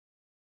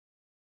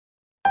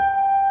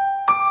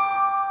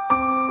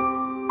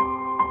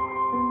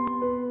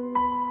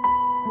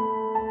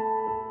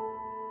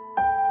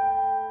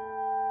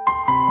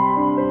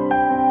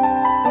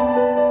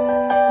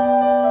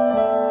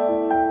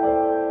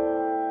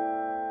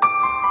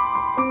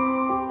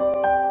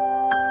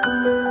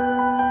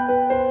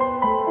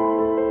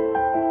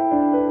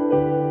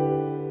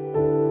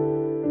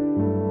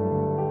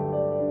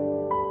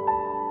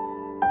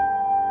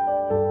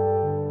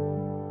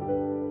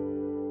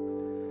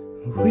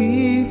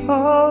We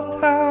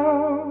fall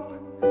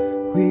down,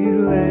 we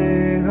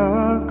lay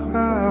our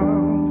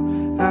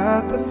crowns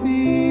at the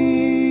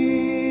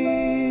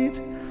feet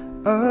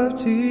of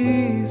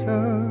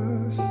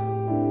Jesus,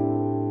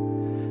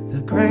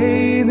 the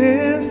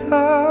greatness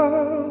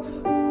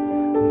of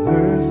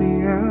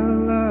mercy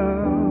and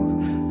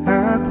love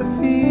at the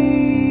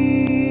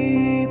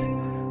feet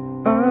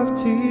of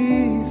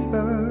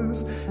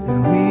Jesus,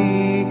 and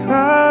we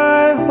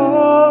cry,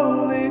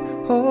 holy,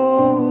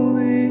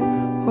 holy,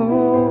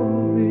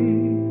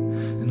 holy,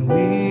 and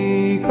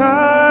we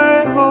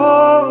cry,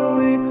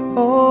 holy,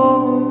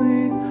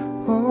 holy,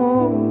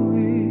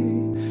 holy,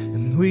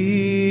 and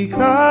we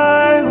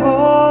cry,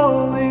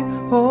 holy,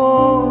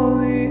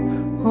 holy,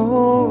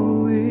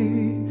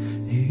 holy,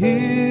 He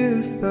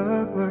is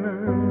the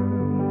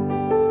Lamb.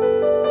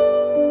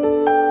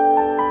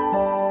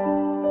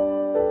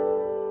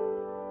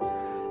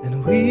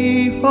 And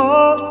we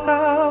fall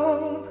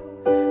down,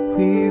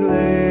 we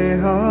lay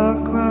our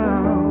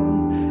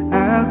crown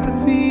at the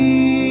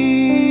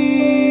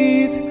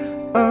feet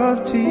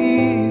of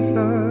Jesus,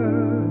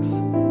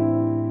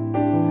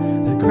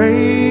 the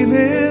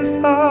greatness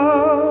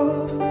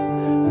of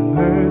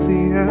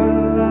mercy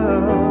and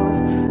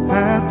love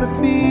at the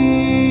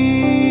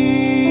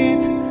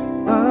feet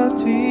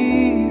of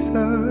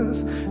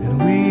Jesus, and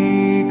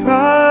we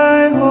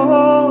cry,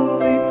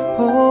 holy,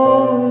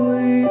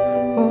 holy,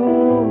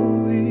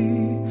 holy,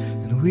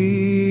 and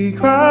we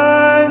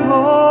cry,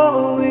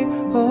 holy,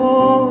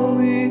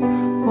 holy,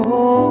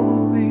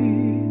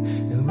 holy,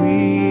 and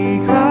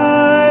we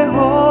cry,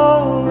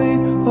 holy,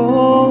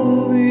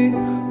 holy,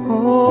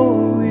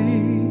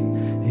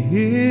 holy,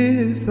 He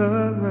is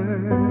the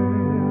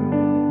Lamb.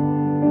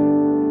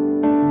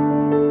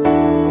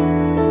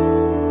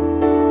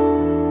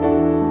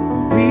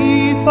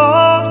 We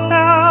fall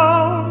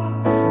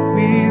down,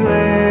 we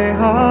lay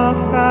our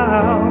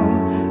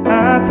crown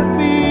at the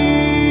feet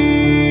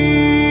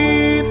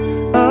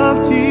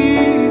of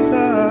Jesus,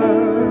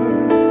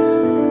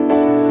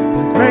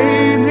 the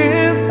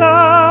greatness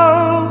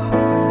of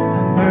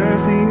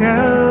mercy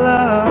and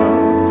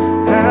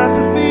love at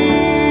the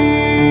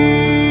feet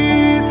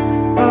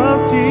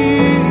of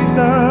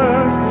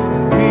Jesus,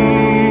 and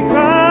we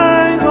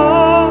cry,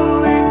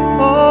 holy,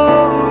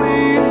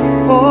 holy,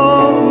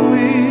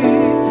 holy,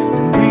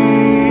 and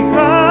we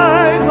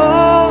cry,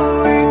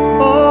 holy,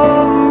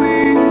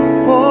 holy,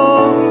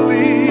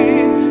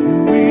 holy,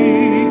 and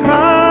we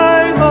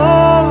cry,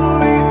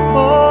 holy,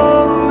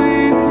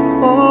 holy,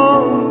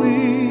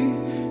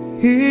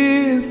 holy, He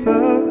is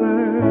the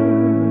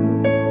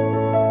Lamb.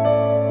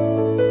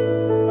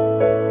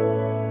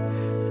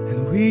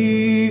 And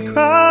we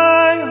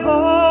cry,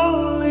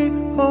 holy,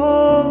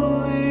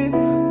 holy,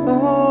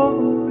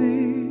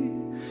 holy,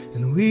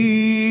 and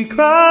we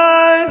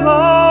cry,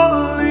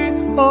 holy,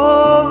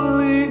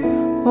 holy,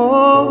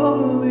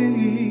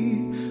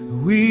 holy,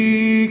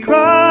 we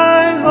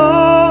cry,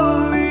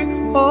 holy,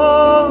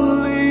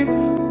 holy,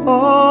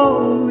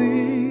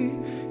 holy,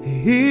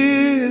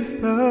 He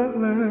is the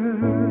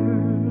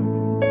Lamb.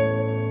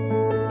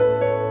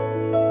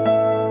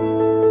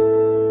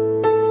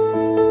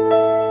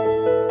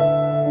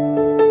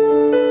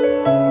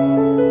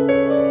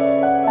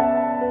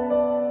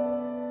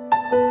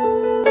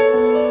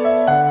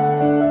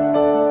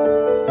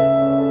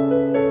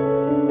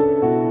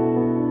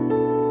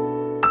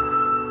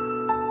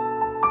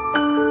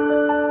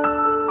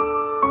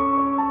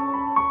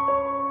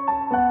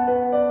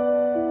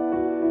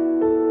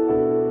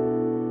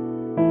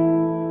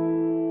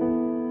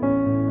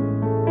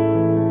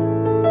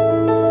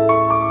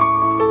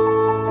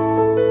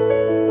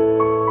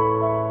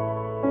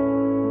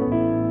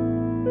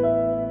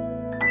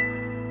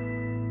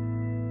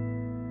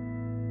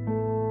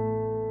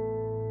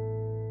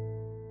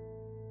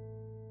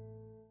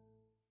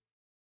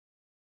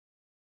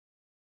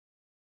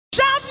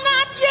 Shout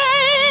not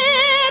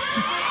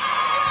yet.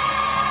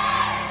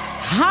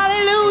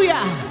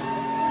 Hallelujah.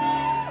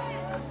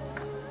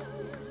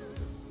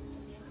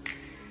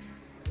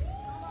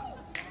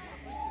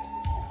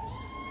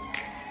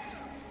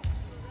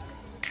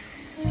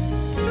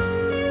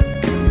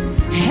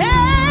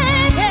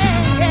 Hey,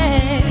 hey,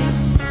 hey.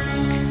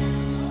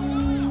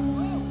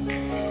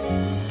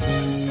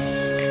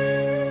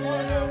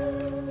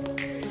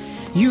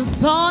 You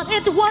thought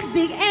it was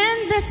the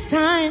end this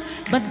time,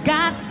 but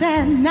God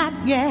said not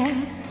yet.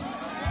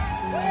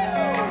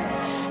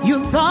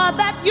 You thought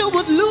that you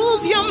would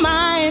lose your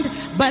mind,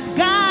 but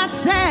God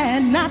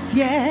said not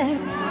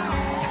yet.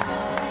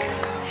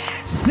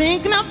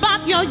 Thinking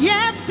about your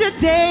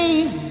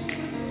yesterday,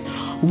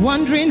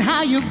 wondering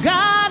how you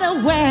got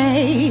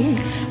away,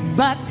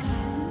 but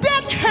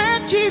didn't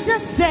hear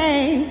Jesus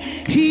say,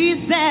 He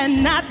said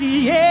not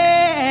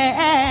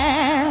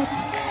yet.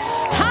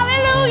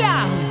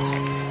 Hallelujah.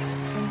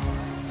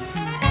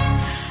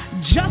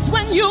 Just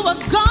when you were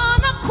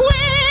gonna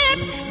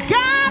quit,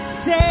 God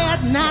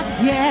said not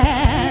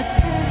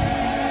yet.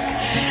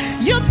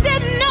 You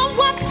didn't know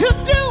what to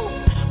do,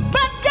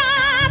 but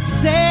God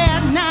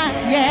said not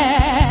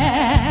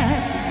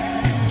yet.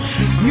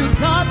 You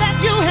thought that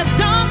you had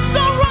done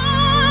so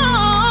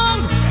wrong,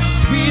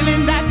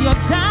 feeling that your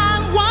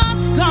time was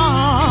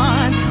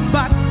gone.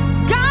 But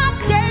God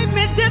gave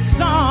me this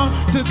song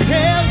to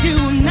tell you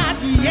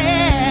not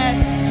yet.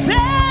 Say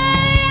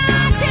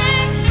I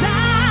can't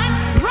die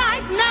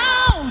right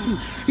now.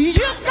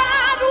 You've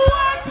got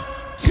work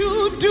to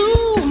do.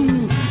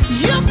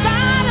 You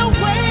gotta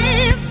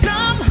wait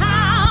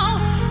somehow,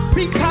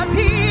 because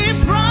He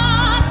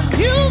brought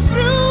you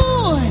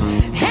through.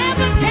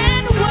 Heaven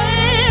can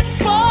wait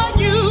for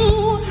you,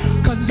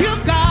 'cause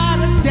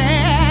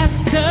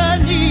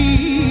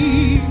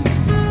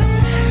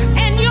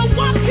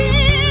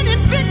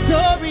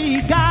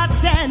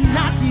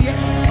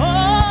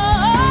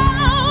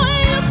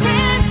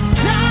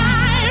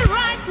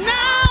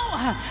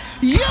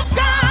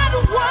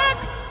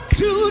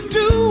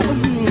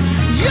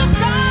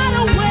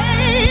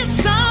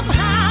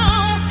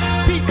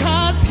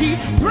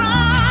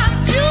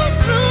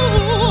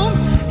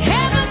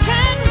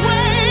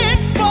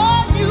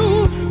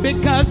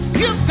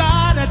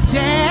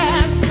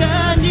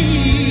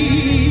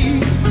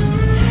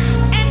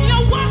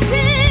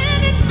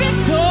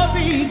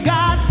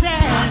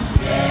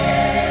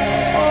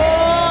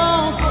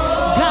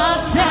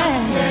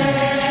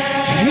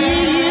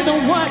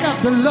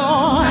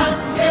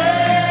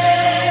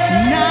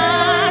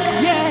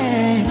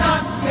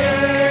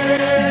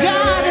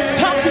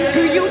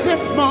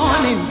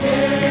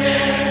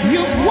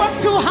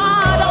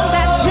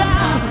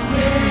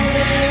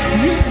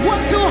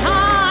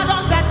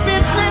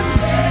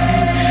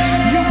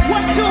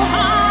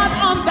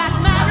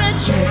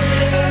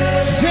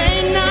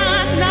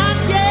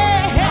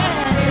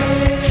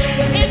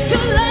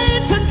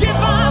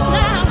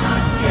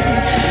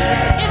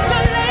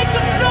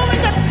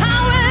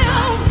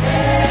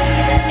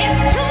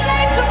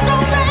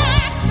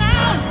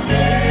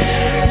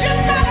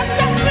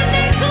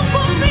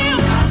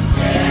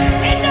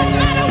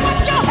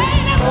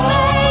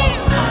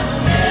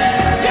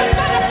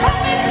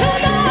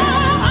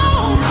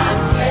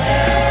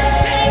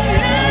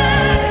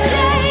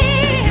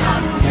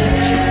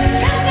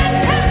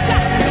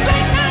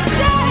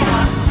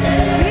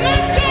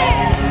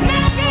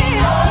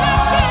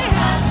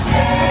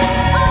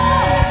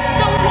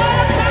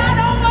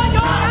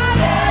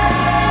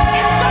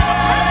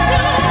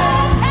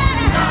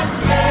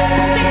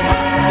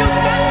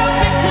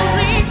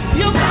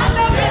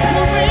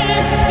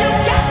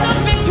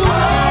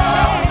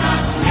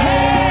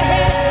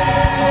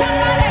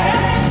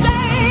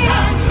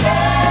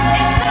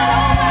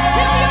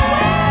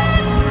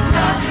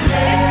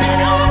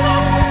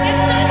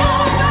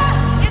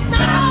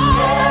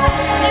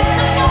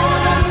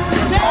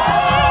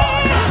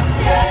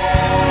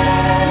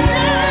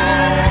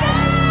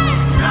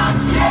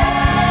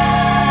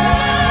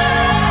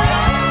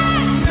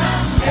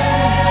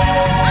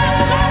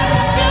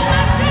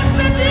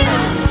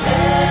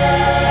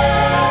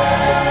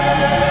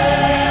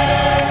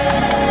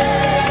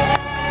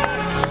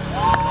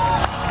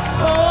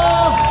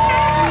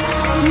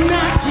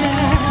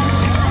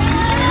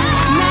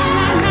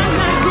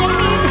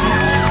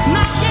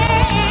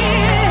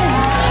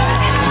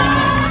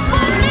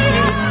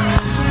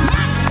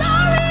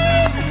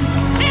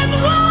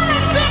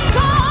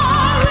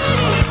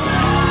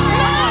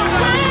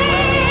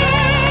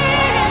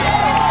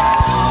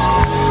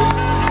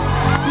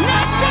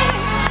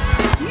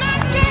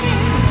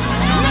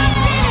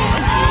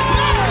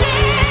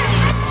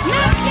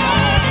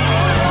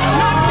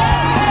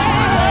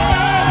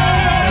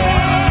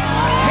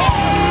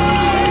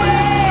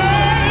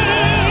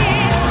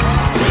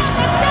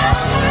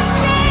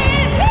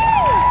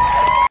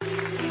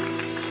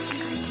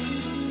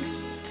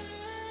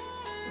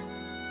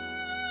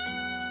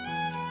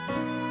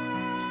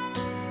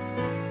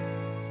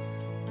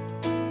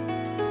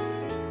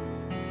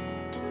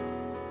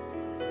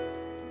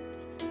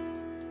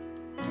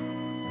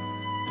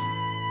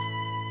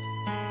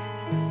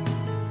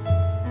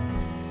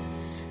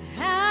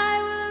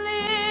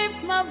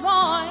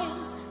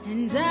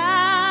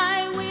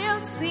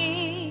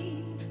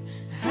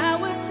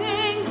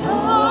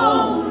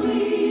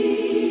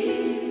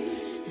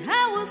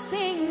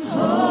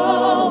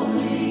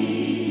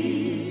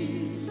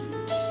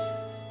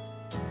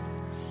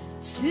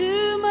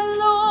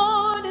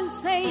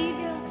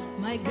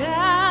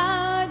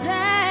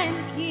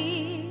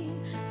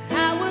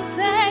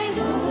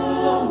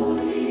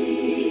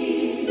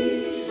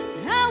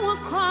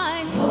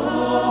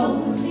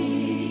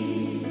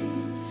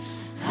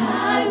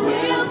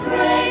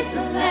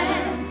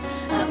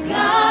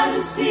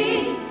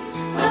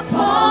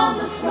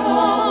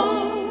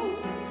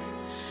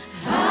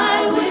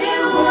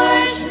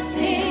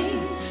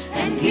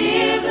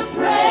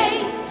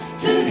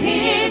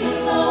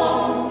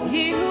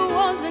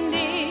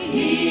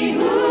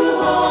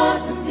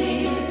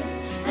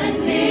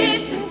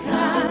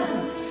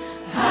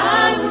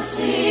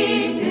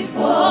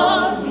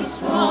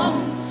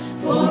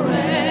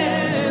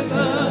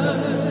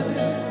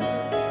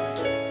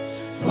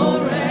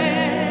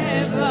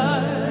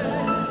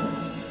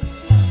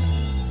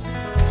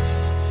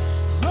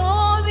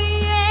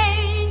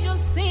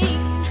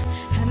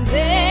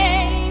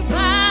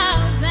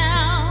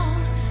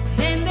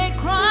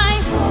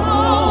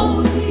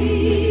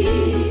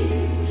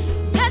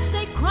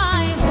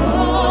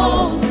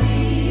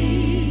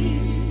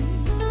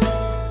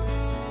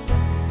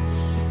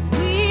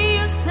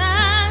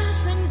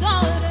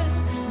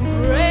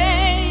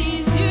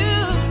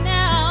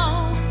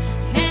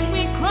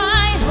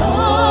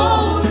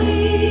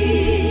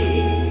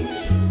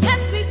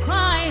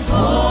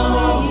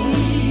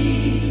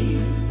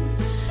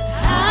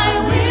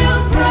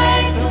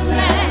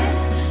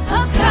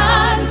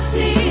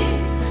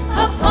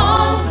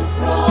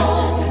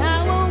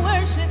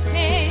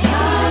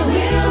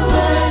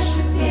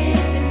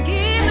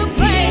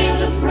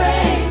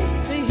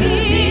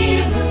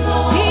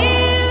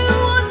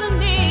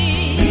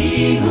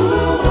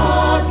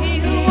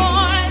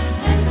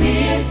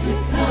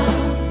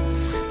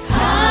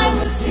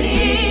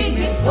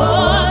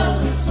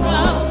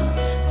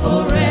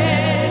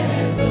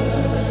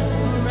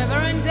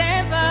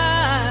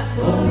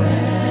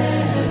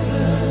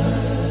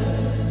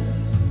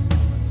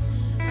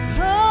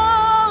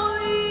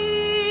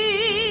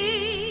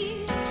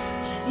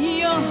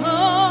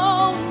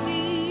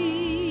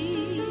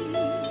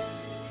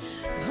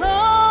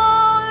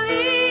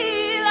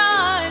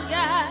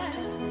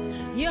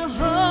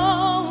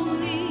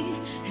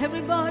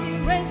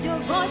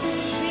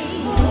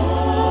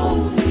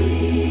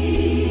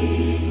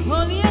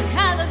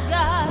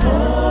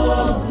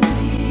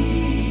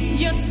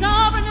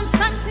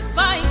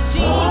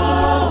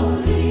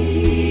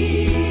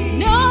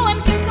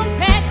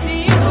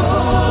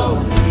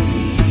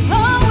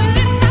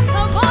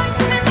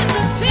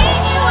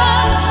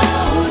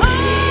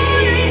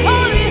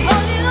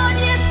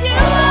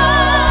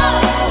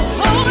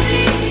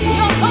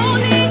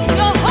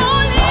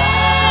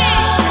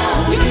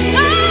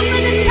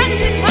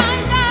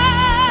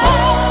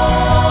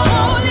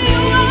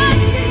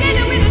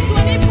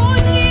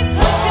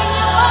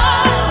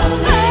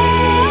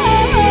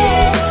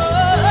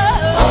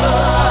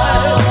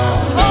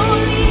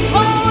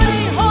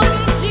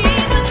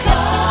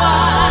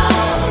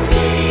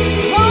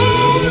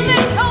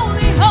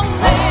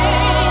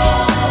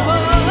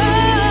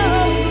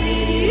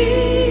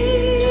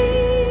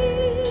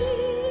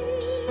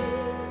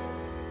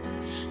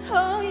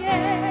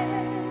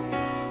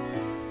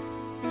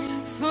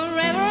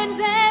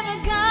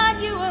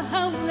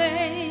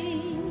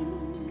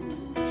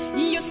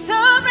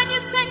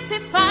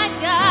sanctified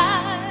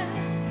God.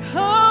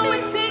 Oh, we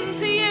sing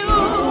to you.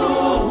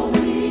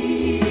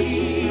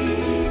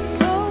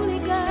 Holy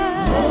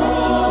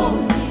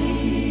God.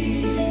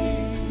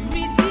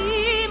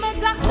 Redeemer,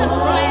 Dr.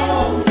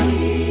 Friend.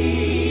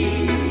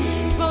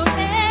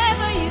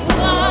 Forever you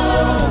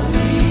are.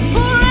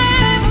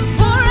 Forever,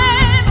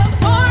 forever,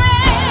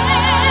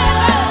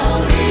 forever.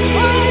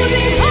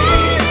 Holy,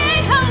 holy,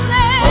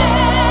 holy.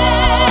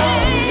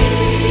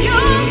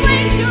 You're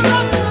great, you're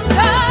awesome,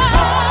 God.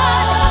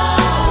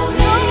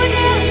 No one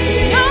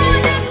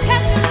else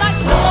can do like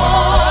the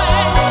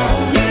Lord.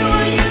 You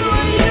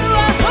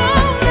are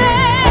holy.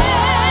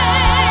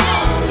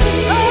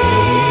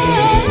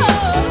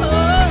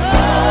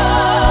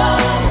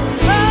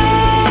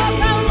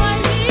 From my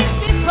knees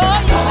before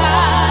you,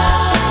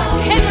 God,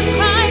 and the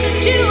cry that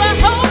you are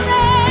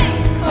holy.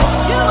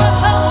 You are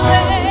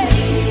holy.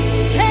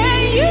 Hey,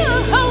 you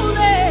are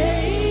holy.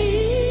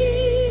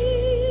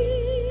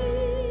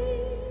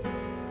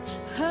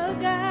 Oh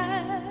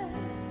God,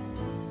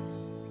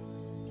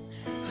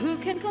 who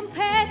can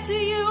compare to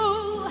you?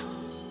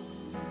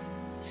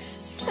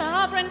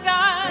 Sovereign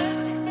God,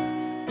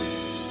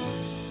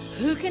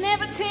 who can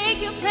ever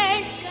take your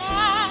place,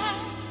 God?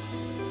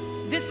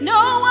 There's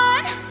no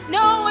one,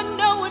 no one,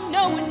 no one,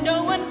 no one,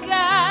 no one,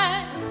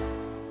 God.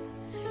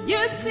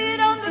 You sit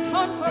on the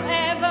throne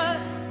forever,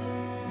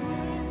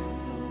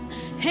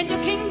 and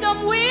your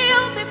kingdom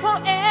will be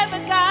forever,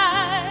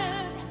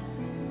 God.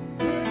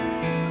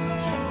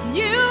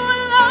 You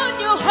alone,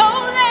 you're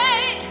holy.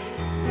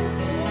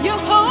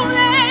 You're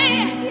holy.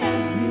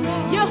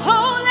 You're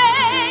holy.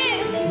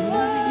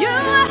 You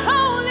are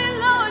holy,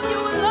 Lord. You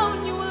alone,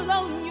 you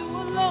alone, you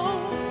alone.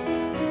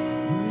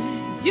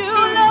 You,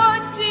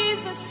 Lord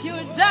Jesus,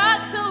 your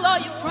doctor,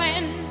 Lord, your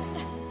friend.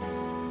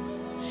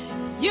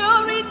 Your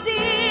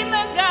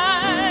Redeemer,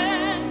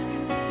 God.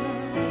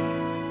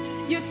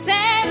 You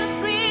set us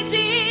free,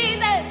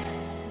 Jesus.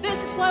 This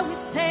is why we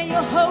say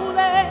you're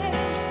holy.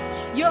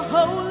 You're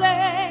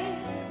holy.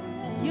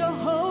 You're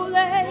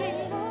holy.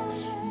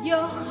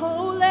 You're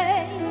holy.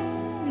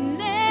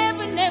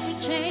 Never, never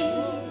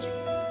change.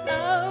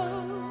 Oh,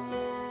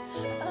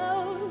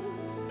 oh,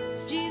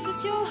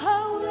 Jesus, you're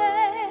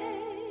holy.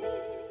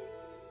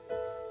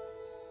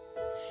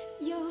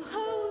 You're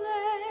holy.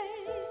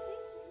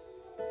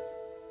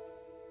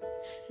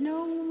 No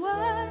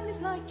one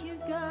is like you,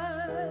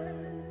 God.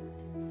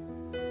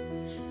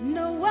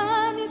 No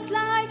one is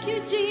like you,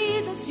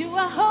 Jesus. You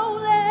are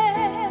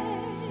holy.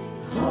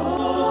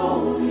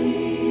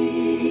 Holy.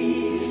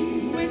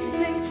 We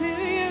sing to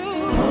you.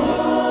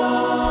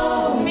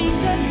 Holy.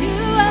 Because you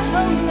are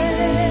holy.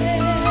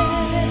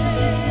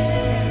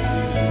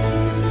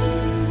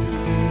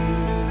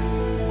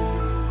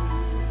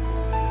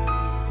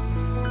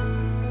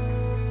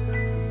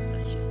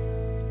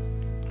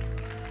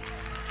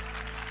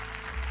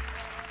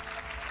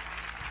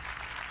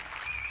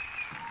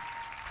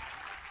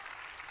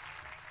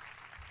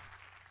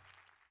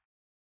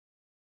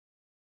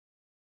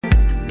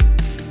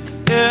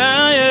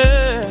 Yeah,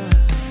 yeah.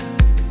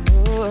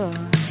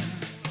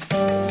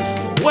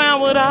 Where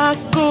would I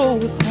go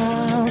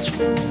without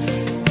you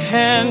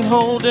hand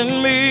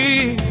holding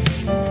me?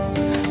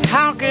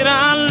 How could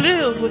I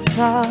live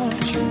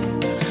without you?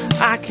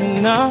 I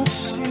cannot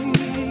see.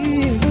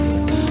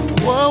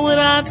 What would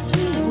I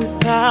do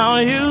without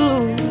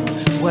you?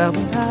 Where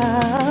would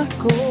I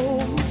go?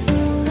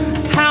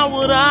 How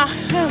would I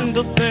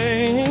handle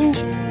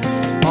things?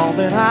 All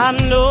that I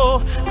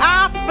know,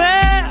 I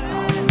fell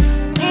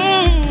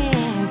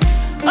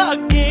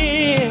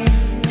again.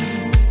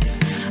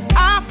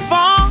 I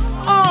fall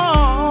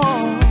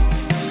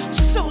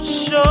so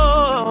sure.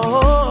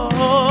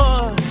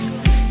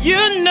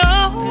 You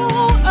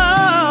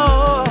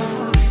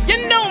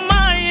know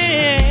my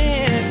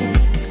end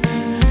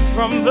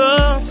from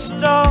the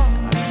start.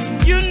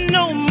 You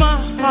know my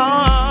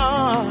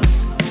heart.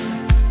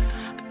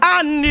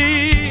 I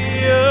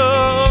need you.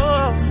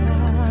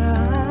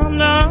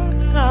 No.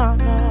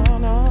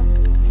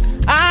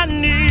 I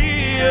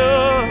need you.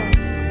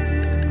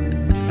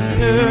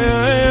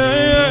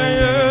 Yeah.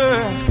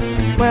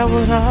 Where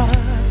would I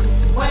go?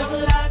 Where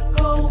would I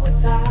go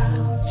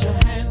without your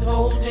hand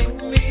holding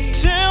me?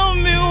 Tell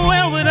me,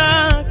 where would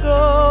I go?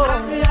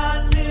 How could I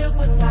live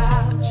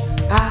without you?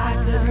 I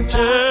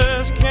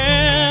just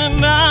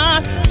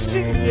cannot see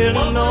it, no.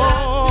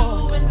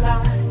 What would I do in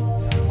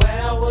life?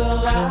 Where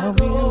will I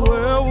go?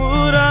 Where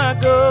would I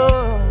go?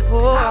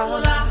 How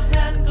will I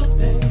handle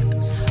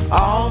things?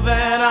 All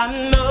that I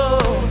know,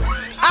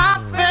 I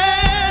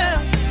fell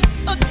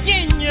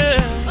again, yeah.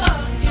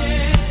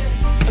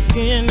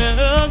 Again and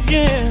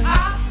again. I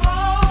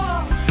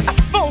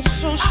fall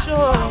so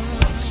sure.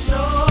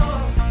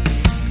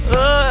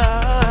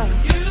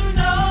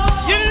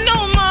 You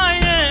know my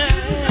end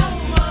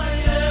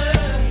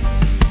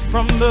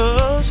from the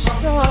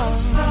start.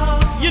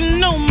 You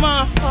know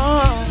my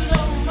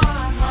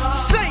heart.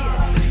 Say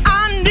it.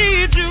 I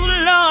need you,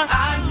 Lord. I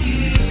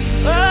need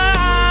you.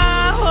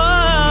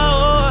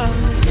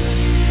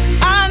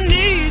 I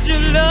need you,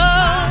 Lord.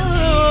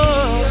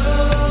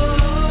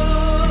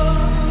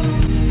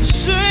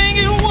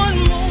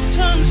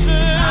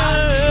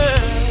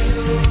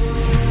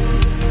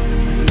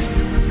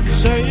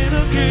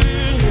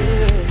 again.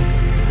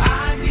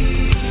 I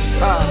need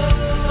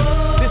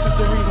you. This is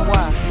the reason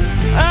why.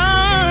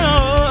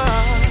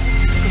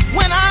 'Cause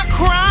when I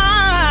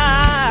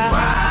cry,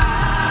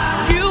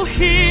 you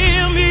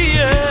hear me.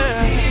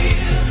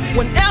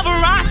 Whenever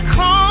I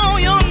call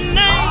your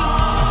name,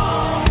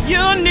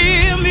 you're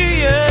near me.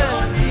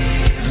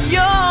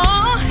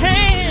 Your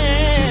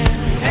hand,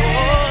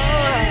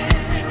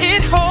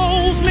 it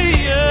holds me.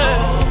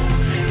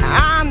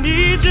 I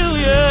need you.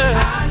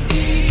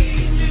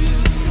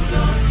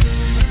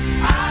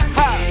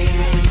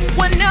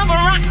 Whenever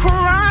I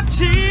cry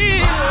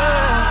tears,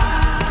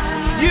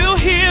 you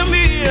hear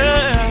me.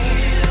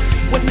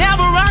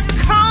 Whenever I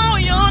call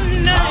your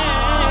name,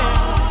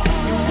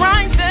 you're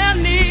right there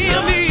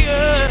near me.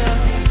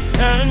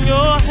 And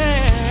your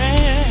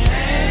hand,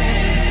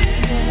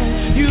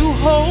 you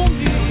hold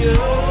me.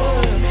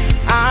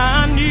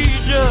 I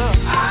need you.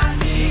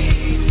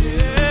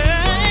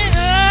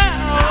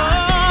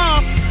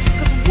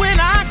 Cause when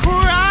I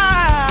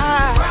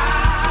cry,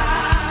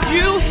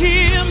 you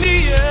hear me.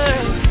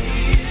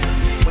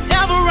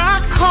 Whenever I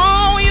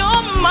call your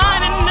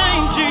mighty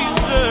name,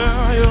 Jesus,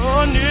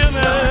 you're near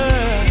me.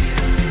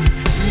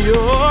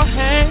 Your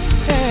hand,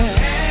 it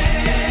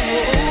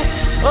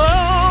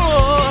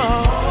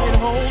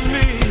holds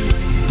me.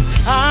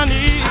 I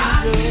need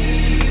you.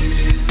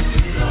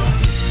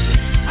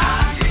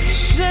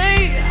 Say,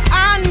 I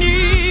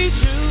need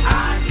you.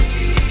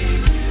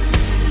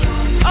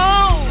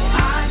 Oh,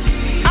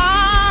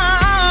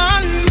 I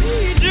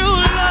need you,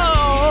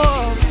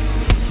 Lord.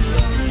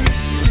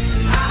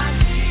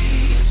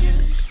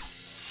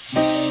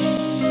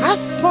 I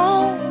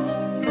fall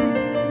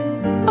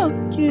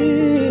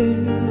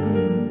again.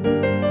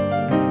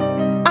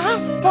 I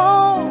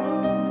fall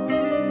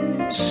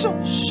so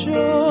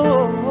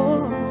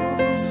sure.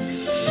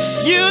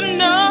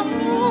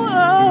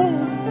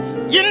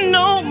 You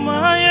know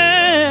my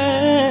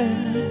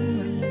end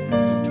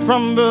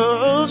from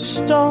the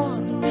start.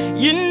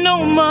 You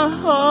know my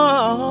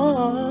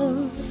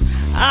heart.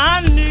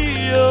 I need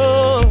you.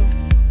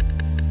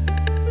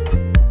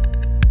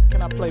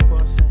 Can I play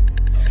for a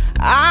second?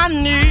 I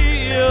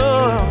need you.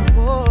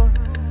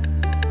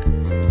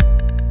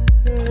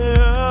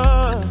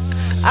 Yeah,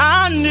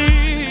 I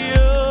need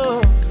you.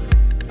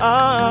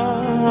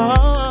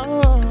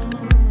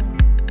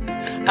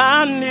 I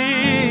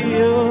need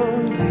you.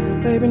 Like a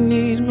baby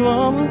needs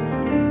mama.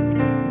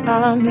 I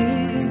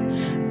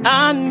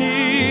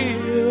need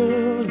you.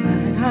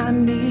 Like I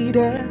need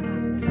it.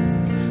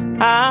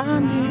 I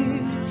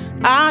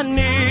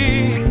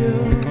need you.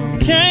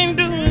 Can't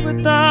do it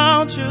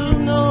without you,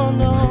 no.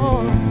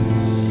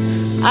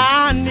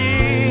 I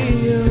need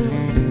you.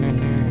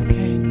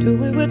 Can't do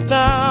it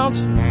without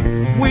you.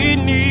 We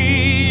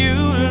need you,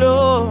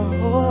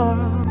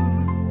 Lord.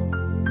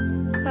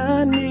 I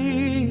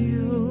need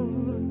you.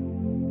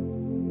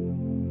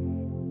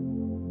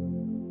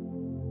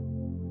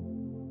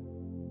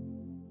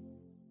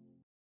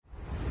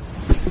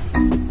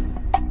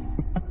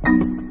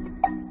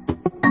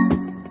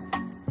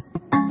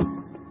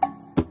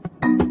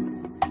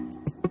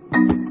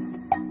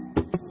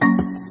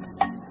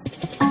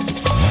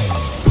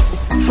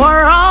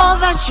 For all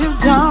that you've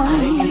done, I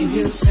give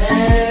you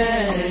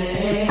thanks.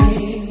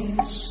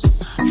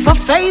 for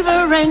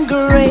favor and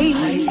grace, I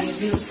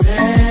give you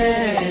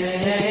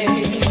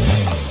thanks.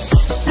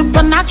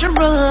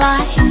 supernatural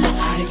life,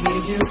 I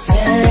give you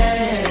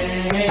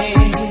thanks.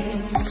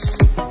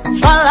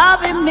 for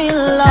loving me,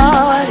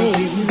 Lord. I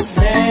give you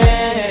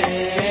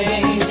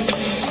thanks.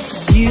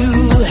 You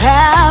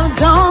have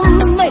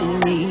done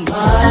many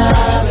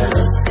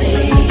Marvelous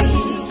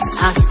things.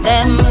 I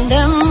stand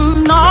in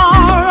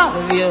awe of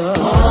you.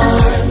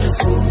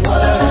 Wonderful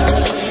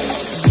words.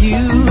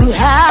 You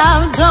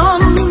have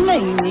done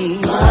many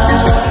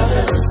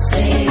Marvelous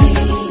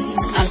things.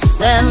 I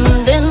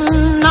stand in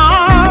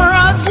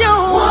awe of you.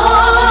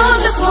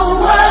 Wonderful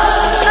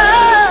words.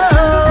 Oh,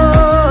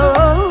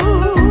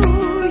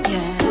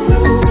 yeah.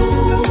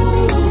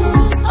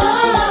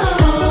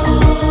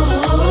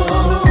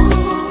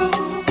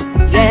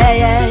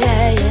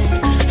 Yeah.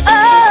 Oh,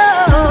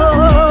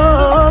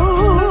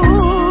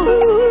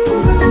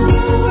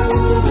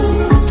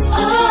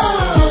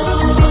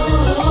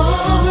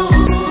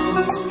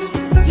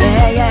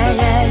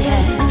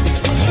 yeah.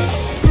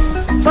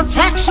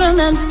 Protection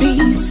and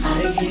peace, I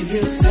give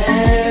you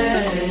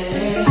thanks.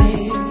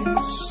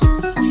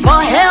 for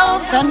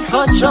health and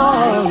for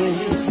joy,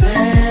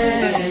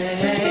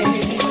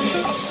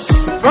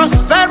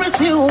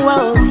 prosperity,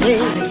 wealth, I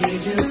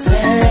give you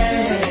thanks.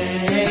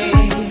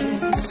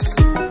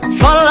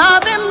 for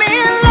loving me,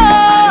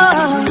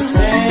 Lord.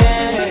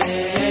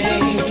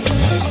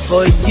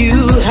 For you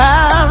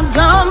have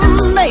done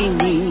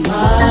many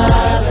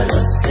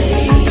Marvelous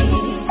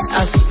things. I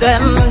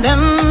stand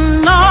in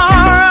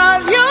awe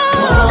of you.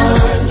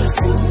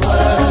 Wonderful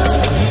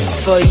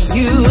words. For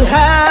you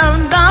have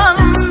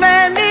done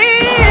many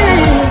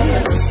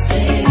Marvelous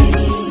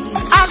things.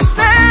 I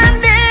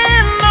stand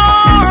in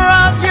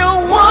awe of your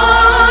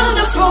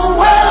wonderful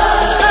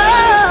words.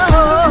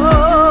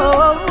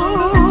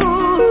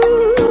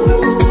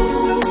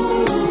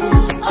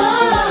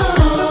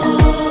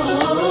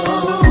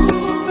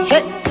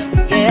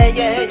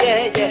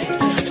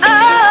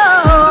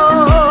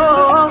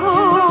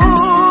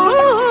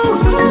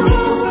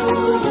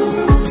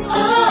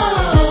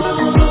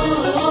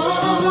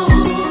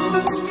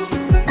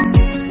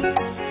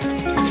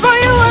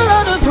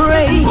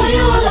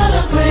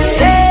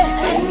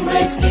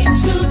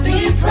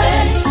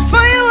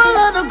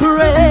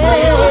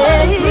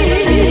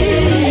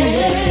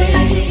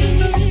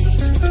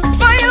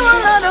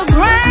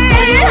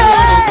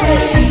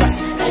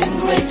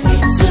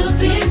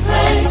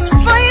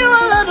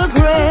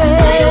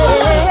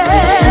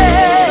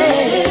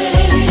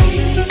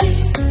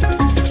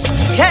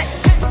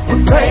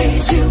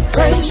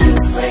 praise you,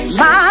 praise you,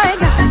 my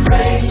God.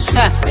 praise you,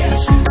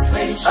 praise you,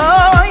 praise you.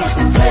 Oh yes,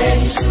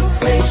 Praise you,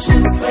 praise you,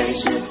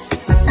 praise you.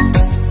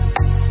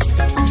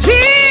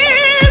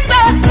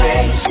 Jesus,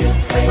 Praise you,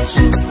 praise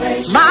you,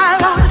 praise you. my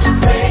Lord,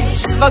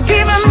 Praise you, for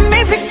giving me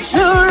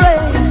victory,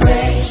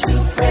 praise you,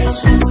 praise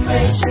you,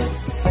 praise you.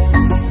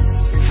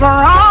 for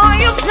all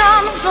you've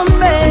done for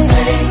me.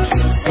 Thank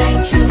you,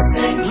 thank you,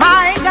 thank you.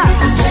 My God,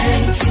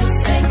 Thank you,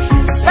 thank you,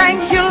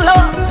 thank you,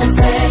 Lord.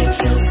 thank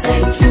you,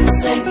 thank you,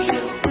 thank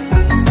you.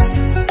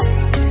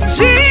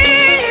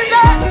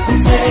 Jesus,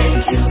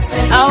 Thank you,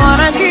 thank I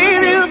wanna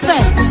give you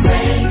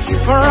thanks you,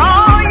 for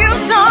all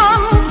you've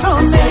done for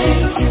me.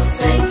 thank you,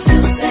 thank you,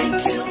 thank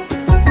you.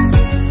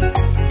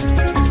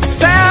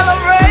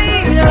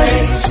 Celebrate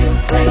Praise you,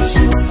 praise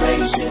you,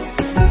 praise you,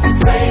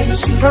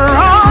 praise you, for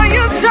all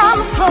you've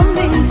done for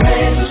me.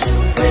 praise you,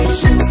 praise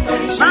you,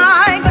 praise you.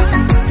 My God,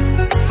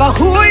 for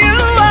who you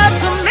are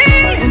to me.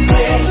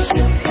 Praise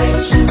you,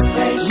 praise you,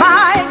 praise you,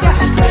 My God,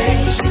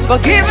 praise you, for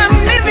giving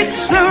me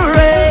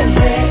victory.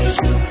 praise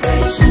you,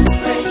 praise you,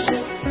 praise you.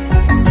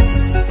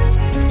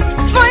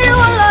 For you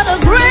are Lord of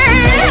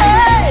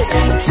grace.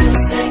 Thank you,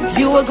 thank you,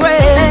 You are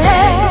great.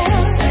 thank you,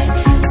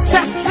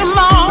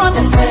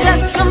 Testimony,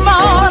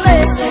 testimony.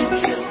 thank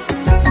you,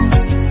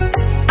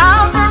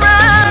 Alpha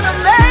and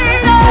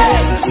Omega.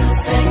 thank you,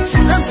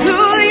 That's who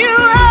you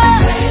are.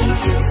 thank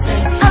you,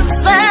 thank you, And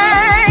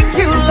thank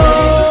you,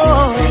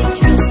 Lord. thank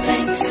you,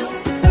 thank you.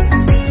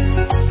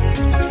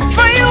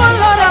 For you are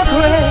Lord of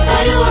grace.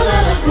 Are you a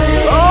lot of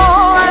grace?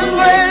 Oh, and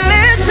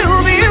greatly to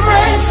be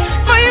praised.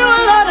 For you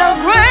are Lord of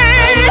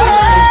grace.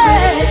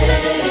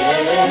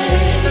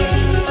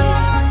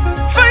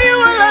 For you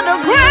are Lord of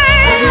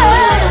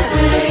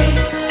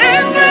grace.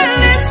 And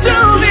greatly to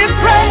be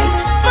praised.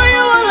 For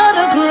you are Lord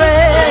of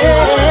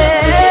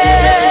grace.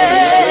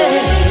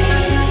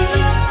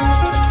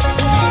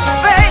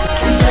 Thank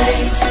you,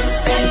 Thank you,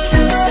 thank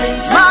you, thank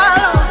you, my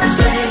Lord,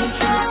 thank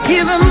you,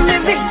 giving me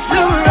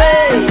victory.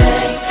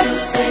 thank you,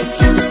 thank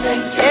you,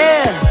 thank you.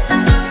 Yeah.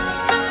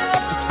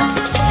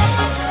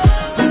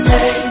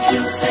 Thank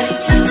you, thank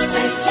you,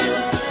 thank you.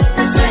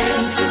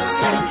 Thank you,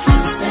 thank you,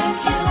 thank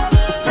you.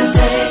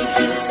 Thank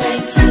you,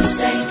 thank you,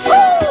 thank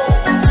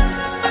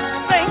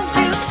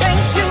you.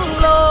 Thank you,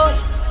 Lord.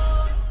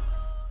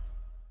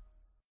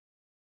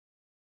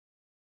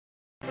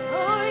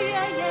 Oh,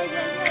 yeah, yeah,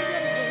 yeah,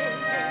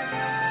 yeah, yeah.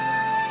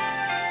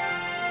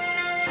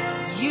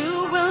 You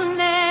will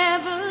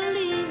never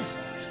leave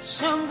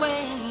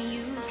somewhere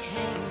you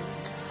came.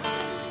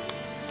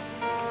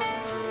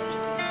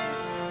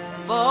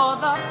 For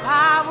the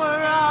power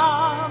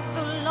of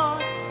the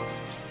Lord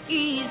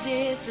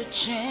easy to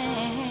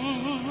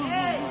change.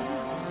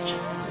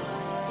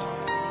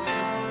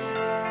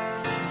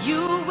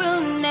 You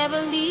will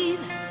never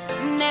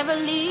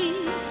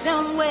leave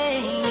somewhere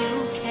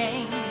you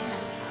came.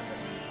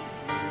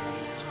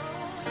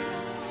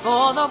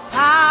 For the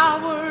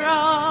power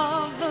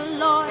of the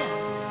Lord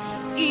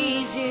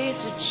easy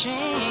to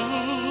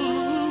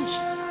change.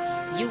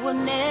 You will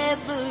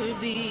never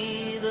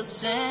be the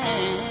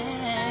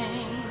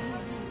same.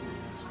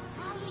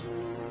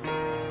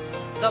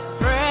 The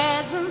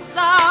presence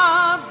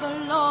of the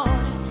Lord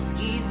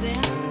is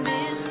in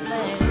this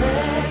place.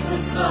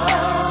 Presence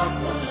of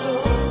the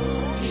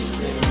Lord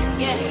is in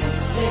Yes. this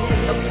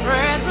place. The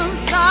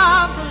presence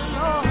of the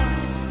Lord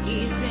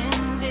is in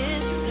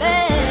this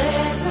place.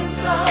 Presence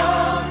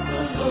of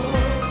the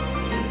Lord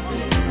is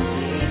in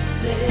this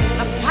place.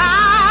 The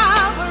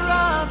power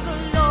of the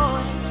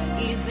Lord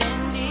is in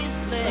this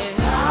place.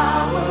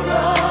 Power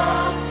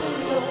of the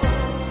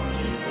Lord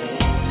is in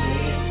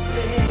this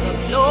place. The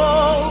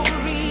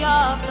glory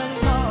of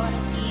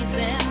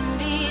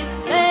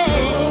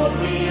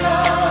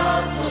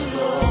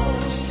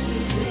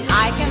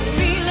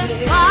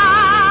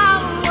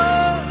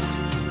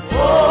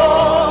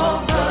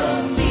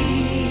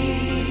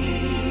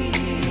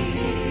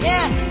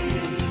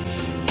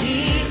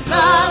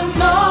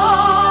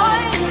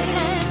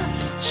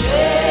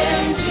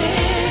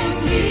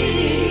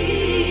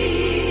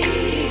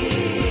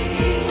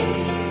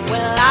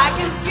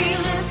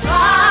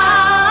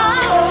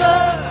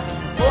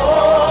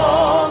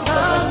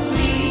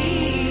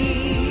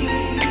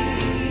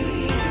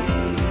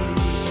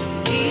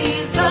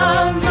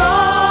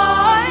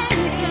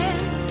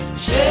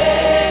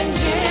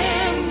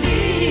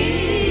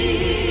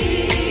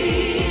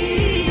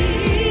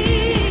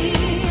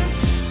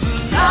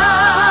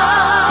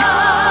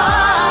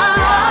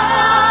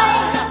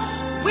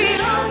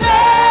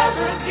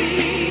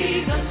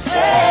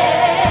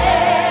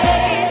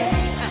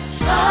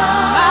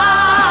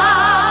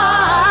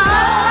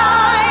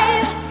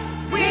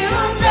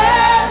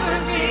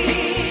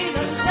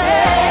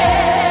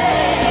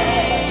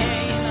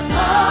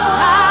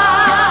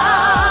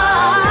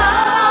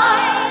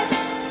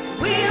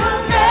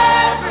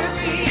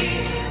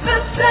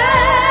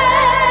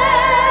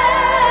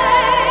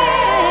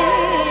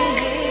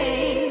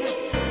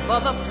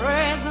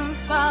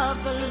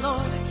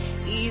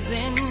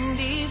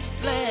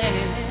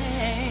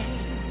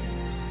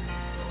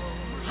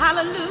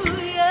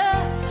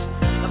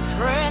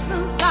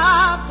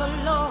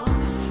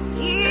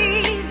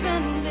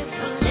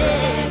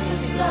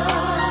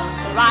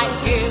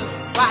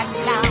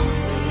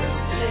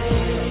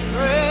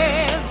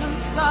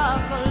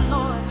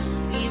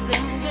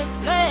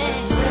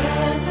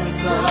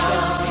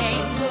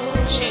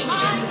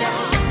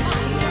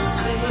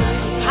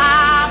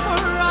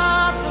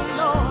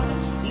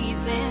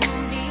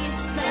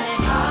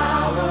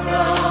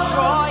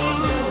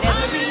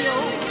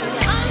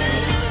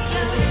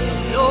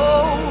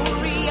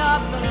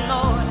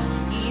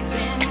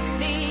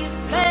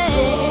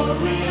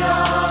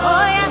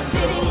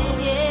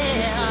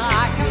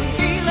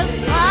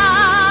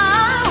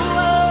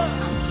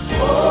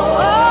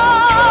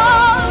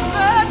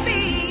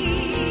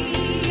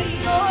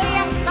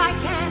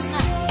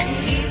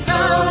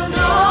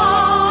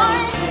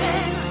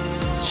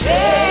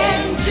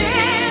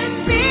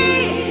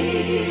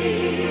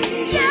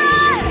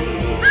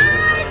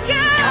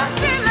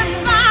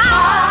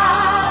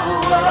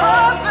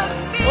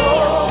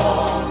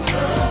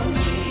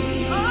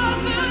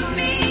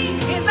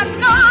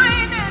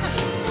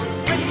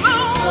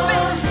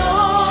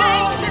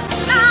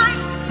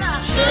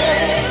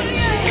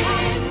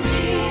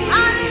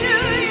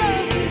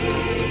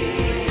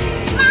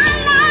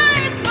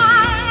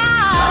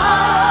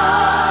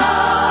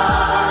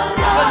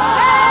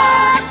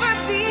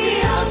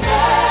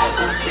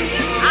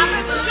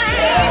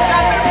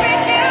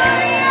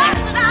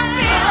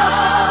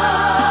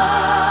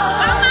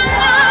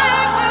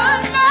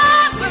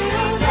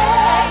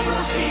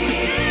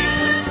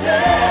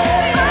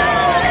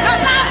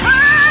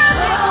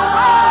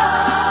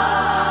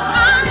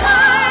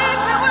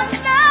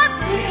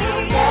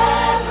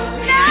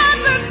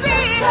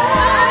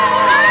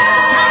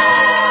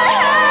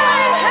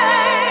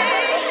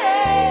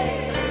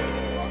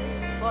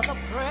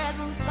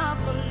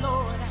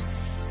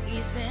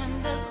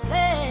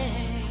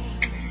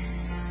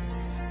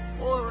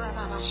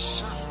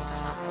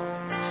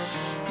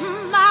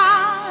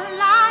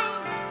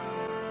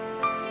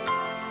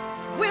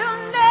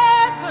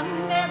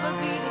will never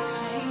be the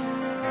same,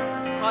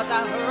 'cause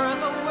I heard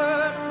the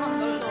word from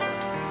the Lord.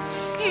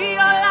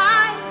 Your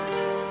life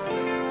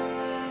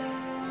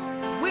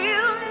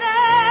will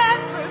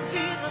never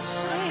be the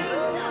same.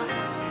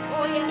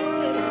 Oh yes,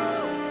 it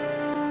will.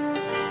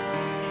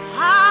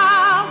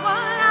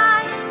 Our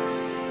lives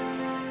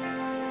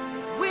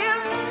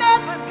will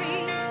never be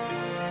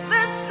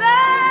the same,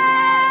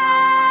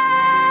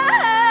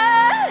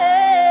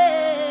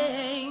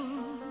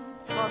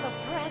 for the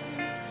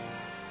presence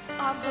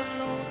of the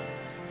Lord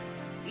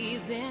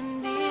is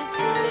in this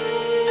place.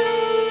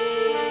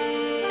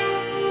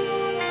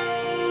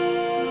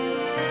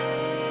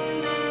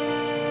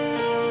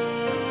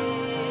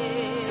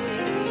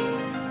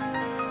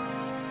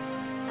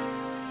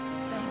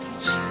 Thank you,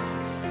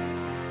 Jesus.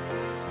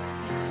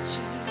 Thank you,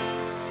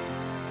 Jesus.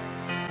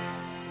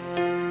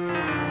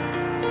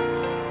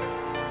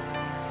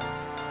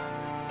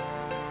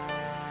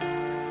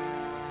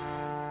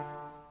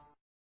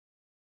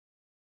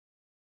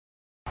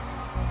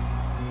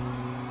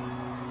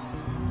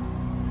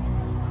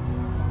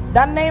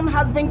 That name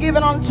has been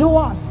given unto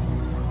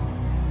us.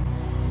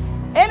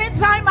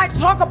 Anytime I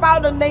talk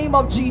about the name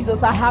of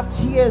Jesus, I have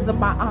tears in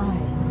my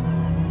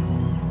eyes,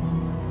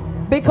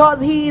 because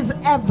he is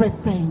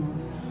everything.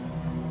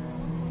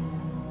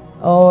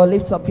 Oh,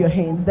 lift up your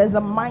hands. There's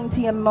a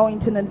mighty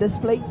anointing in this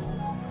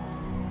place.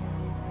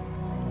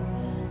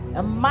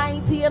 A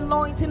mighty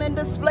anointing in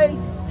this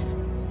place.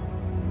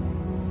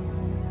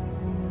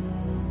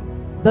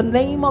 The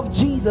name of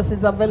Jesus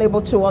is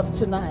available to us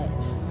tonight.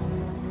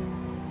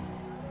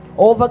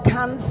 Over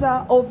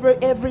cancer, over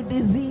every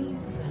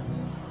disease,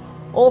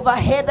 over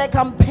headache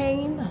and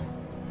pain.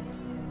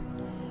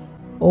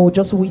 Oh,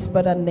 just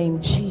whisper that name,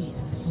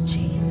 Jesus,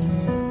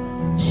 Jesus,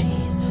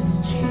 Jesus,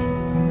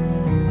 Jesus,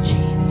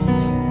 Jesus.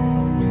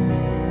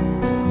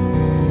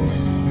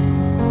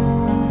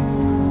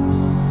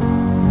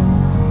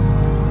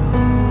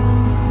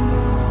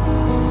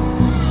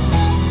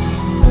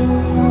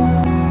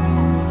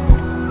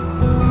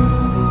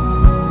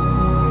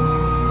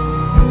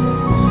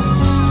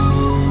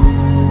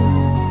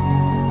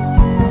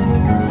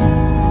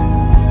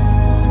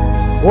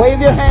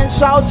 Wave your hands,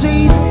 shout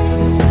Jesus.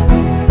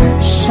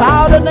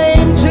 Shout the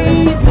name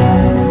Jesus.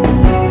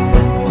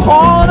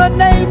 Call the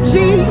name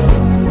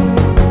Jesus.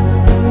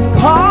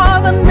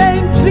 Call the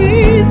name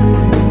Jesus.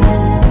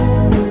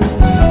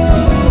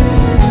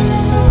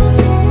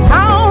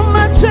 How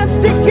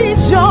majestic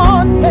is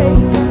your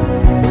name.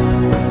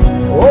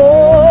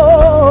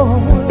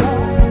 Oh,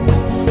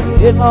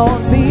 in all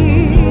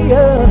the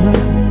earth.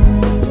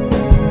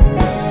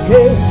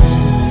 Yeah.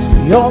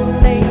 Your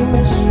name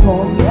is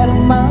strong and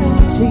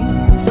mighty.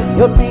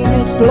 Your name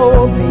is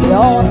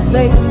glorious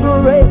and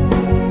great.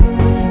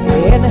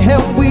 In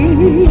him we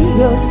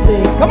will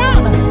sing. Come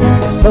on.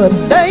 The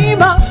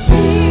name of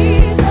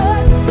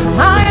Jesus,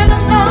 higher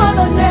than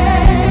another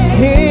name.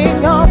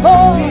 King of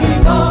all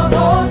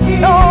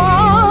kings. No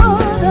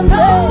other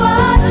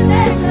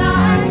name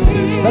like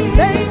him. The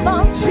name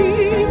of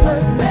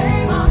Jesus,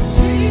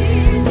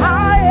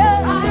 higher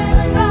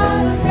than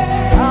another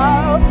name.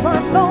 Alpha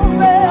and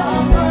Omega.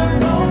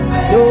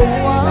 No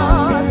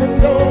other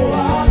name.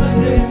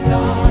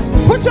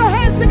 Put your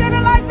hands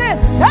together like this.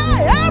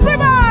 Hey,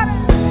 everybody.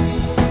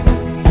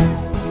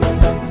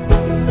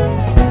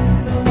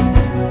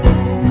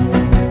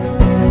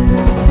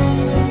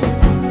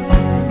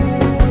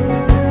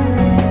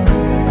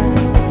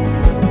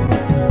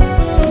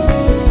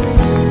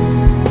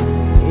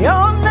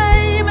 Your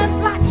name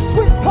is like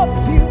sweet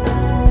perfume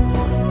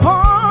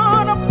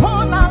poured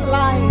upon our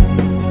lives.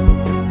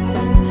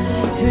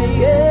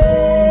 Yeah.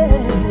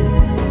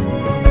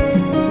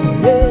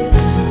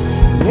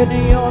 In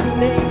your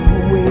name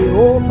we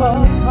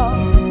overcome.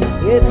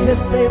 In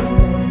his name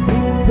there's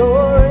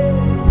victory.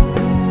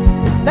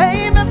 His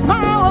name is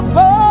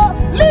powerful.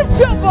 Lift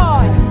your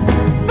voice.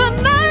 The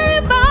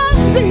name of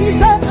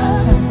Jesus.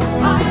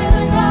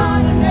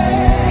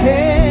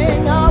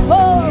 King of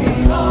all.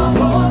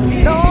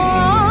 No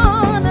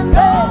other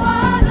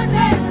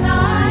name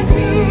like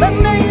him. The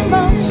name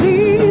of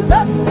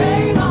Jesus.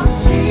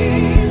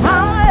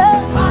 Higher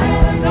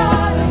than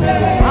other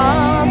name.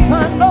 Alpha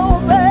and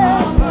Omega.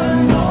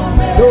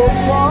 No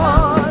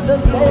other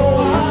name.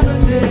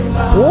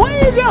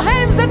 Wave your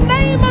hands in the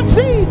name of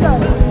Jesus.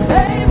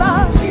 Name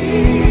of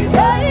Jesus.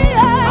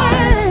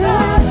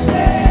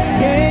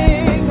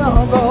 King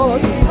of all.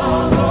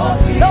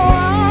 No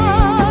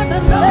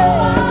other name.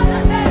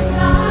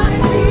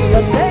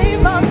 The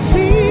name of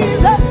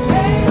Jesus.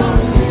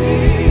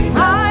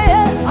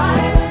 Higher.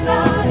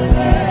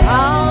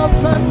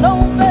 Alpha and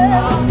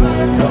Omega.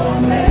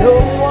 No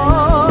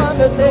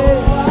other name.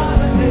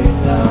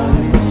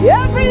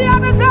 Every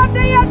other God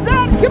they are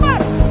dead. Come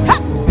on. Ha!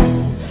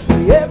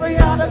 Every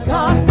other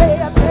God they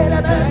are dead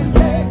and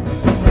dead.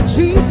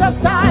 Jesus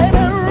died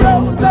and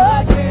rose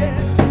again.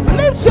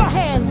 Lift your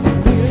hands.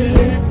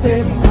 Lift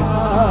him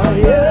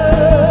higher.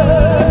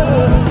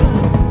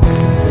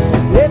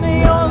 In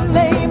your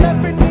name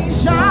every knee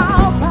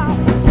shall bow.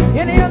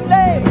 In your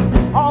name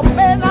all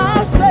men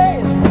are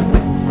saved.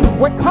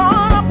 We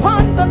call upon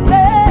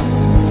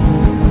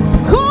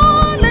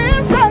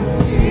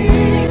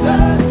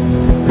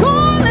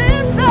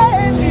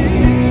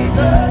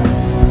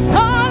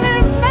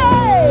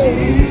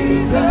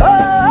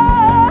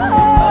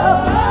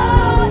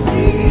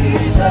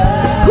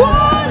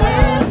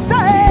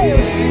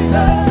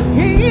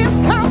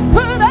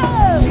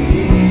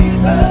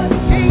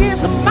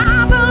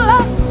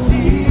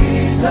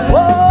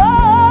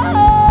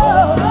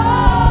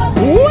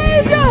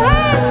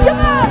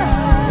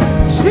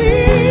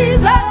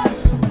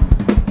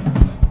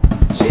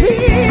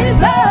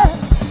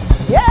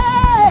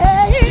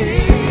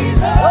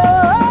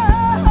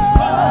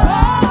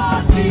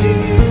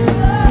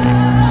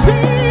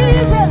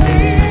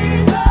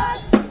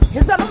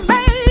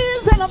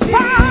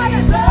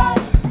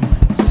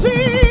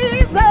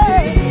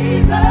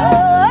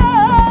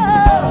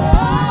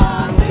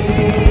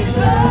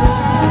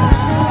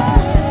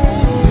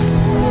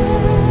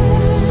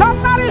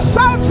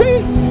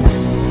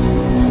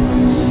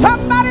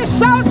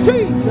shout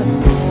Jesus.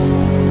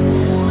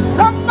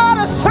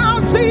 Somebody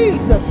shout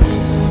Jesus.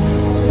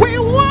 We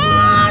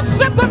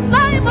worship the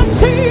name of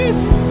Jesus.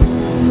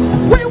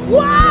 We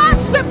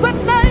worship the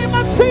name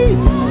of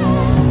Jesus.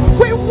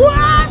 We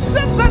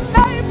worship the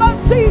name of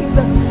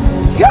Jesus.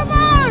 Come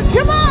on,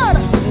 come on.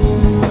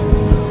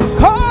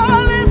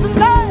 Call his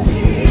name.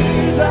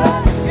 Jesus.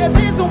 Yes,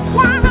 he's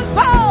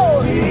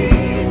wonderful.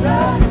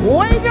 Jesus.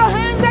 Wave your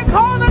hands and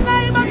call the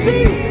name of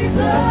Jesus.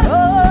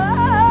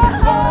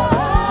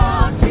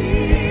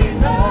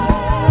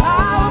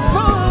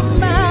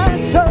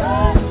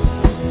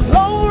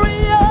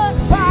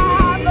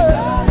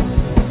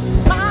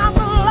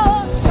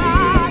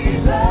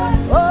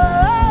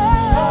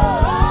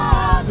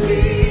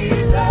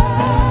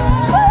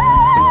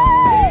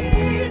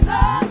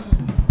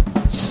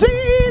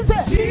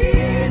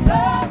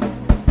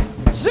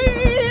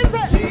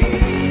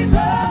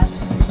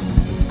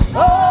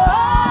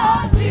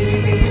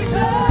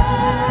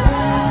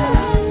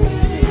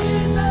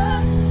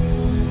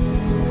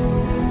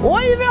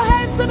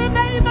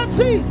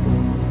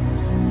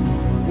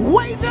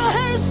 Wave your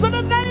hands to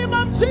the name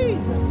of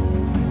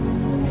Jesus.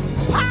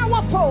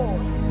 Powerful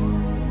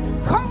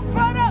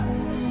Comforter.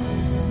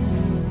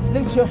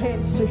 Lift your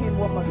hands to him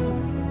one more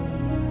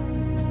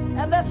time.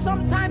 And there's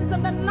sometimes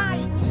in the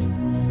night,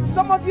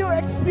 some of you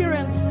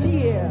experience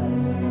fear,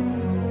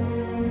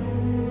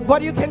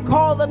 but you can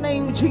call the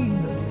name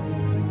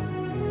Jesus.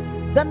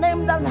 The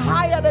name that's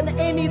higher than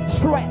any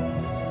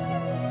threats.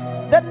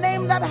 The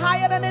name that's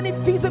higher than any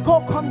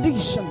physical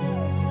condition.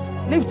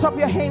 Lift up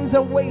your hands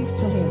and wave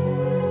to him.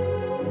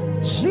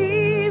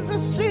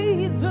 Jesus,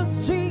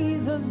 Jesus,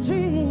 Jesus,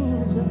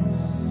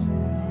 Jesus.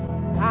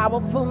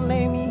 Powerful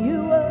name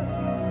you are.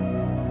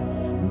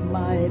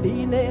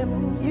 Mighty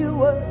name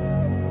you are.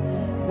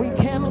 We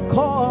can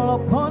call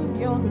upon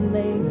your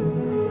name.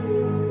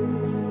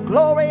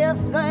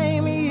 Glorious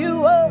name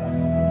you are.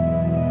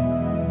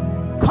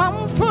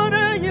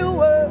 Comforter you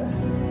are.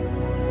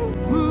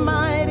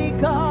 Mighty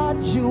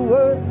God you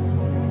are.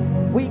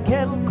 We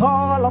can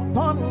call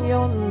upon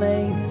your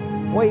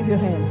name. Wave your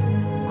hands.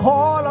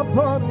 Call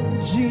upon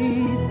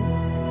Jesus.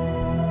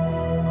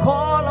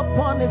 Call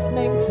upon his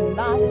name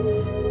tonight.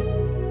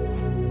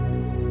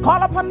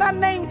 Call upon that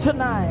name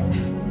tonight.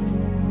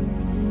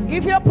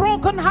 If you're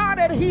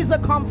brokenhearted, he's a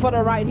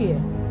comforter right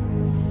here.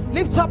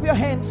 Lift up your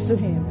hands to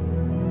him.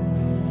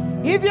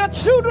 If your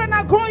children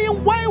are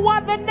growing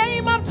wayward, the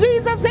name of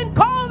Jesus, and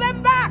call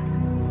them back.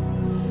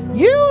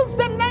 Use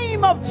the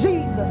name of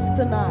Jesus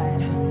tonight.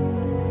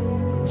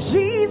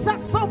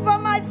 Jesus over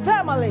my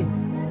family.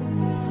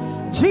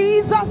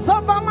 Jesus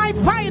over my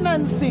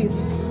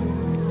finances.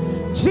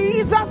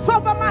 Jesus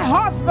over my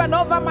husband,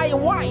 over my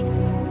wife.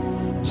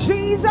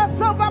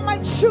 Jesus over my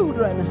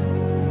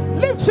children.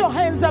 Lift your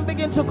hands and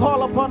begin to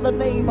call upon the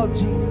name of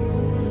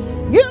Jesus.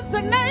 Use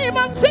the name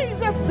of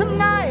Jesus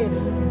tonight.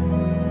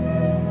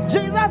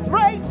 Jesus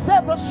breaks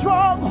every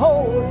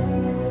stronghold.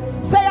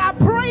 Say, I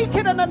break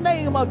it in the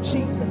name of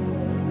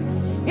Jesus.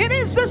 It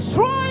is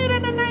destroyed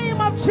in the name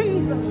of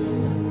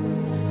Jesus.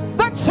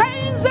 The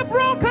chains are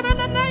broken in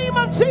the name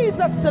of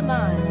Jesus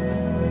tonight.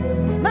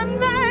 The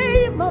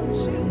name of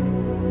Jesus.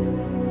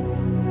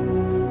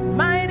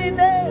 Mighty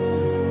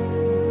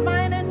name,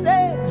 mighty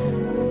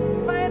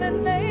name, mighty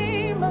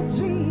name of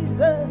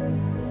Jesus.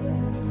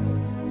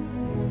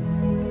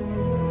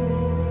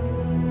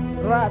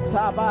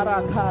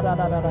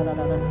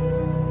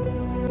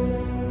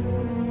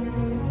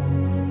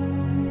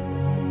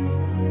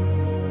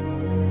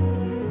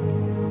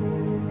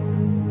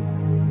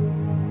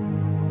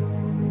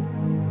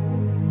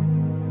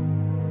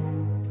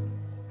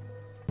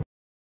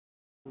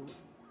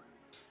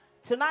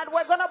 Tonight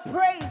we're going to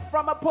praise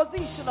from a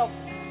position of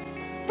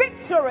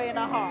victory in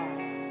our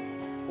hearts.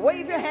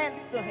 Wave your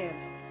hands to him.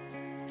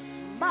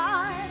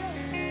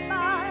 Mighty,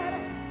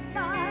 mighty,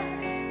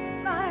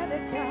 mighty, mighty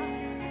God.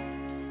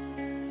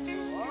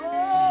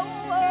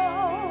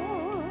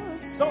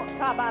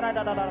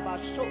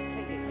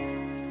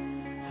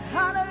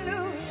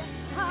 Hallelujah,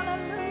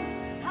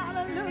 hallelujah,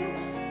 hallelujah,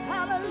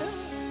 hallelujah.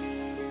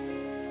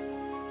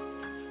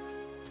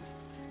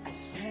 I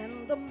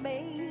stand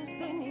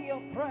amazed in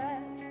your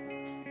presence.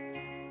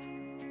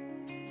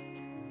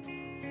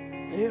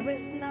 There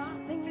is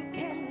nothing you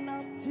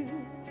cannot do.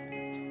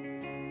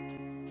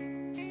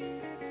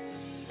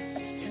 I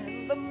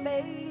stand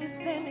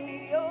amazed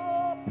in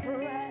your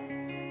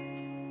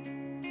presence.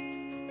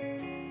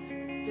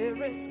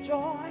 There is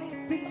joy,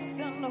 peace,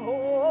 and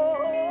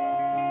hope.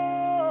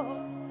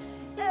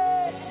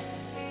 Hey.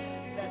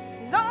 There's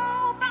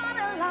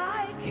nobody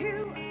like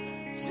you,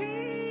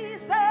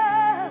 Jesus.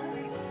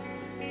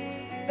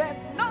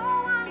 There's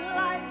no one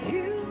like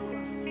you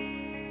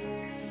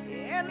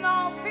in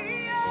all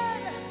the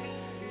earth.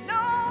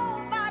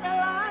 Nobody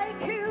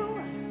like you,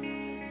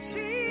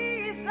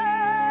 Jesus.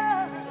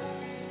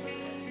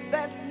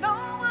 There's no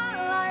one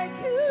like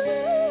you.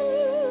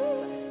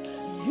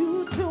 You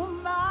do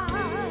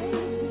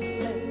mighty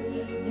things.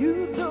 You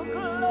do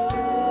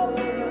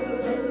glorious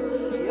things.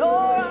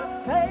 You're a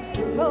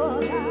faithful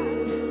God.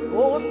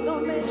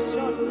 Awesome is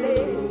your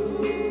name.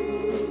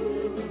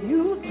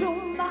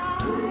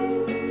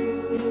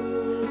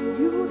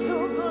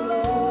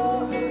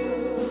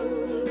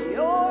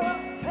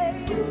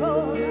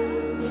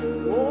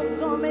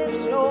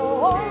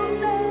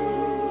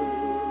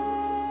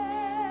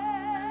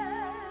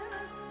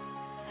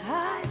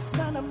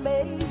 stand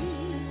amazed.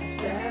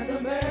 Stand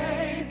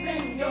amazed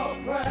in your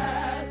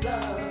presence.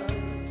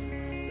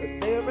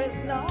 There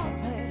is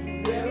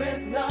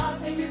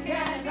nothing you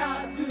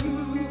cannot do.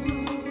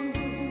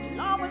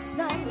 Lord, we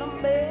stand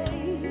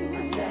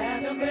amazed.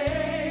 Stand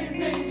amazed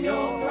in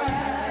your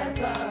presence.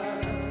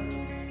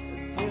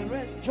 There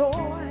is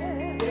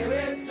joy,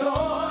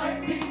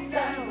 peace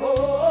and hope.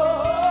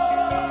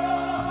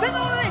 sing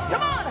on it,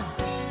 come on.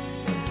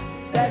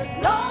 There's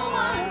no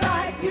one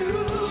like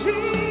you,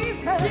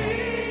 Jesus.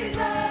 Jesus.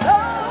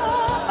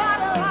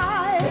 Nobody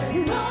like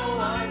you. No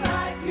one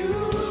like you.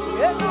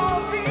 In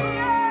all the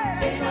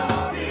earth, In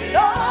all the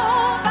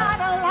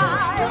nobody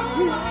like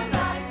you. one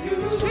like you,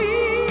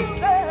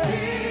 Jesus.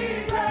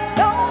 Jesus.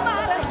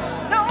 Nobody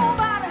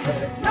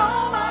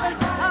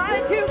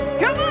like you.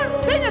 Come on,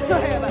 sing it to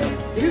him.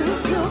 You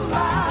do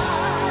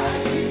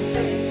mighty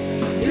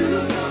things. You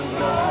do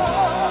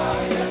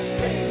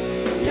glorious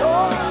things. You're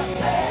a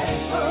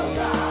faithful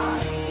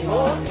God.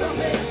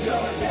 Awesome is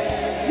your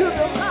name. You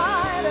do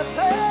mighty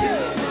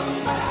things.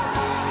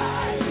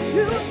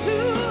 You do,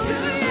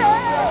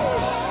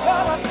 yeah.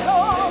 You're a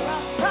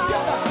glorious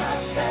God.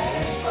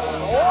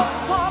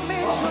 Awesome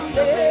is your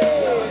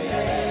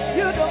name.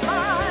 You do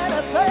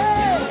mighty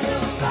things.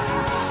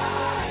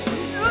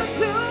 You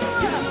do.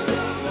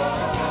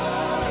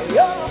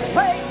 You're a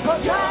faithful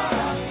God.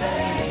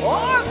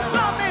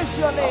 Awesome is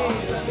your name.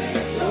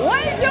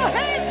 Wave your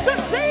hands to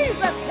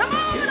Jesus. Come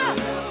on.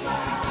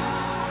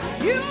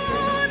 You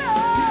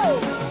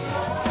know.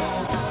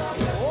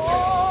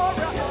 Oh,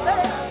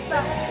 Rastas.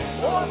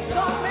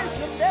 Awesome is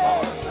your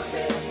name.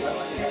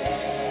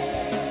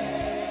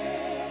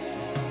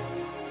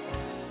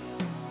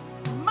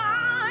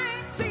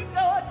 Mighty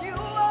God, you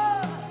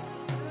are.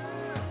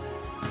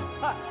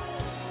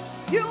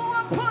 You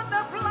upon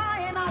the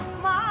blind as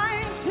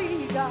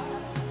mighty God.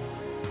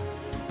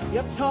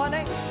 You're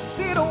turning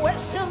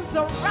situations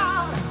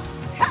around.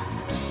 Ha!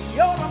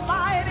 You're a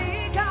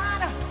mighty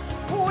God.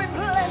 We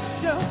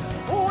bless you.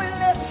 We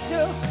lift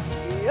you.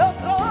 You're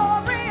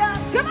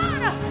glorious. Come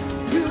on.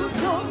 You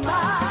do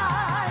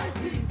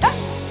mighty. Ha!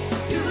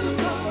 You do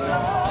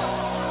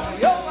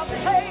glorious. You're a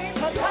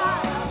faithful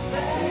God.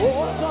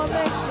 Awesome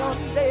is your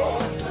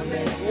name.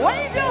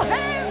 Wave your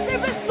hands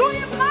if it's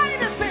doing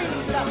mighty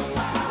things.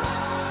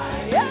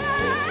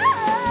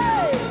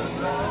 Yeah.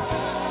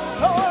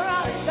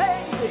 Glorious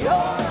things. You're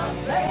a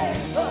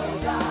faithful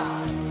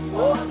God.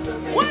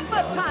 One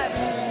more time.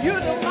 You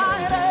do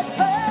mighty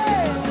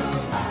things.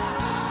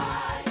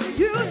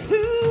 You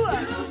do.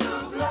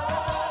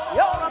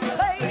 You're a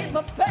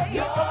faithful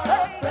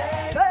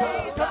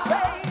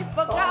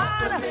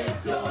God.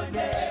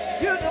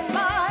 You do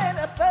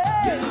mighty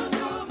things.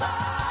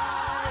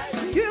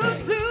 You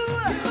do.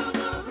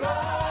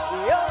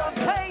 You're a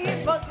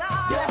faithful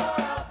God.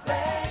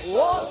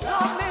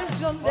 Awesome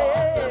is your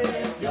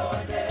name.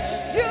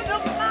 You do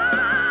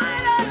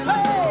mighty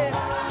things.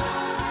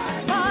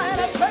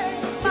 Mighty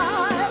things,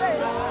 mighty.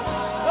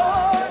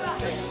 Lord,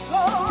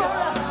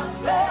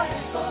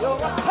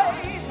 you're a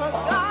faithful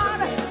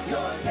God.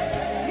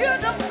 You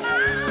do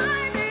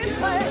mighty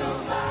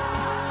things.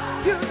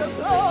 You do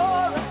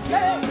glorious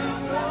things.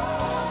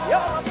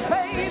 You're a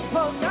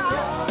faithful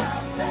God.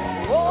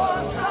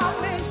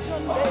 Awesome is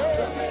your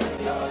name.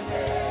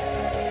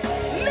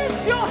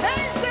 Lift your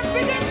hands and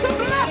begin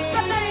to bless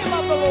the name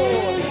of the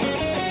Lord.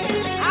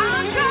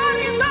 Our God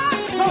is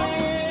awesome.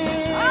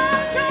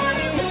 Our God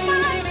is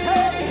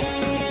mighty.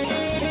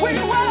 We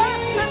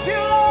worship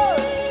you,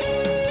 Lord.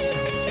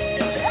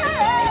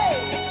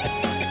 Hey!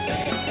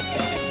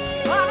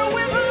 Father,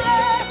 we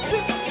bless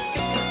you.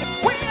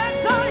 We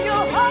adore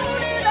your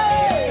holy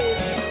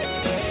name.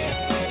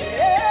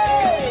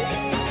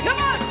 Hey! Come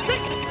on,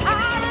 sing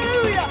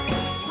hallelujah.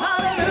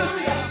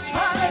 Hallelujah.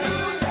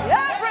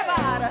 Hallelujah.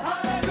 Everybody.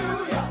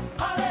 Hallelujah,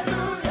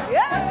 hallelujah.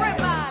 Yeah.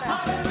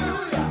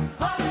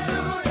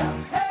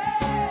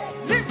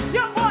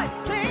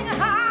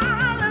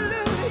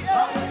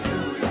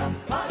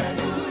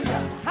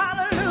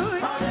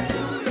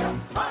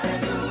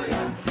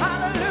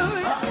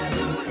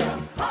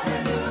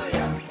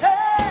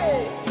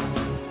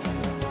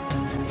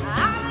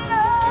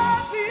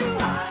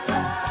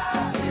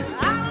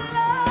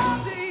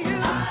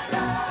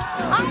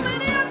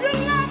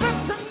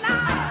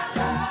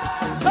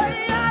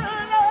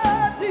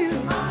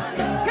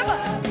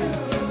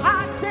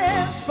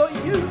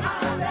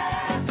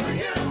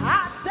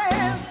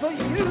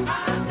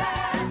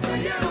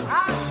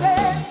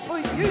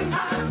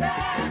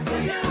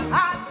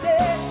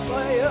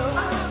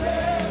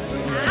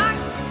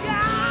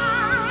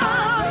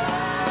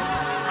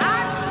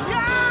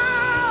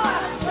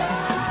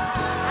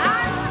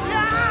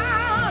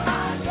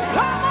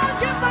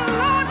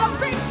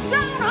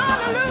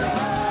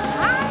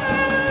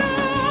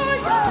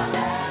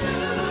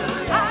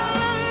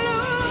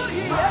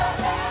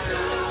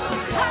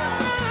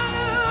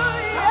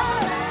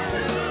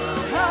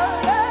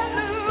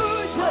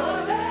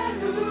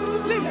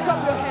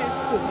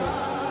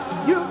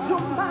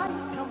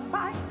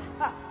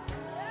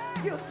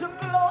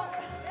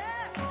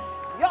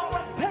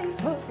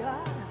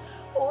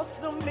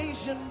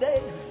 Submission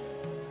day.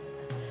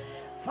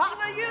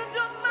 Father, you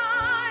do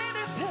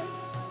mighty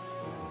things.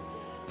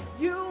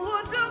 You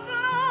will do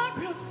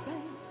glorious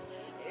things.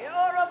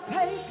 You're a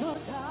faithful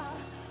God.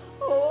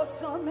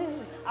 Awesome.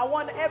 I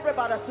want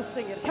everybody to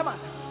sing it. Come on.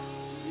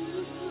 You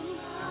do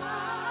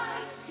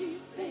mighty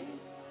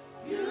things.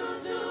 You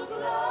do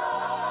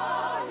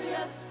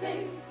glorious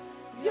things.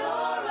 You're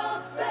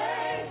a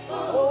faithful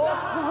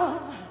awesome.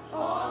 God.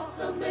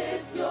 Awesome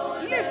is your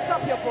name. Lift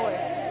up your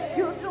voice.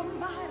 You do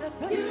mighty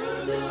things.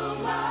 You do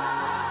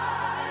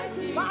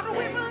mighty Father,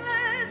 we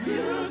bless you.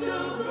 You do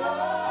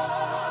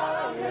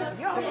glorious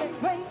You're a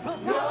faithful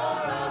God.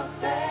 You're a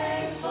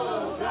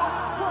faithful God.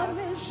 Awesome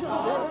is your name.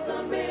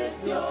 Awesome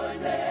is your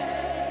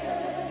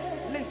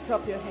name. Lift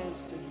up your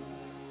hands to Him.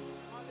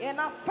 In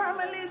our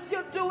families,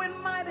 you're doing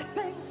mighty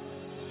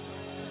things.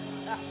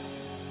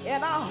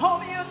 In our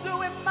home, you're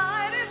doing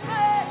mighty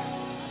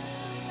things.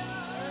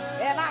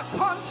 In our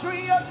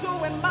country, you're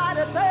doing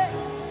mighty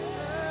things.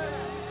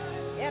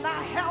 In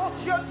our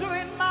health, you're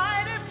doing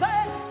mighty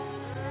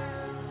things.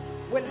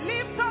 We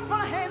lift up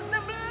our hands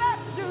and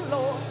bless you,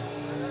 Lord.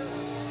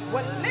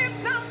 We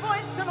lift our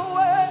voice and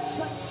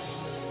worship.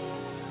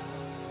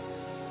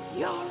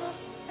 You're a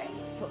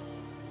faithful,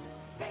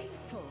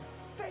 faithful,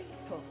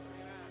 faithful,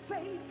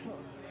 faithful,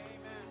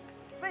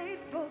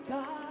 faithful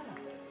God.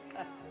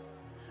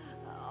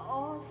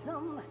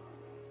 Awesome.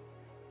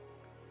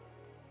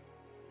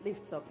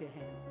 Lift up your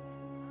hands.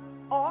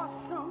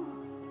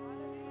 Awesome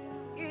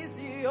is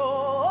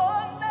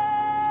your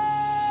name.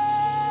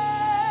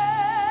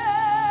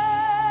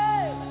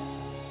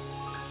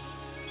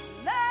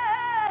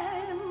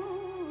 Name,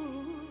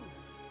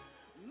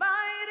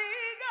 mighty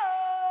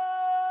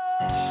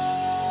God.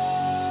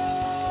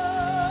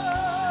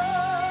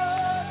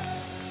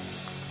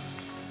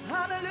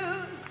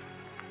 Hallelujah.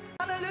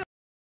 Hallelujah.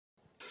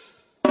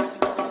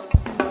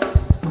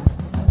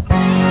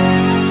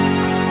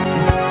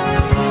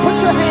 Put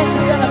your hands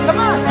together. Come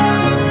on.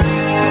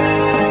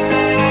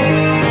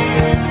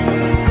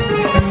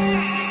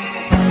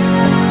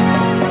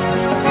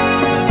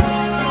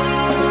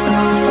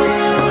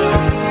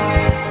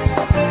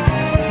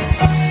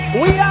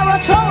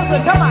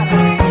 Chosen, come on.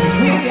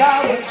 We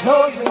are a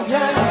chosen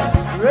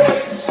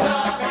generation.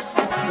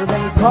 We've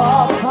been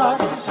called for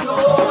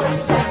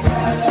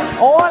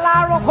all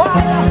I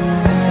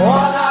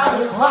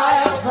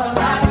require for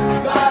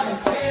life, God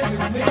is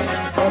giving me.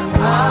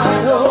 I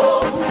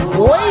know.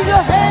 Wave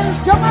your hands,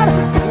 come on.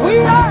 We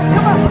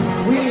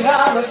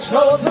are a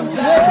chosen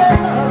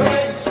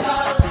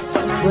generation.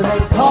 We've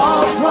been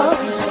called for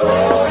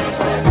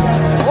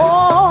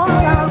all I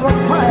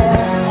require.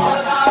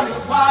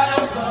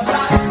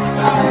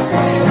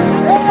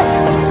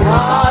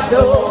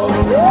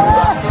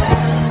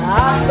 I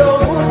know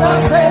who God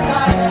says I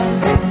am,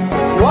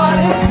 what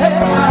He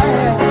says I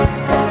am,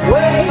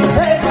 where He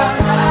says I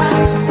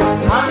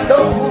am. I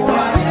know who I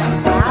am,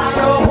 I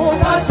know who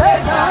God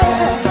says I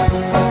am,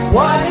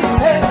 what He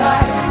says I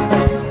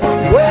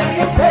am, where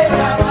He says I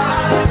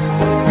am.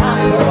 I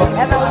know,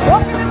 and I'm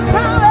walking in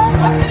power,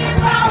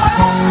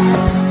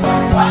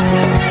 walking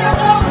in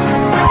miracles,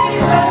 I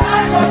need the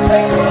life of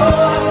faith.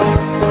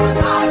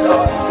 I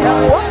know, and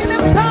I'm walking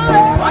in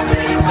power,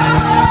 walking in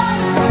power.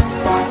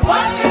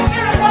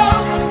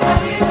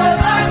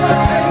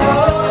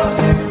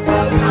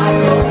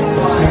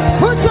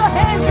 Put your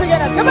hands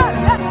together, come on.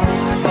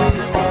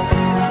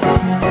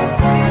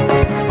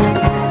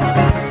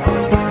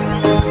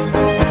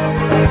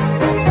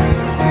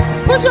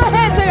 Put your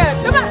hands together,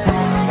 come on.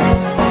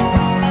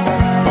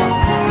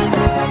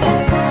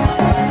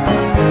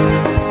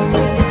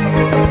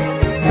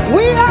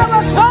 We are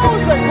a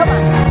chosen, come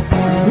on.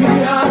 We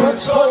are a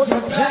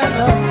chosen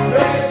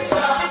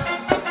generation.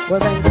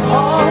 We've been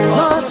called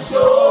for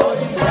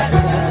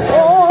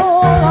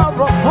all I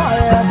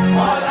require.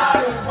 All I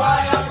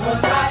require for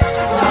life.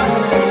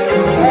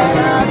 And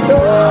I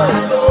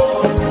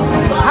know.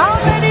 How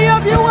many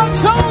of you are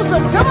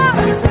chosen? Come on.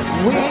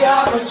 We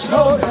are the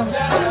chosen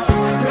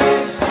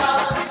generation.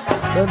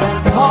 We've been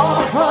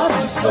called for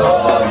the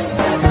story.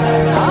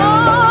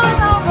 All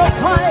I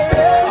require.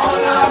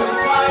 All I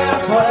require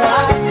for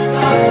life.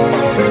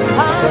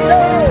 I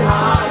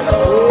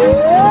know.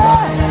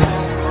 Yeah.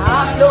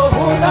 I know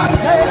who God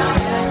says.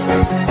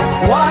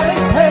 What He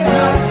says I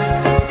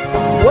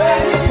am, where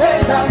He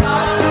says I am.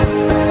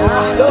 I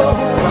know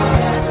who I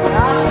am,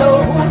 I know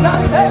who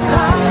God says I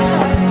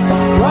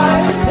am,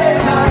 what He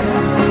says I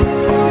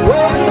am,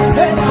 where He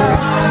says I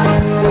am.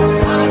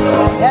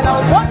 And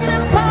I'm walking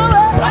in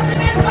power,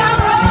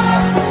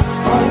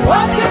 I'm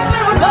walking in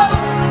miracles.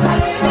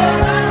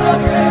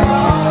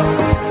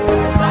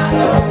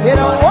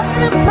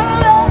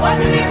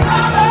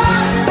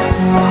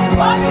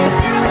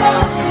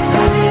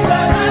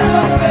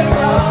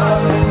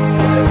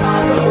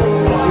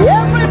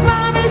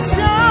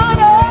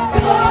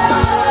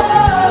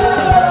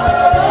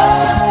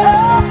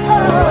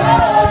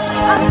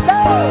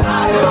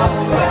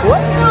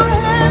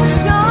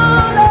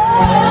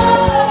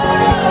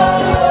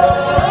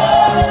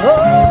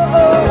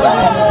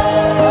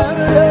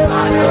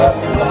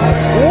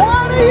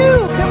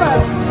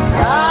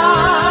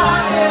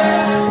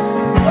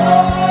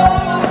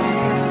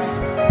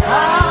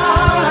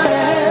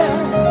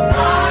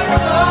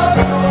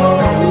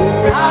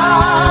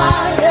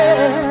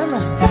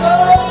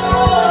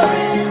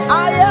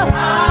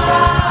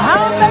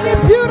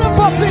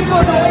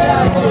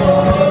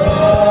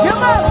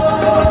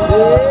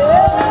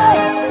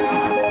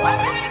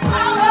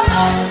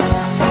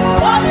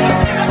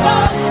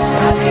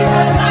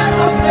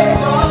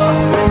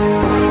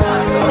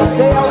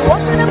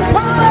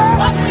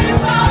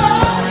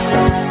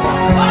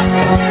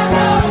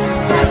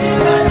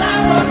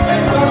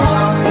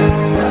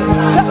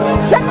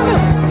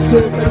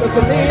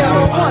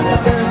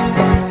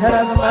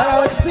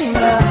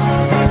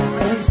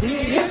 can see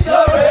His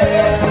glory.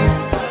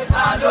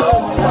 I know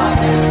who I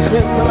am.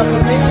 Take a look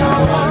at me,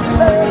 I'm a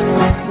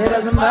wonder. It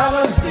doesn't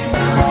matter.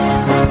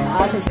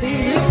 I can see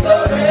His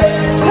glory.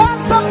 Tell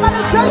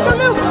somebody, take a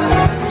look.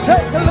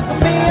 Take a look at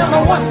me, I'm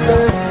a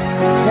wonder.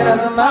 It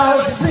doesn't matter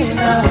what you see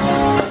now.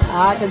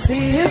 I can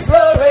see His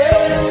glory.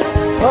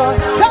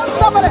 Tell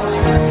somebody,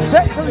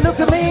 take a look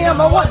at me, I'm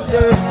a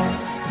wonder.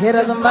 It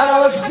doesn't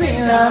matter what you see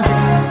now.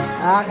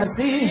 I can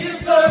see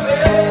His glory.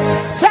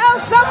 Tell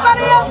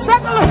somebody else,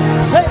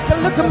 take a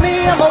look at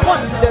me, I'm a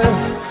wonder.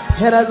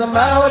 It doesn't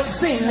matter what you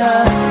see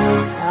now.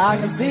 I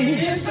can see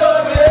His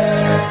glory.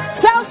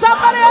 Tell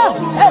somebody else,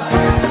 hey,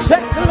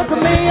 take a look at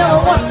me, I'm a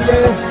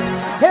wonder.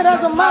 It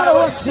doesn't matter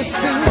what you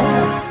see.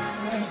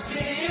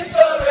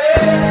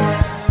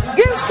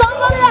 Give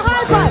somebody a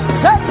high five.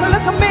 Take a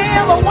look at me,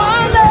 I'm a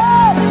wonder.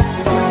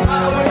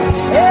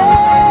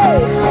 Hey.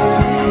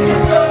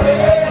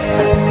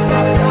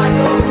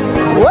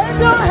 Wave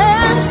your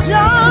hands,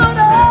 shout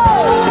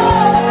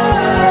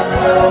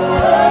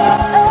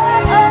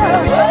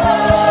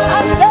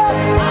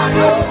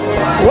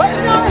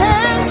wave your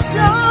hands,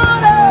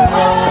 shout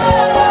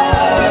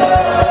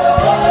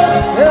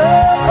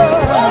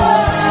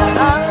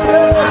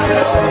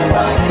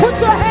put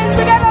your hands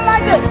together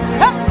like this.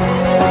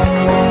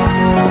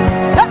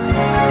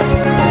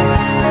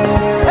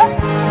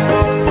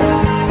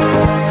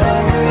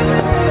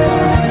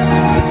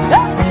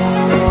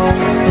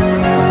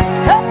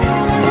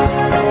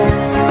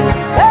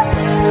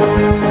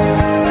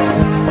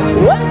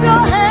 Wave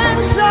your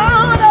hands,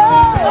 shout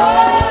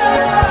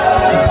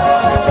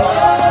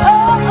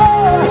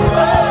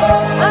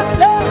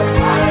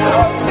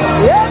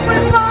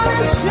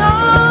everybody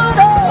shout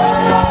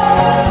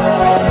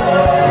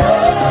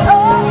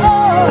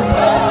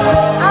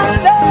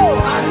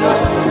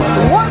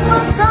one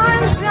more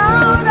time,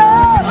 shout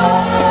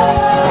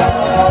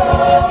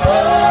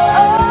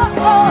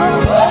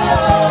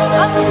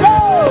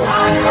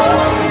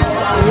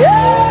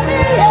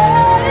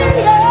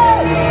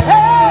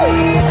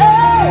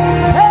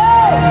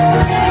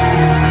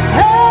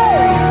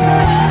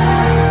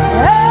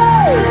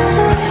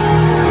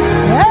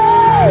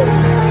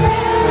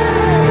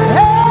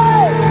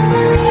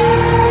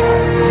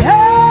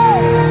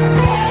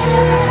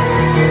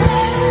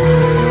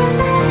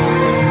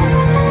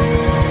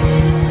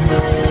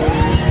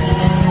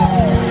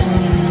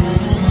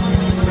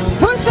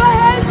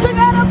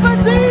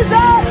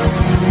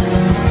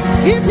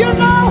if you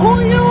know who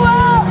you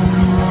are.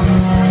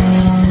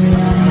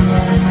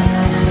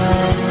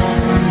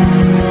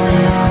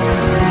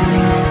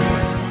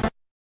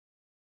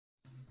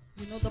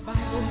 You know the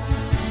Bible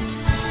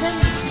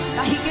says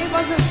that He gave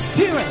us a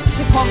spirit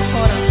to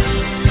comfort us,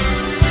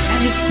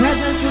 and His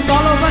presence was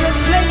all over this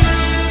place.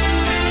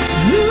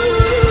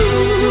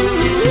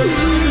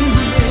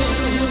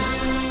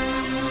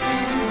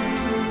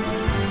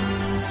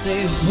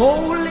 Say,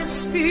 Holy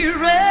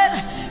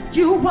Spirit,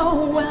 you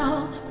are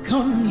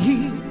welcome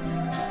here.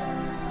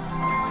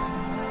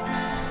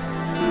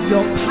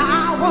 Your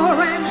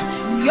power and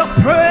your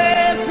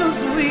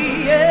presence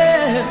we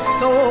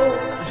extol.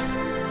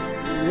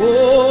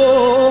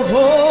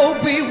 Oh,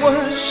 we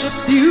worship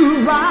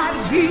you right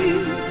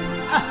here.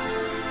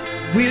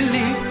 We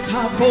lift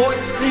our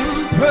voice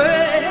in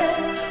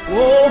praise.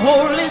 Oh,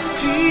 Holy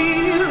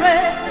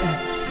Spirit,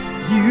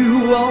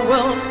 you are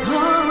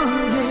welcome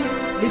here.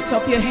 Lift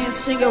up your hands,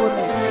 sing it with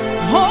me.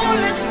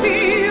 Holy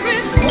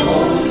Spirit,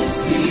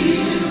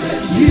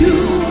 you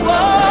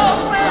are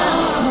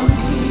welcome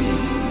here.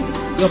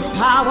 Your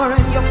power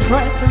and your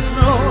presence,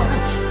 Lord.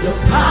 Your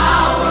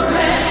power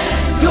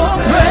and your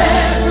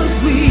presence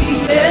we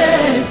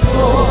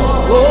extol.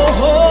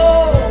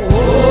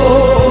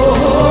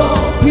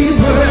 We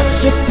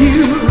worship you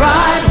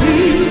right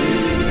here.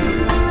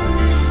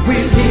 We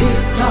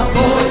lift our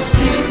voice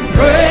in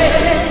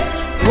praise.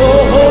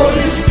 Oh,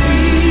 Holy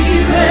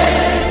Spirit,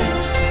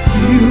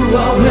 you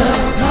are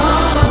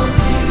welcome.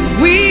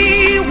 We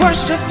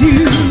worship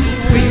you.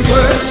 We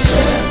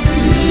worship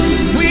you.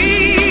 We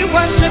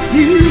worship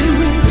you.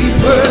 We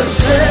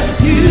worship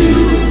you.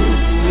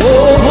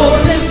 Oh,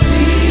 Holy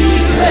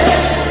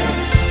Spirit,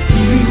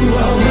 you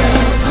are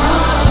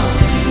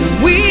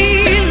welcome. We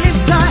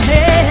lift our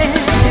hands.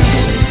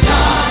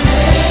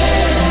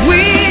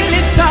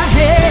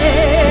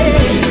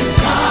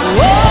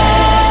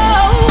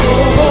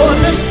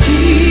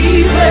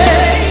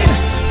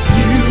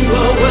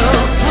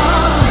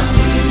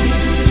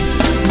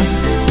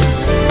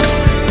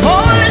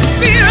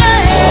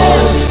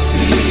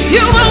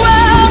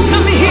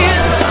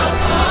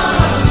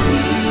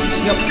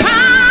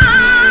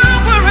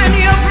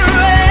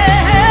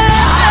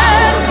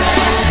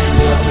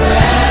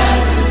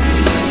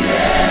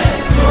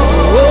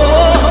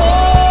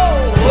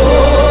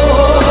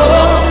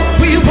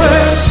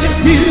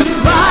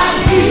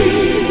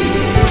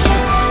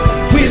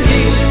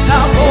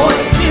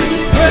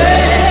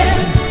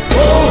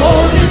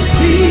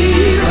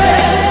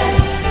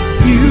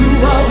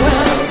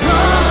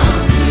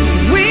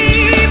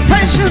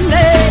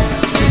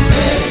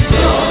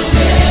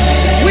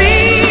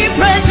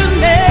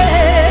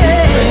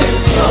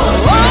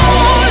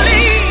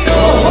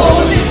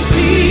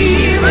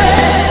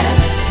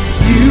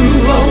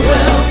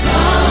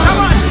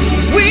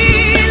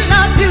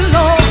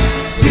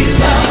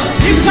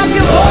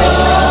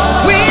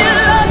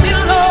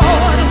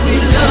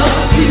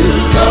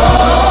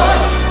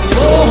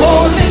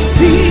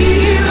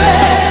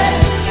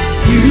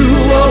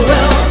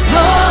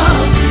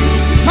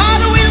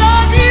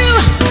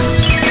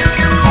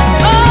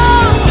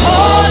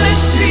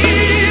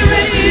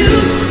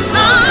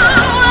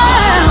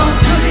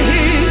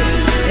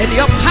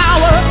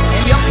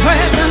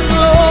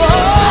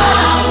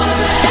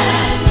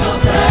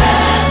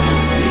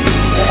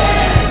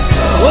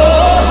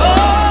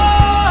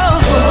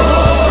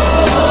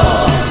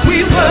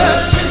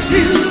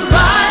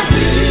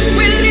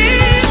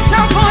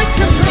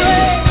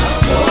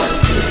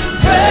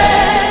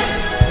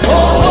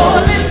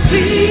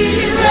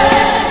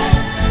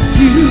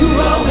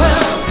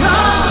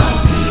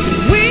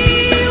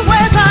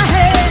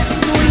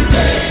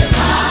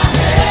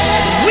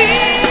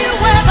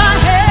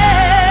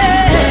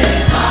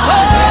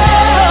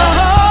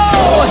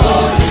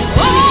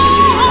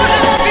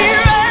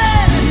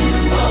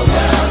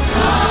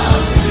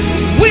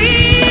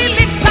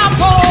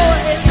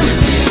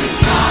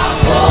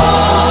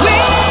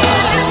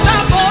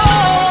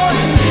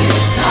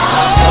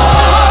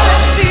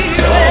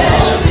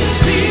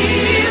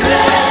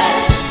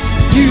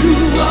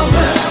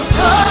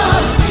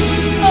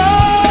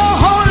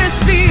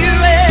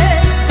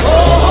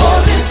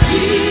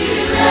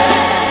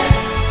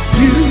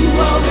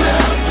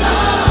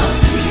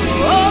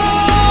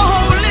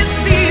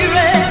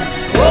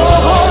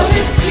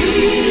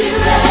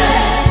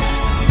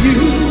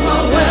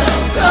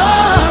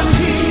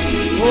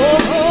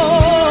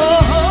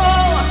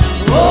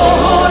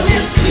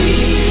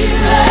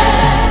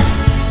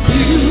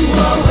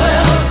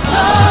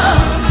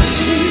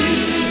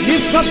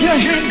 your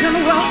hands and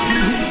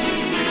welcome you.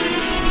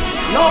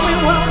 Lord, we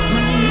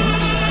welcome you.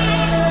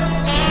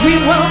 We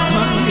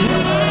welcome you.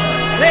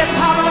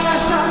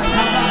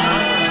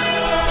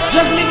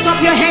 Just lift up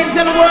your hands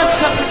and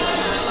worship.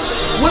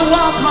 We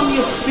welcome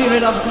you,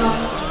 Spirit of God.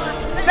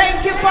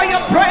 Thank you for your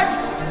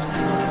presence.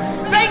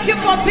 Thank you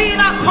for being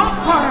our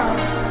comforter.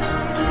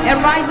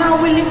 And right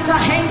now we lift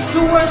our hands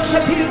to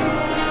worship you.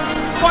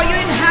 For you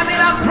inhabit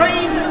our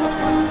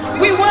praises.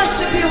 We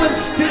worship you in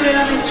spirit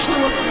and in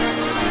truth.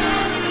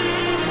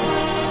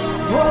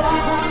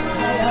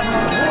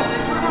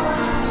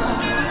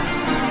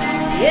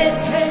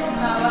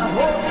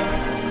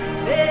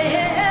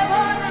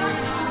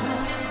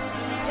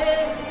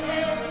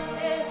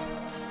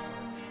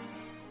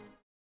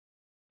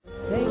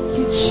 Thank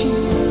you,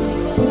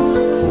 Jesus.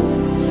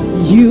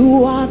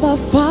 You are the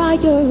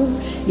fire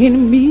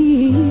in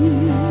me.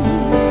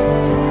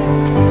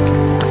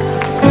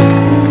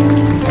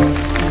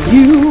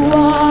 You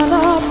are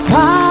the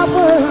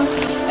power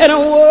and a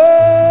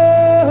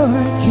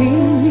work in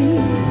me.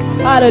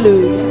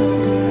 Hallelujah.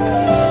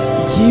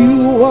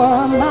 You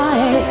are my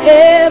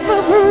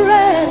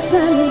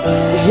ever-present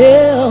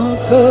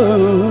helper.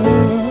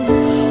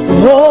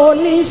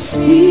 Holy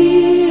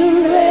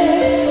Spirit,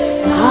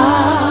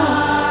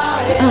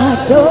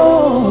 I adore.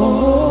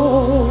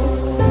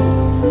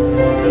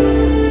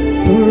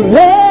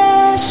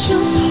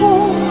 Precious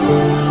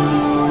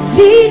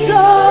Holy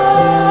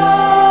God.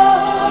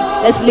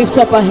 Let's lift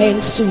up our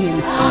hands to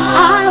Him.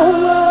 I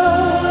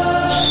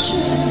worship.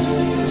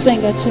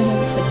 Sing it to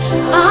Him. Sing.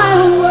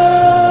 I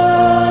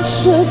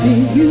worship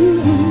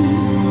you.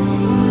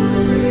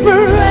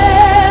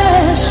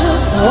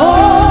 Precious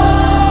Holy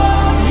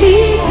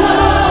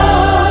God.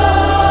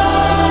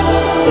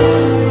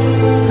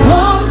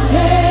 Come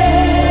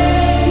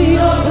take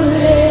your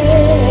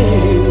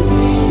place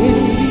in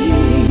me.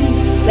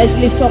 Let's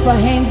lift up our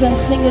hands and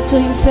sing it to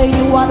Him. Say,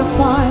 you are the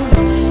fire.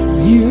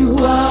 You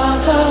are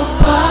the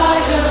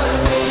fire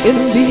in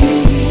me.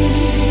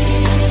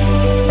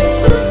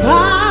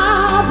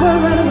 Power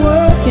and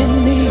work in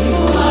me. You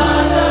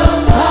are the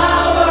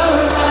power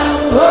and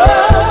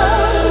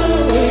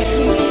work in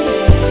me.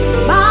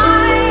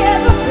 My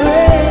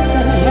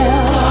ever-present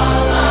help.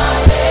 My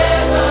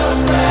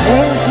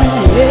ever-present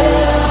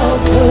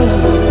helper.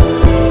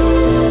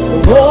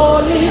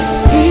 Holy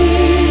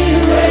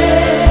Spirit,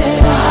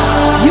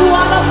 you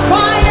are the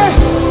fire,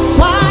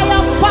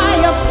 fire,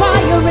 fire,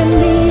 fire in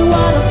me. You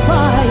are the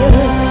fire.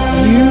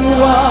 You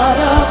are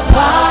the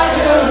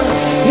fire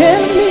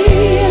in me,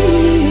 in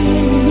me,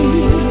 in me.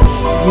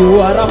 You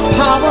are the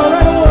power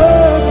at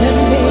work in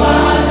me. You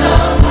are the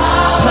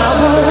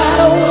power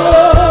at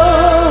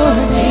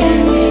work in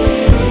me.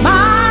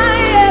 My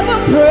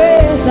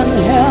ever-present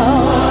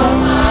help.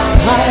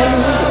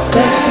 Hallelujah.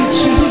 Thank you,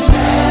 Jesus.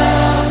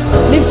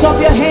 Lift up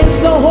your hands,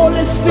 so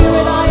Holy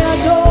Spirit, I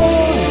adore.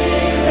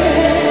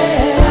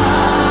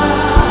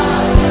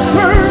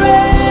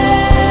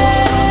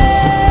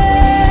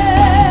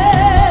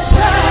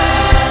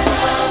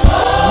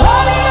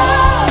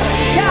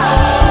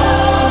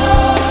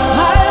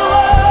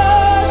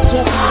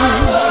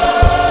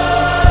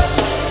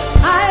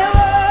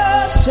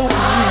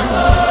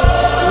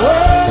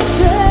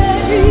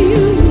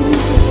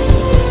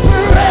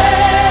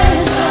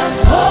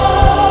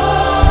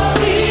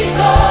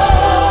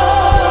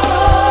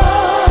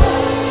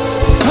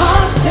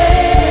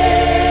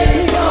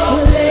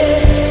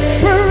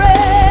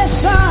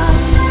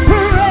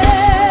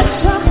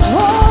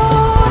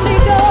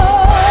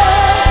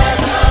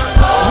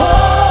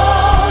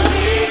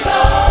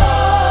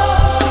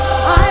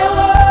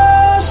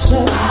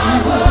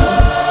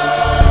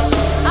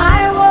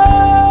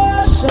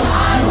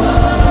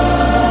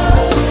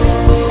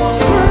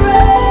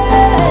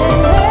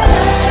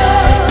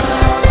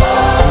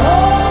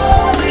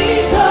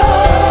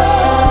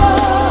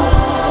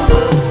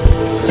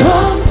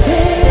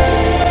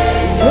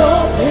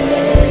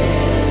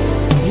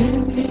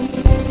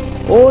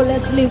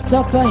 Lift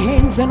up our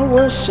hands and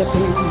worship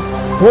Him.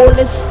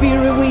 Holy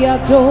Spirit, we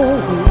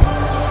adore you.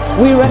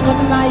 We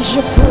recognize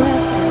your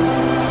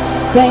presence.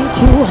 Thank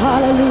you,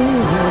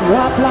 hallelujah.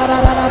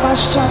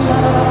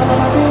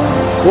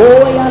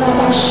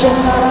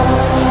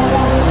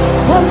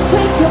 Come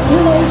take your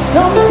place.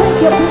 Come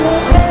take your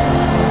place.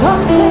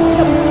 Come take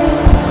your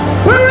place.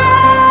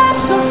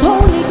 Precious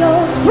Holy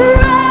Ghost.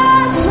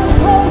 Precious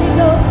Holy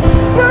Ghost.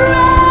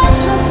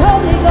 Precious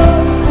Holy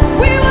Ghost.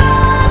 We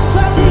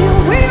worship you.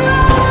 We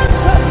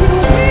worship you.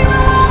 We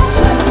worship you.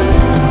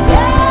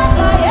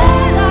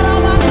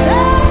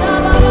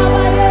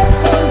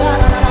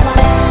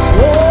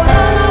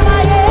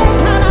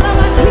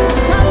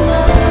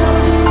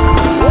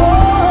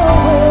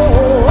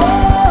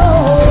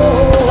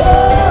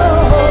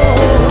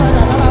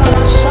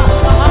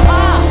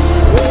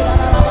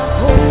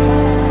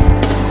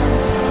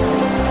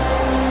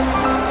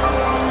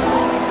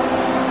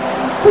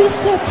 We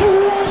say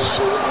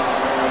precious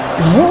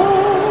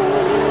Holy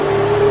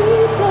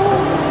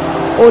God.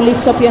 Oh,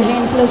 lift up your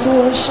hands, let's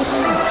worship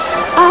Him.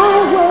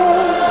 I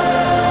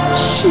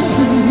worship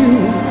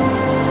you.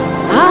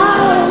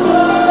 I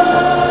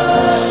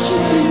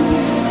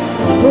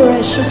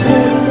precious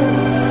Holy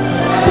Ghost,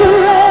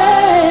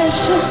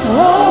 precious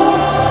Holy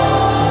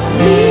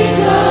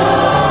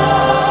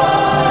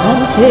Ghost,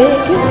 come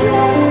take your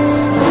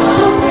place,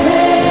 come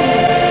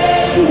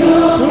take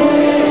your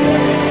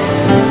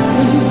place.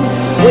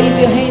 Wave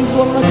your hands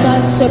one more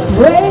time, say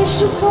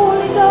precious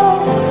Holy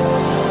Ghost,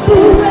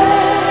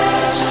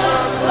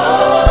 precious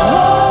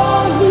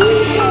Holy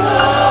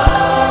Ghost,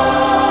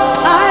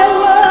 I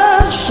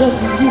worship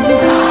you,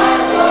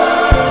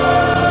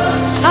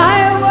 I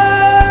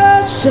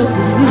worship you,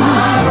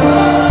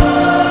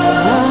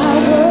 I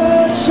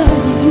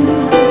worship you,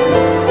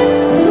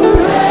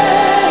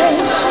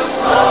 precious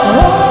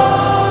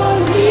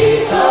Holy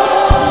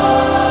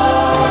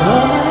Ghost,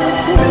 come and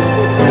take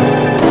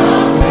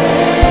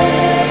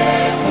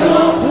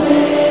your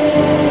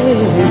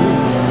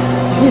place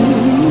in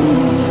me.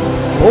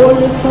 Oh,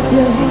 lift up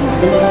your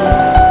hands and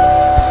bless.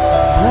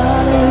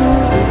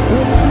 Hallelujah.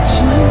 Thank you,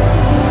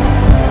 Jesus.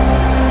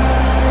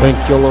 Thank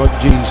you, Lord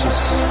Jesus.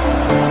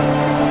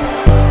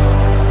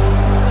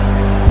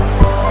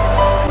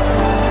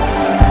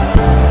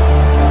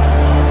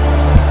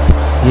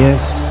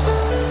 Yes.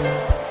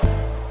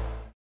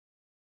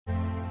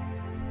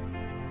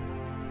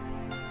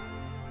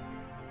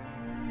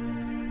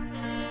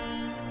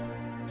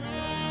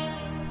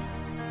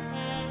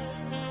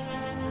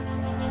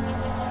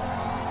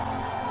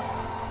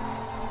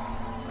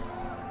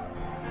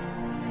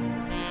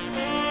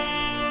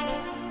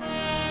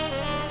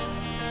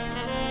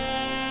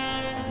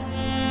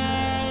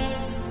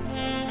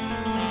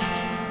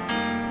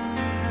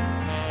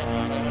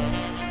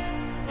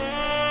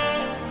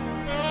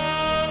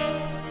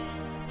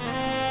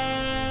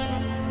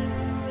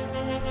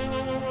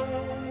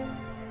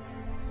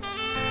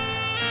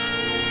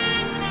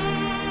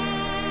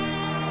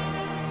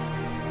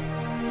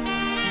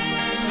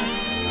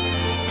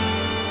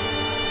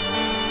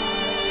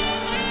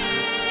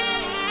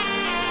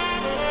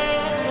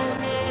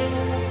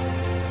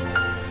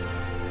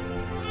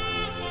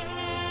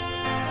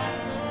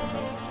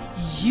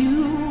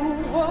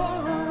 You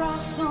are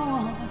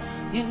awesome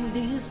in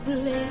this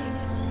place.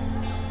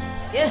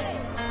 Yeah.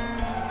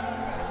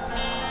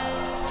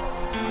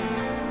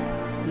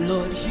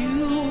 Lord,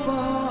 you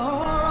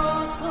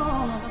are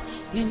awesome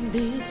in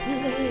this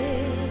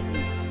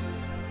place.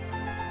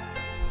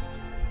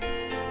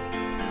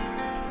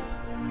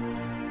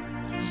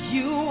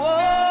 You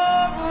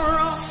are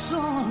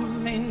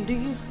awesome in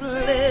this place.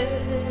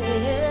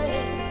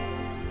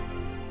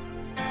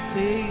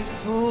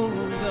 Faithful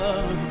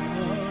God.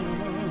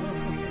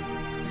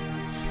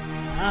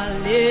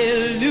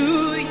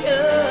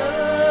 Hallelujah,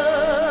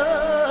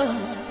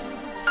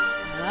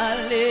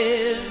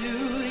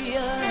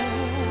 hallelujah.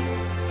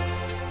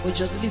 Well,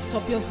 just lift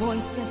up your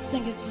voice, let's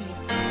sing it to you.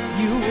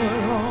 You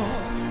are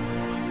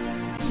awesome.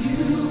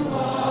 You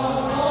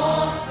are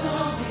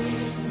awesome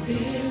in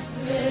this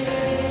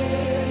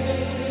place.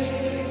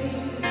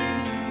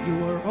 You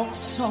are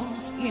awesome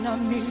in our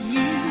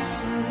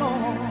midst,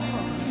 Lord.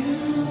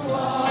 You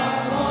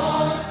are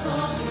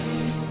awesome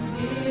in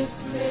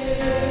this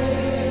place.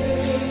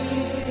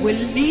 We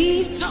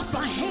lift up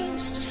our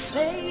hands to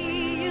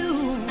say you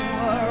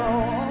are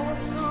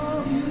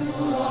awesome. You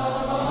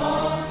are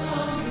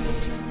awesome in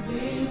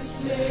this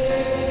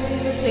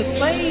place. Say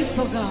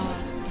faithful God.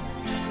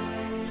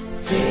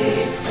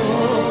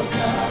 Faithful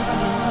God.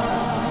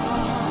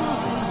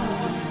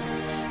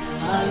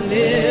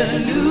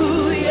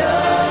 Hallelujah.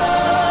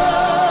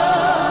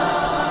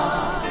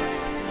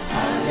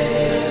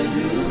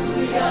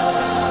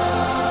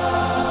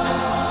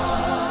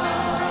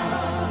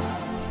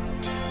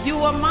 You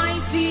are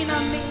mighty in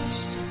our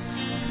midst.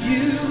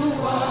 You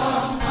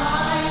are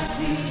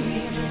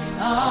mighty in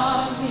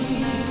our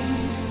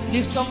midst.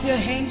 Lift up your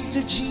hands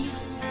to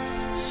Jesus.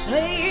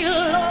 Say,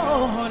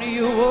 Lord,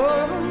 you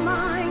are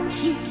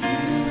mighty. You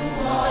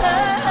are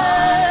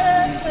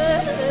mighty.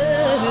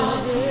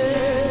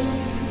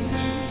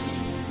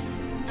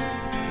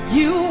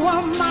 You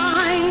are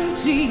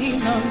mighty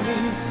in our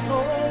midst,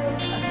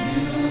 Lord.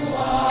 You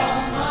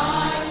are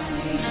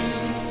mighty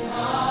in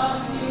our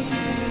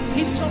midst.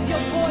 Lift up your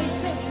voice,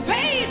 say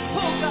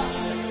faithful God,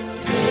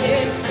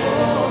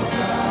 faithful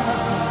God.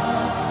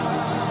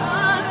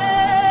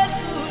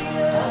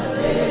 Hallelujah,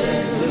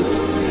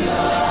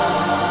 hallelujah,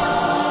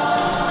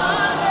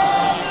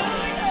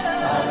 hallelujah,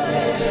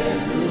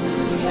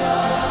 hallelujah.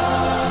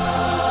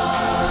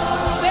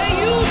 Say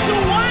you do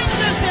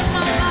wonders in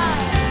my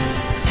life.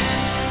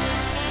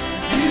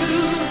 You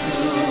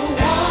do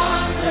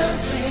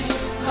wonders in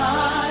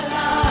my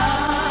life.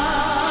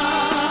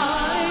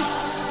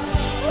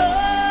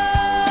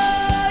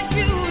 Oh,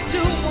 you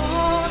do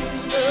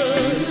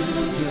wonders. You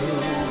do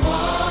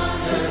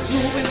wonders.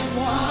 Doing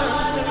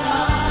wonders in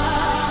my life.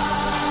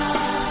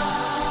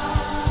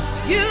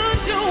 You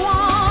do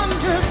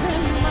wonders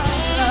in my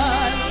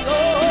life. Oh,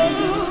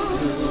 you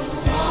do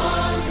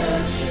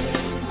wonders in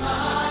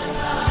my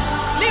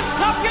life.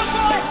 Lift up your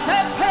voice,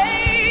 say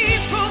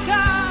faithful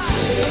God.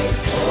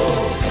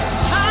 Faithful God.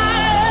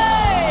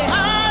 Hallelujah,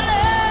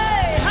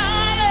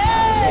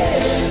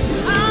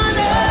 hallelujah,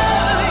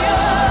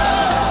 hallelujah.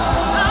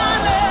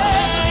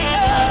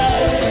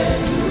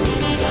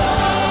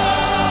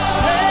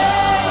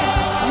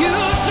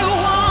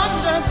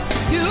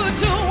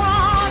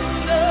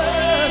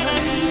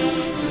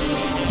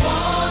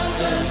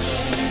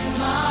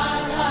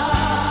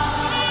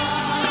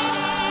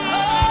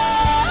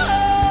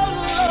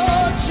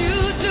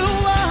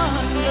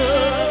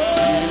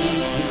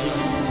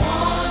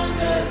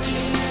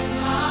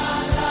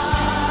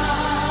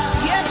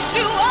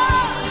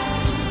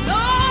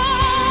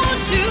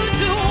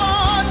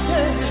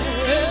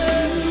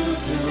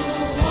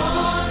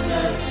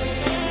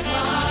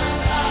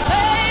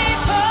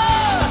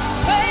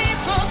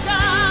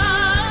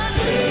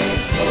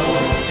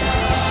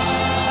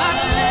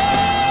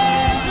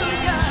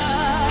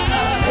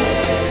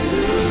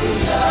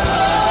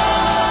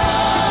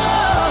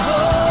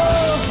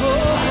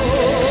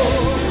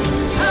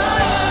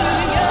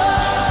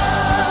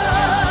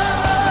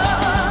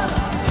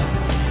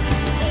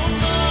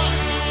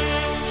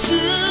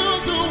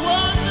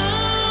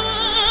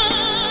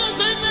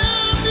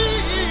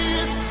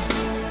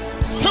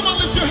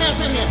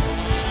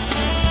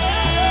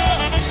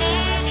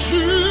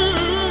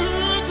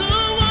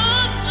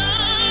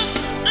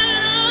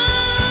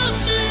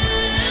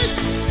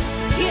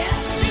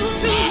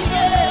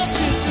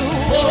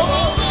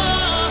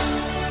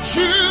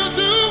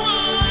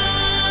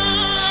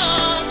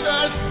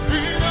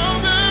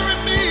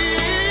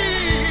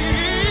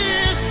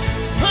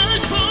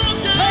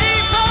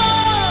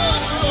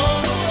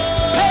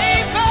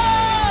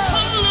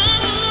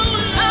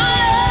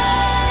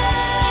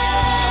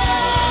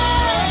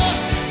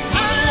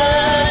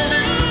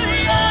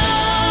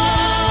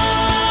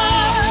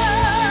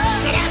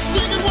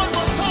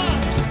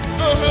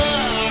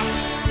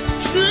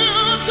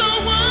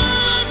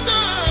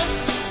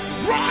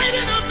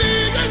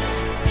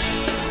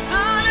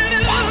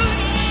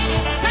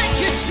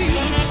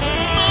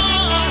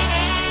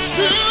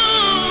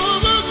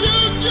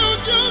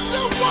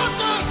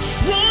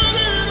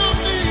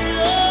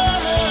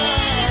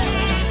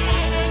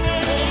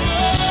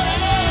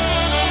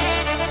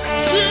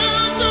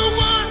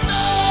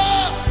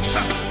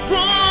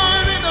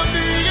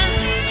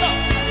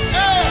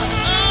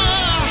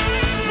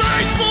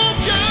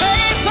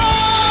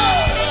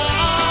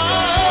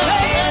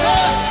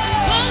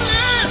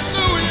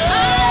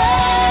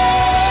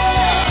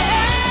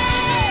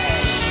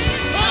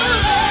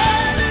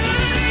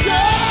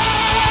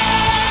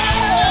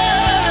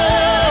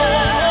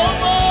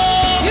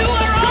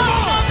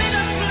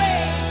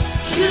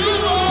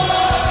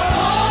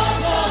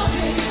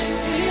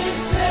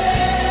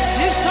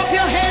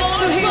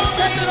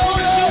 Second, oh,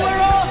 you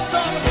were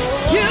awesome.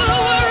 You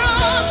were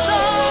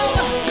awesome.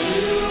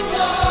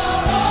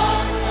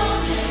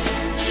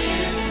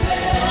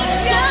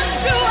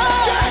 Yes, you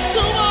are.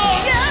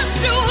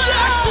 Yes, you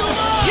are.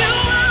 You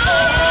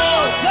are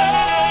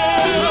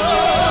awesome.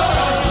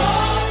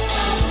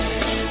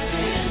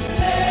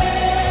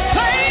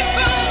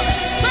 Faithful,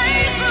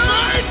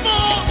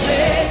 faithful,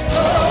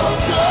 faithful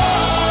God.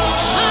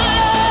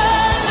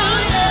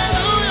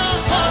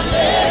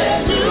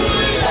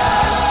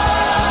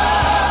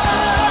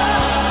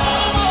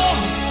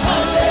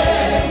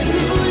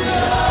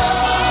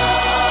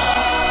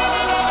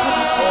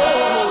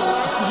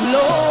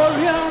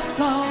 Glorious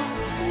God.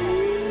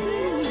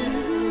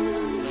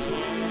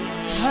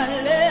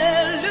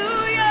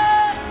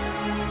 Hallelujah.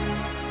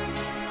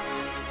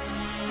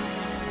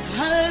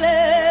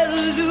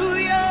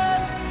 Hallelujah.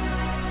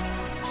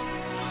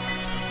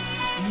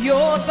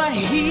 You're the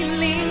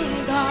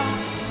healing God.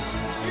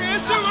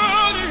 Yes, you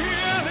are the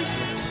healing.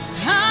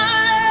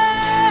 Hallelujah.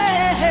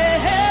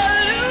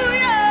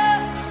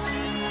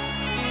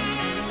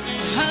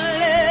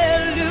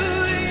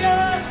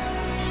 Hallelujah.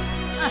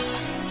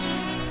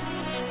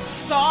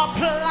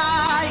 Supplier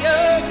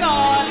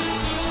God.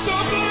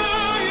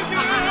 Supply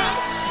God.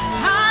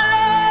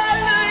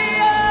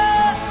 Hallelujah.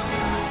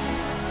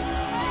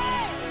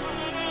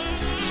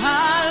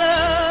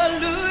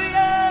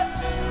 Hallelujah.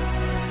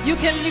 You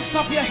can lift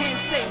up your hands,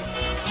 say,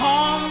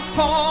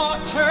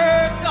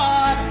 Comforter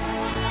God.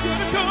 You're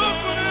the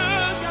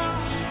comforter God.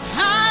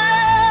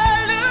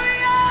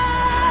 Hallelujah.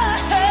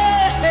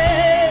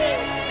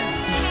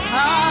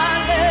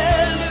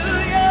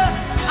 Hallelujah.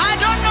 I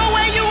don't know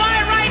where you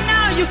are right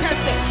now. You can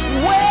say,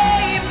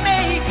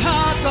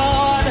 Waymaker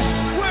God.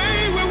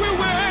 Way,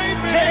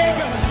 Hey.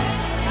 maker.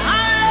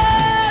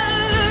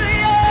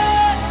 Hallelujah.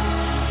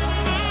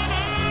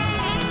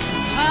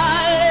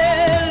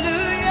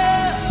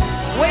 Hallelujah.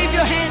 Wave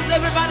your hands,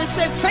 everybody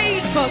say,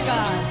 Faithful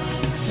God.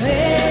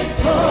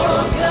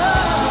 Faithful God.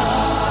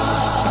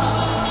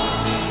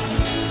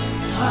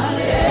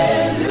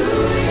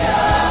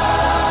 Hallelujah.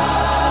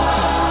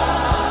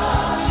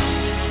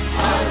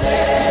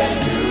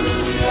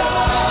 Hallelujah.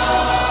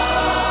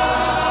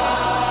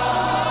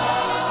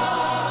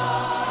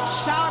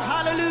 Shout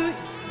hallelujah.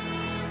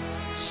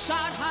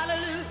 Shout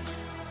hallelujah.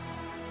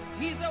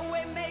 He's a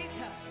way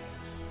maker.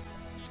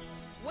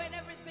 When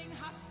everything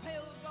has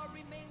failed, God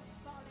remains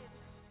solid.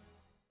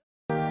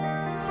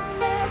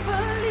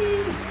 Never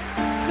leave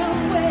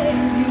somewhere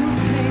you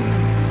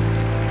came.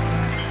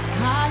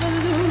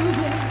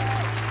 Hallelujah.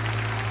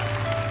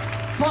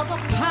 For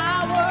the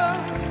power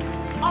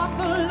of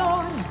the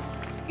Lord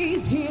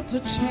is here to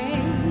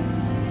change.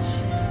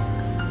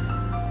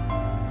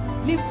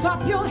 Lift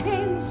up your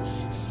hands,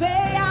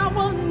 say, I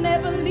will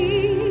never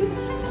leave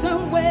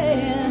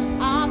somewhere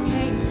I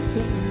came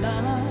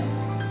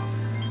tonight.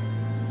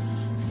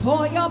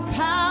 For your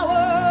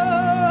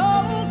power,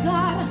 oh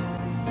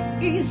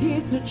God, is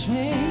here to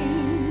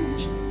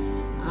change.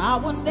 I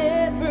will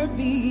never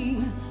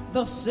be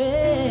the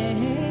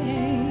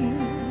same.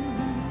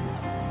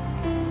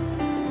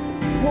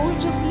 Oh,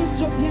 just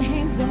lift up your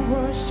hands and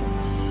worship.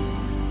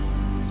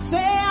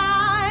 Say,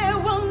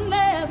 I will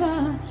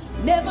never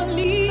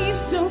leave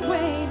some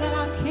way that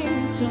I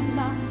came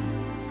tonight.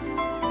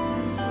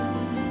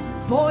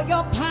 For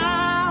your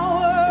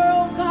power,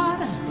 oh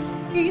God,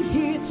 is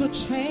here to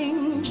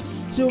change,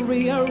 to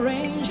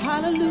rearrange.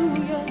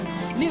 Hallelujah.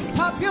 Lift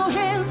up your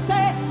hands,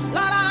 say, Lord,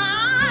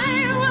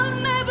 I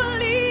will never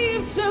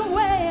leave some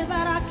way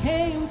that I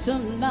came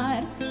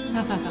tonight.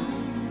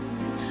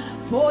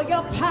 For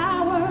your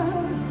power,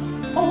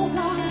 oh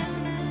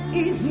God,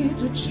 is here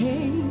to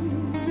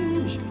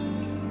change.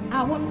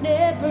 I will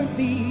never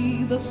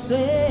be the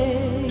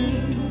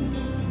same.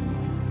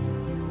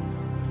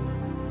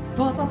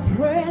 For the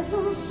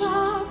presence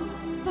of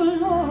the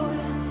Lord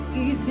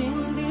is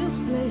in this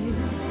place.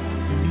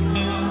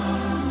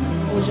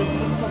 Oh, just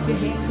lift up your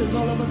hands, it's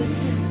all over this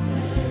place.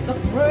 The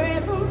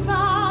presence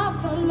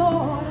of the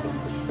Lord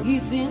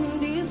is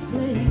in this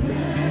place.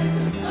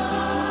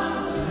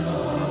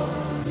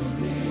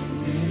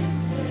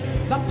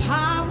 The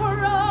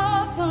power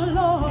of the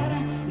Lord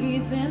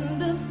is in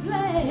this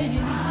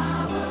place.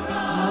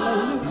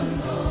 Hallelujah.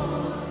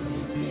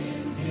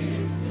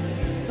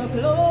 The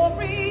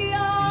glory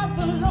of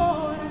the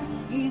Lord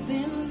is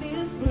in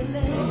this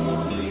place.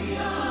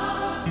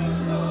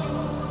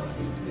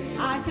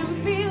 I can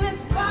feel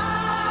His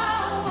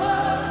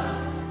power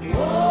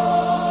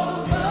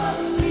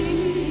over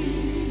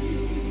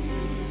me.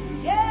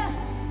 Yeah.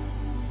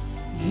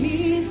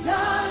 His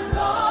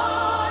anointing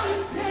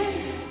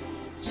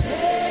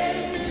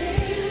changing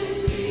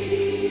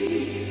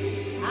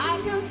me.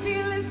 I can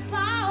feel His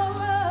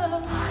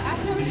power. I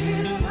can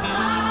feel His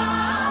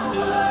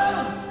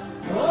power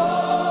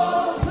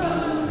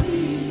over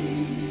me.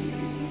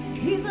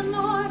 His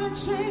anointing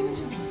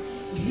changing.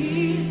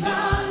 His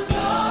anointing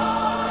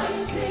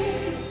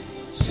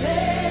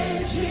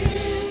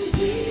changing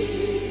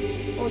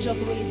me. Oh,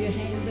 just wave your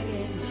hands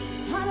again.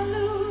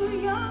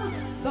 Hallelujah.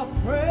 The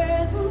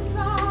presence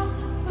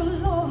of the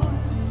Lord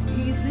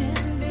is in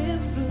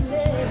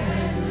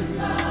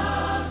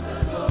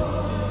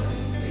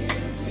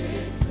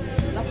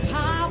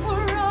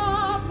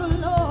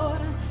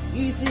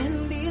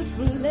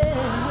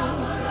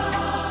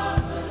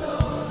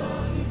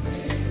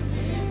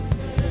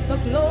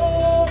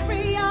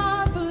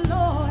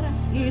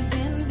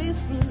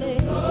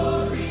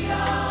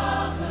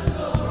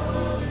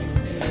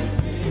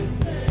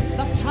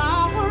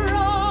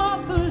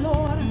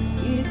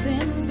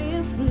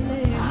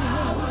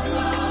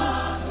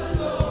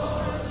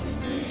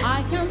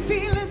can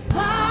feel His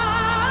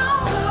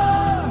power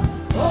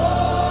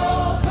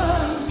over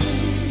me.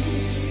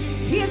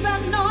 He's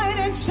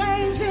anointing,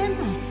 changing.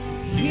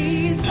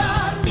 He's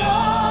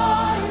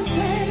anointing,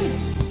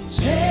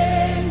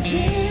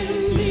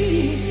 changing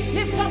me.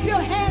 Lift up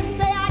your hands,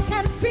 say, I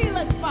can feel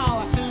His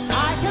power.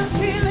 I can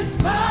feel His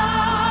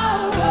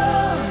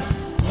power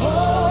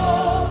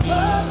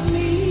over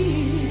me.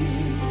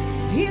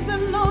 He's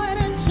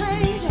anointing,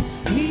 changing.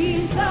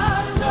 He's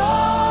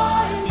anointing,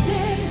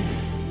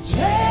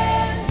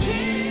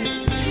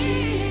 changing me.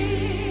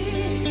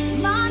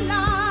 My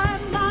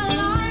life, my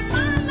life,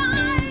 my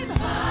life,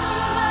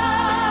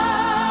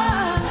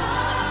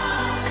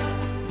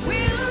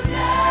 will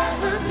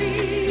never be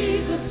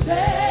the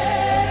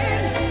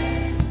same.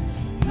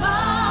 My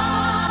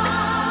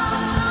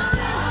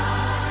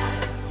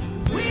life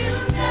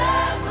will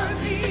never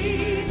be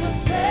the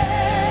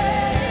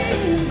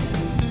same.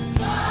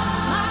 My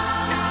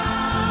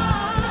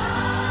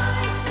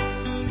life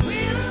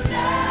will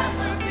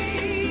never be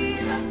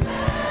the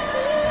same.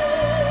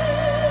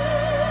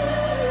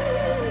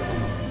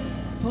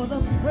 For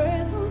the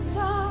presence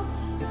of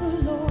the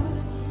Lord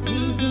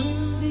is in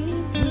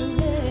this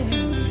place.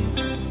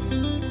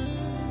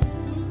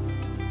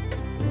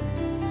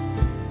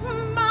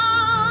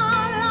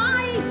 My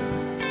life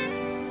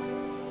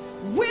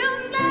will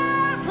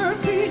never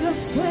be the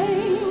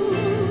same,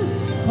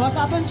 'cause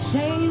I've been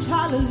changed,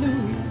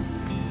 hallelujah.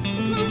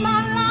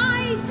 My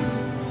life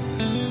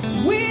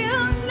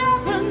will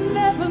never,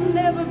 never,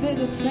 never be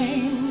the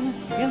same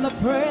in the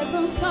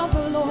presence of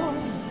the Lord.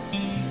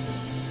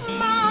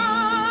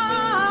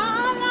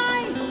 My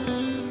life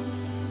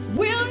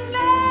will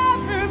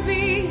never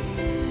be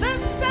the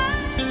same.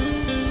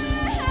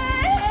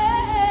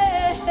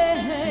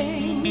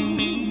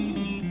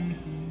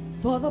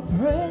 For the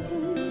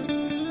presence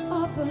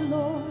of the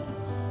Lord,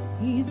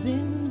 He's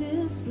in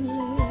this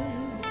place.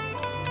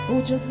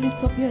 Oh, just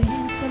lift up your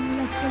hands and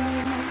bless the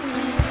name of the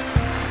Lord.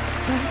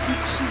 Thank you,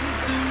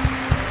 Jesus.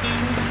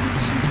 Thank you,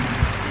 Jesus.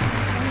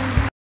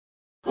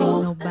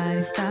 Ain't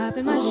nobody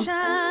stopping my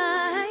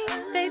shine.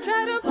 They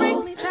try to break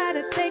me, try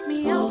to take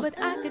me out, but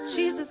I got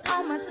Jesus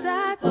on my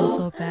side. Felt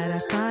so bad I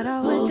thought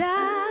I would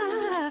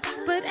die,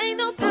 but ain't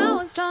no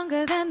power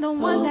stronger than the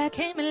one that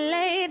came and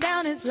laid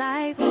down His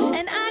life.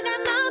 And I got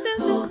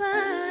mountains to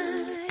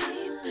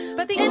climb,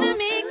 but the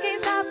enemy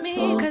can't stop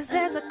me, 'cause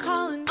there's a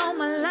calling on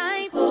my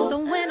life. So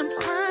when I'm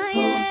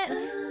crying,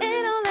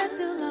 it don't last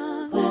too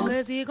long,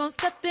 'cause He gon'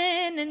 step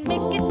in and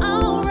make it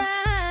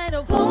alright.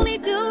 Oh, won't He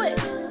do it?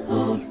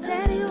 He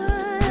said He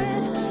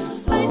would.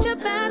 Fight your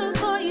battles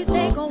for you,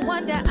 they gon'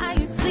 wonder how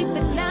you sleep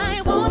at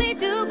night. Won't He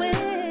do it?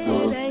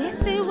 Yes,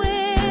 He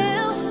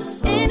will.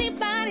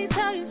 Anybody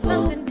tell you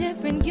something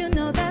different, you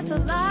know that's a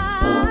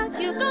lie.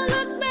 You gon'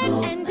 look back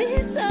and be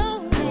so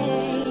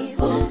amazed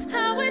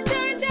how it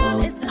turned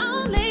out. It's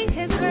only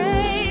His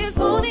grace.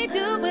 Won't He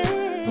do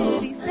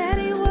it? He said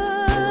He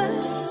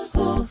would.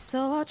 So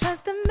I'll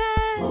trust Him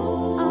at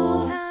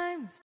all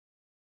times.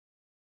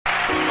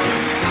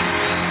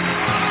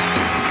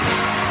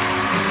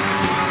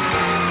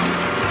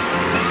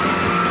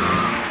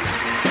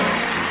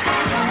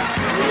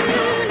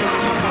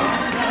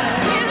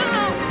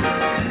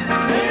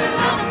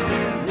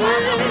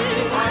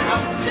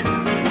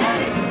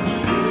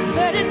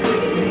 Let it be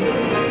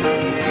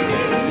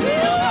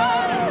still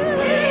water.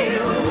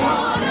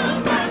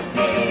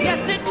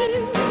 Yes, it do.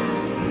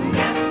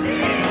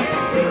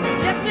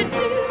 Yes, it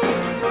do.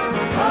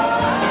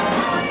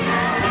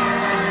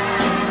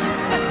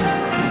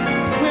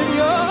 When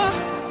you're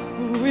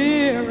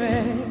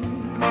weary,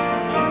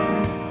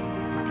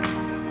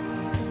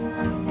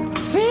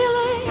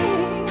 feeling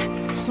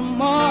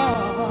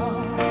small,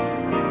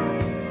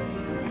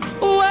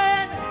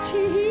 when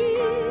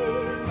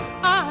tears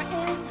are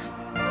in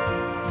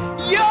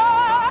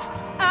your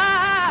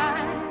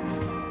eyes,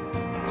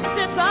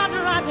 since I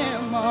dry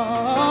them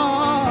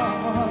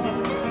all,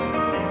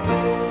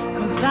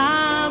 'cause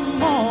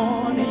I'm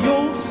on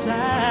your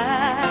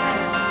side.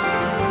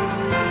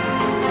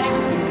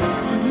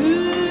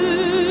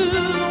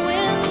 Ooh,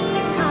 when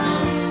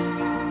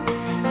times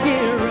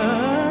get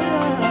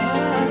rough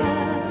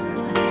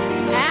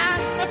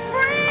and the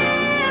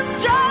friends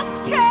just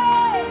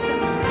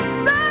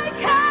they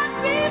can't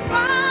be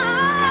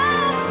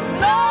found,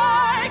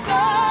 like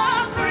a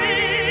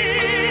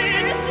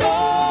bridge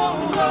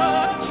over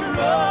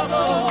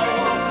trouble.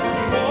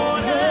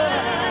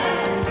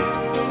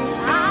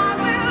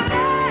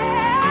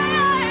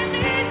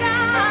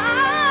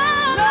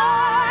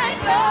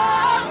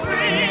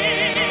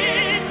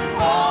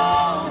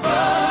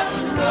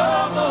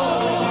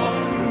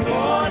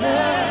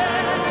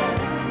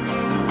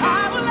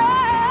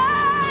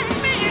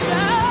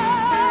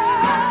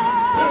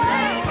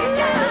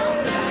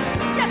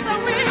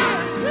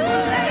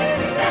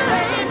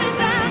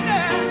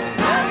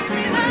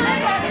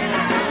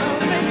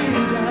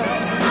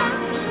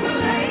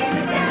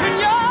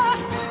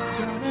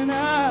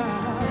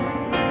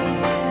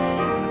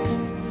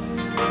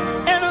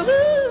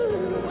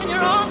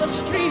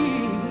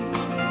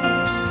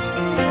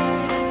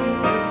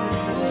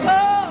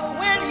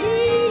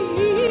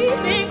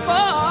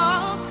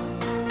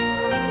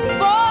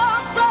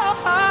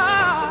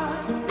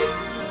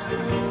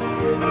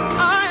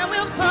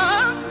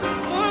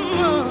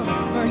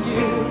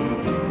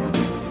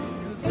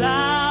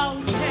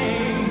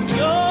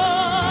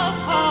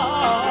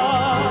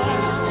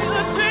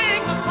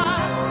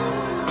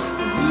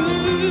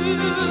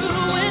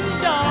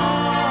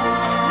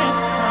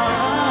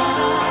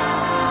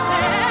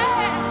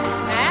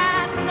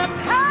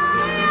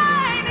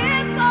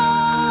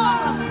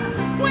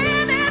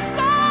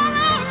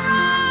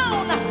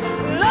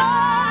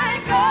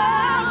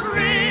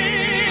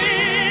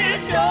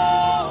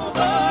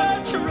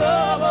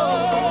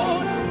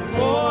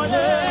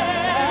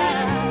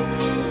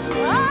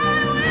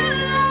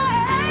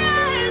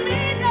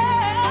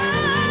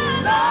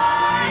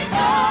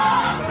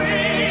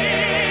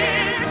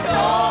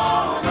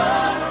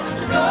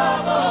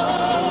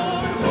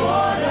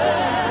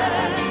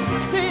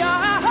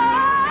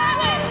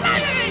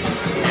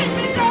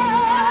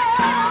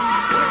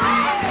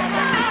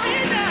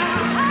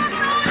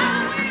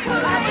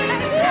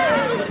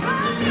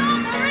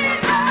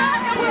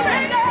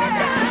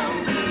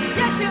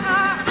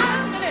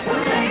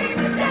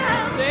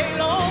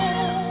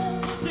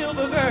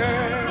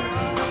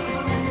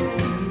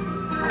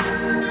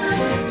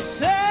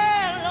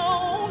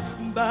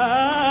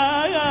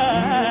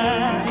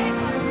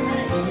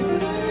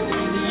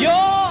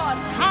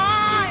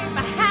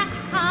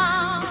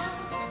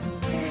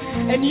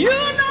 and you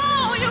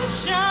know you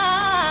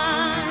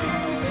shine,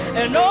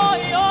 and all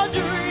your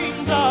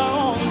dreams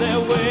are on their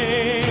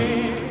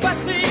way. But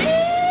see,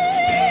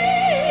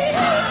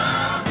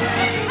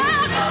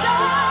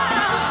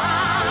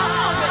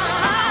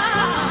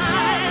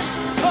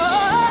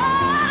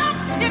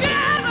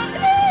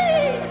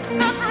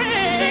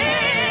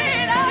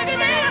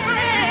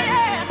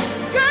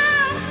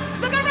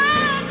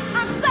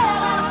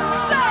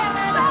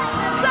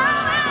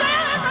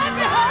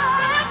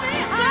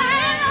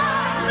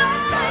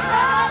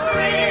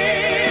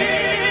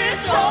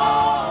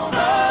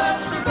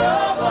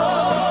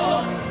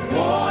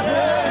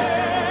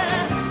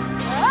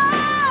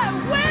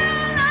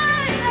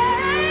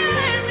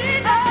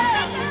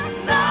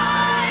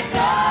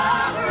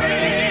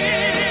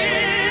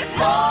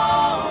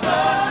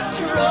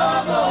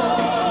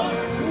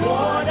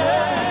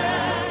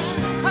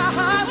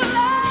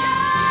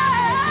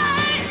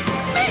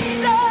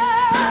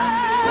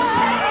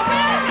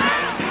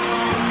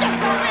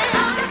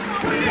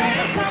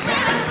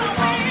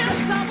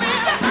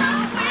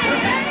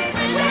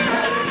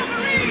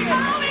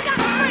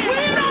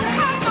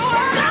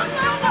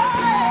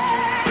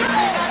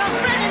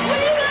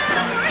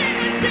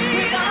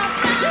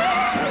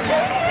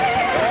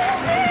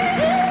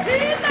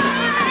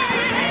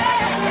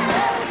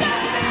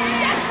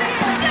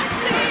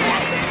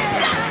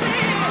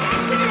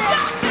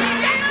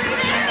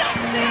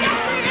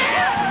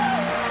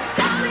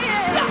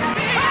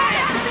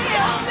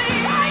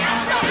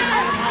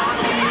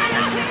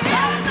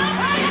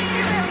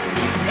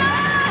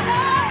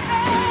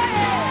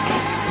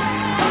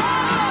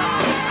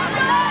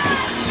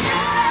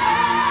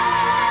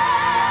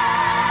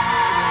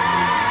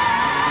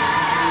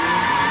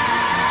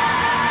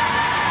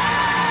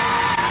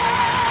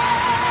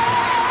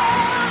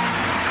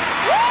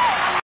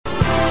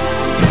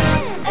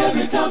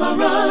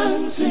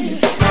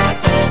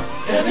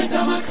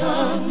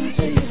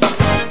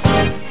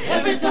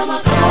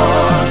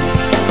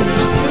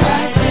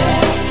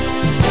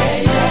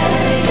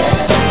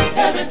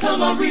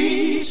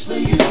 reach for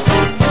you,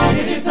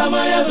 anytime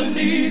I ever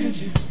needed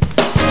you,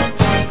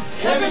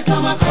 every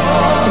time I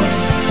call,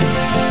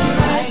 you're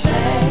right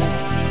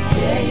there,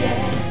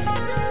 yeah.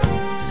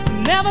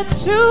 Never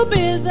too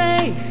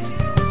busy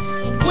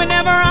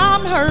whenever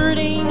I'm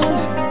hurting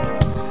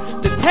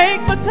to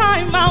take my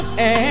time out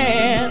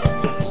and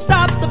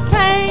stop the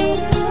pain.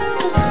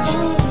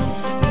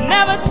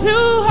 Never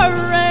too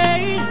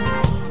hurried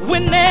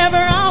whenever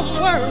I'm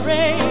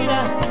worried,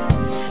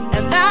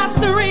 and that's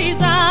the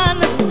reason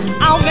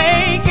I'll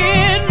make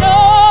it known.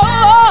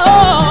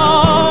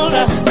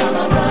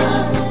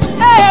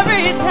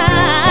 Every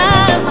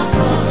time,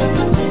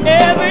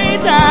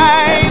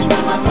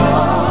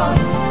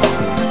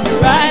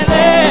 right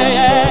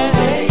there.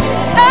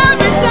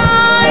 Every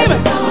time,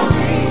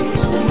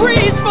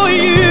 reach for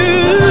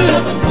you.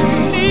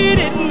 Need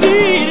it.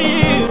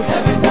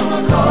 Every time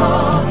I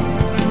call,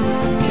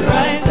 you're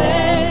right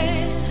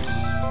there.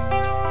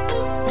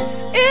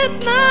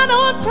 It's not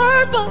on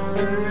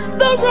purpose,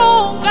 the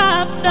wrong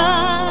I've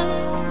done.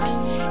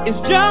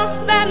 It's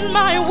just that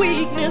my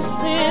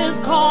weaknesses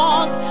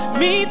cause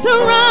me to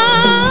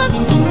run.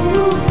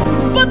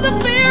 But the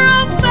fear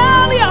of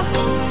failure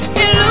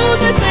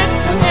eludes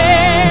its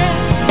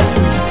head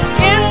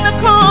in the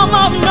calm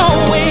of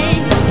knowing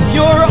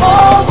you're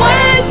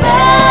always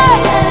there.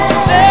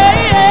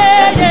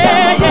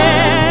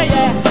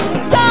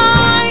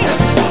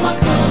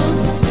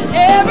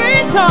 Every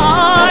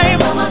time,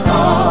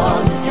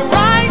 you're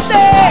right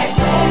there.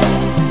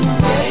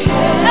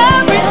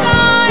 Every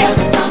time,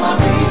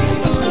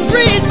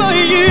 reach for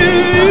you.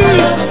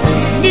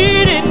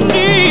 Need it.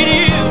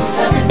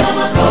 Every time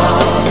I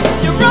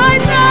call, you're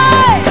right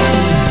there.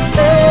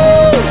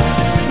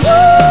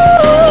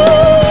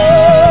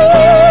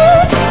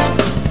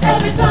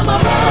 every time I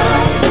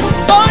run to you,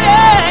 Oh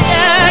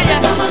yeah. every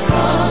time I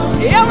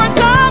call, Every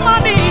time I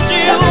need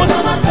you, every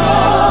time I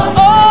call,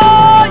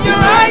 oh, you're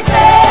right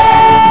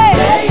there.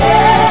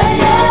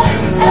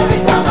 yeah. Every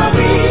time I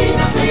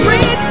reach for you,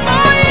 Reach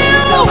for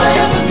every time I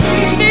you. ever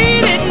need you,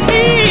 Need it.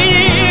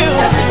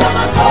 every time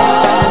I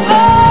call, Oh,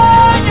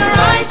 you're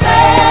right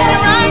there.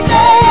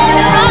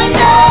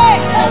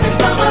 every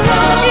time I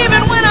run,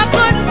 Even when I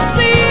couldn't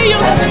see you,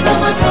 every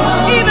time I call,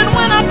 even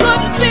when I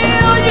couldn't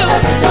feel you,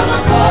 every time I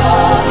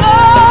call,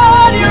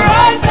 Lord, you're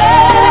right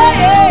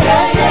there.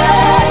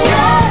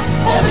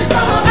 yeah. Every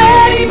time I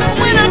Said reach even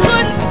for when I you,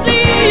 couldn't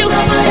see you, every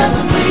time I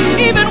ever need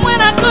you, even when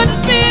I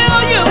couldn't feel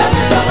you,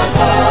 every time I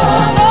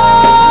call,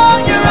 oh,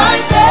 you're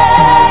right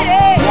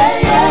there.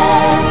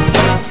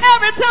 yeah.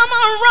 Every time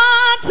I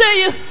run to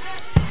you,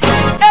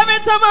 every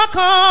time I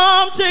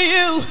come to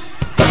you,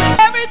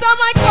 every time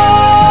I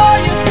call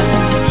you,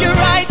 you're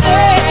right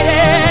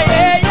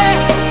there.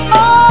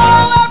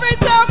 Oh, every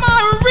time I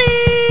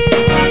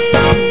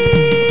reach,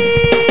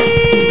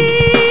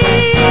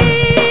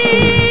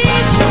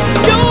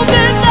 you've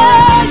been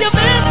there.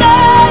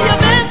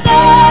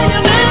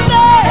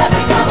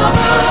 Every time I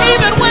run,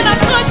 Even when I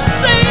couldn't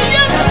see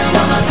you, every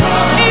time I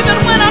call, even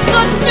when I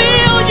couldn't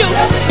feel you,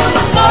 every time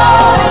I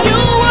Lord, you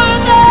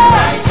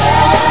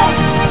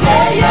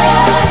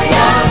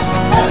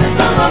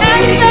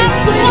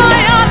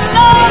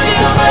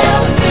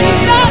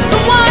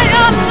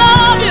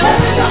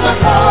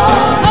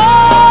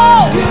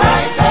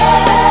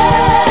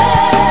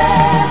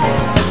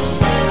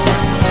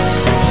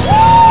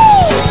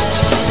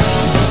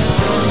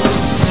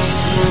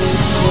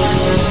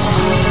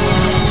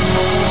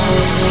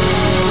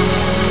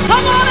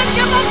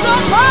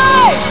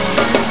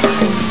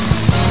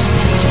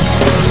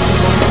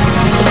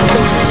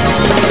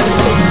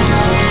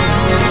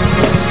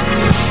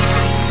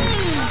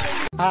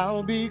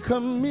I'll be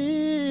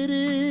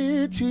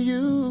committed to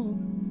you.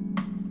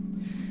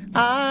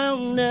 I'll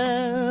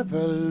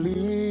never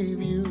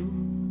leave you.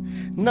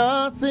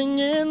 Nothing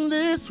in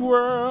this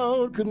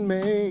world could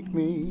make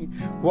me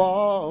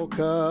walk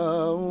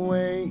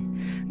away.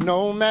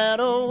 No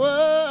matter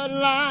what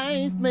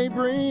life may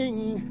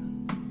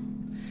bring,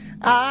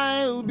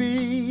 I'll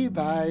be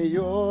by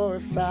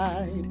your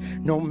side.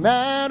 No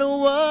matter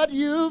what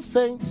you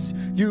face,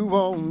 you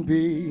won't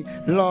be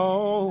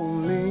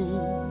lonely.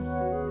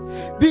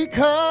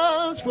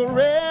 Because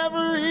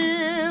forever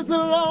is a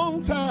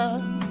long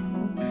time.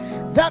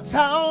 That's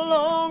how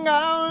long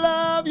I'll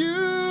love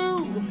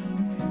you.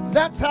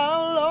 That's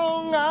how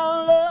long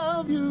I'll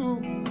love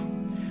you.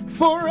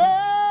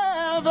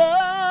 Forever.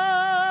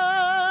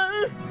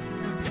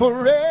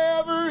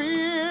 Forever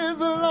is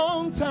a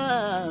long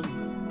time.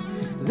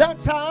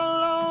 That's how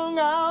long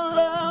I'll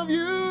love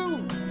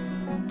you.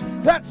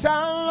 That's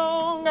how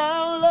long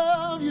I'll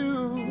love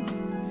you.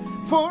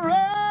 Forever.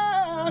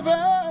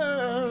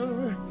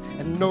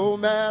 And no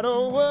matter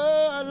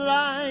what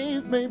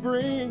life may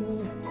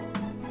bring,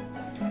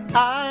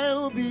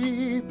 I'll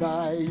be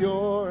by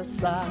your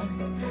side.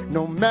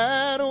 No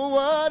matter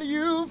what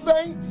you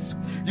face,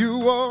 you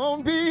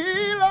won't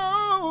be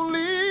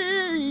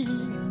lonely.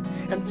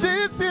 And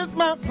this is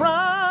my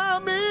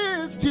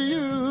promise to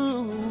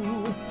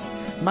you.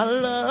 My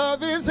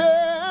love is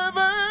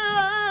everlasting.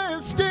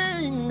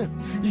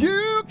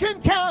 You can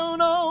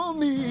count on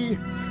me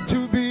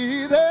to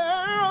be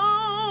there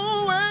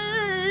always.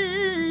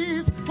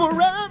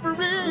 Forever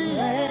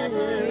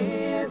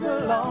is a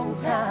long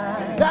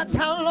time. That's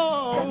how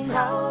long. That's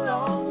how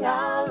long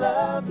I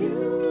love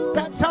you.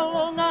 That's how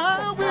long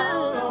I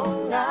will. How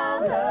long I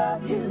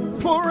love you.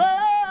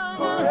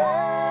 Forever.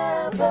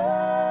 Forever.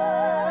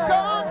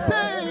 God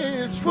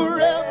says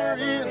forever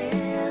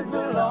is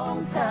a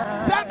long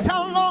time. That's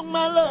how long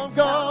my love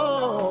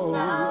goes.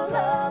 I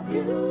love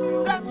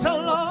you. That's how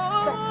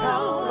long. That's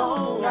how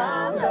long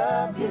I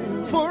love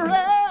you.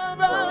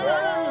 Forever.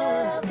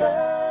 Forever.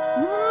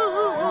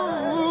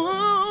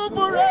 Ooh,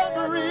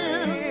 forever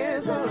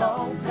is a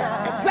long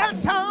time. And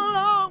that's how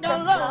long I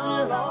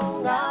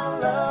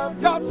love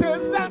you. God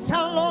says that's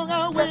how long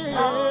I will.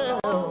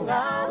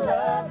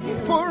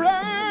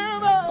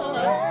 Forever.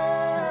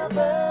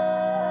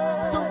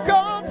 So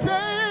God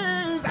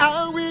says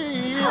I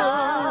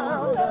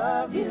will.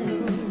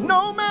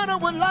 No matter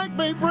what life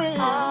may bring,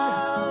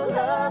 I'm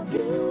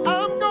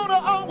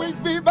gonna always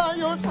be by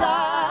your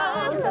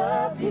side.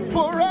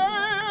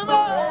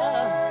 Forever.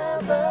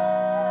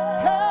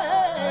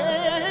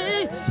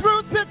 Hey,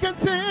 through thick and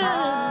thin,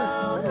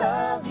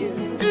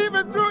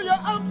 even through your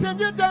ups and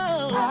your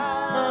downs,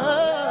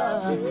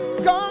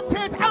 God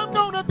says I'm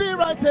gonna be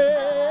right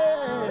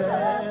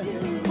there.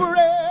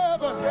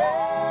 Forever.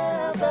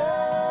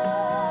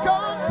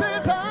 God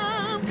says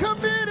I'm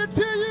committed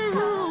to you,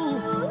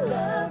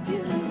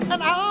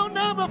 and I'll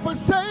never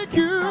forsake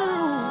you.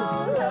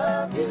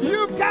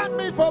 You've got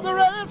me for the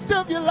rest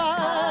of your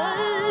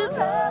life.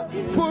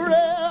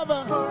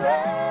 Forever.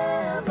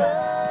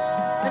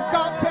 And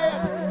God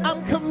says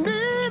I'm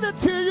committed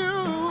to you.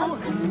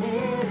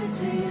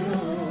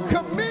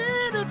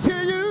 Committed to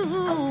you.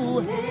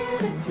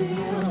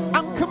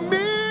 I'm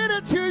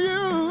committed to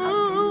you.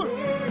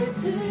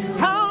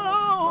 How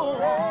long?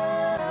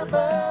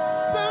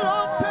 The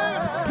Lord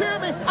says, hear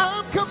me,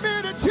 I'm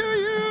committed to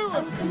you.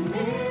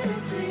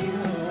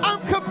 I'm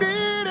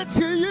committed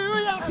to you.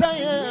 Yes, I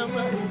am.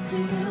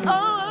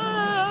 Oh,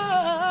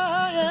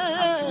 I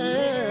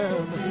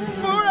am.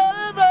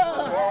 Forever.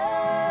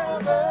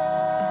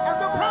 And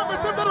the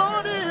promise of the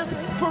Lord is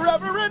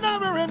forever and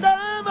ever and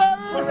ever.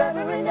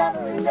 Forever and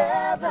ever and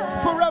ever.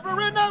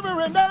 Forever and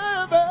ever and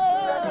ever.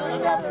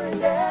 Forever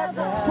and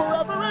ever.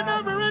 Forever and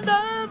ever and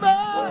ever.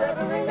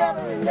 Forever and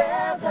ever and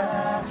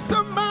ever.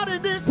 Somebody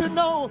needs to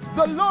know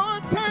the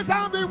Lord says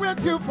I'll be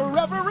with you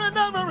forever and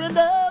ever and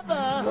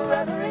ever.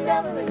 Forever and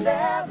ever and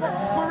ever.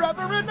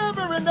 Forever and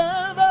ever and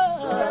ever.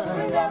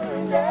 Forever and ever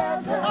and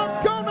ever.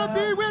 I'm gonna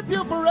be with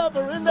you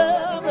forever and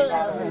ever.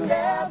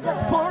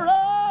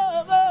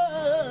 Forever.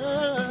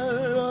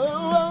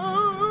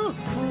 Oh,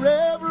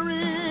 forever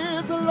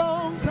is a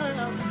long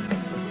time.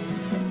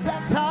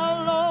 That's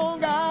how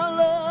long I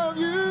love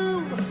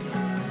you.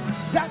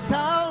 That's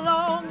how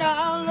long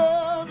I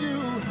love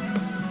you.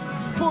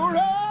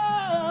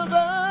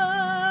 Forever.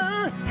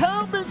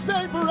 Help me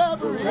say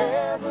forever.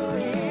 Forever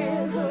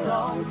is a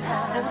long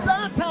time. And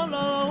that's how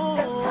long.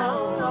 That's how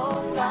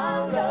long I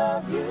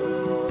love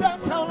you.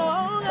 That's how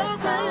long I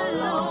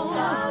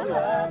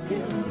love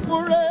you.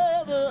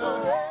 Forever.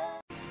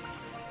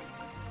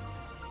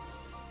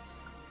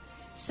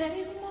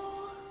 Says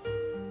more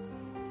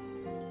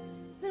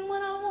than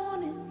what I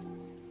wanted.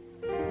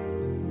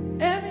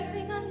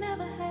 Everything I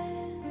never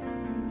had.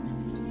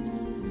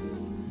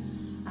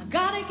 I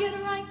gotta get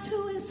right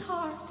to his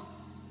heart,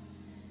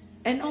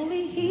 and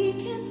only he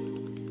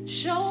can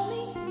show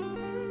me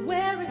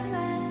where it's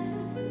at.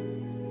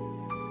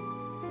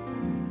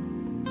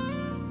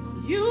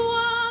 You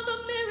are the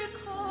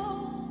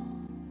miracle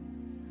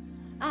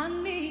I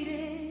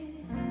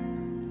needed.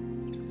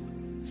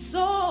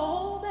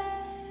 so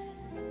bad.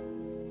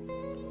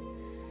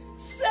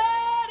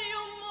 Said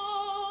you're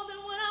more than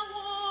what I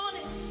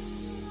wanted.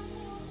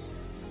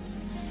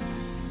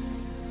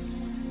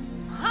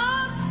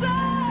 I said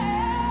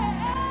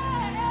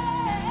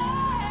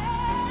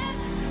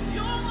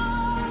you're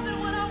more than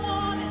what I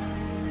wanted.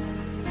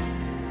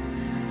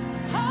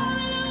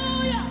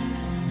 Hallelujah,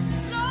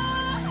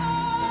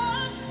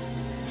 Lord,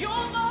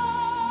 you're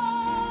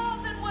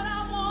more than what I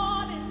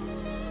wanted.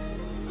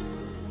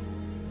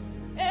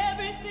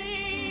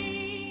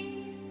 Everything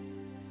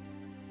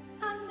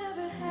I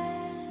never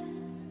had.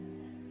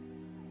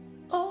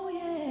 Oh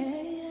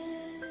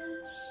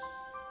yes.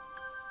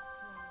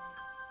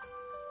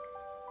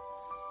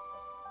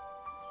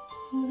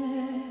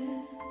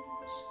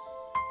 Yes.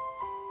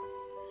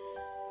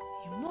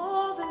 You're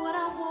more than what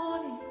I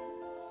wanted.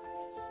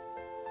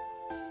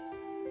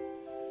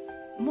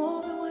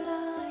 More than what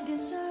I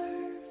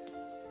deserved.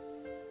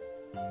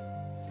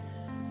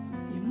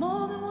 You're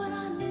more than what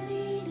I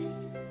needed.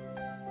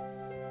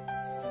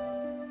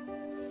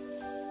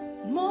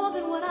 More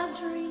than what I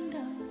dreamed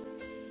of.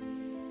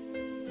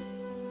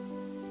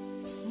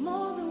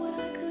 More than what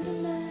I could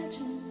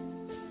imagine.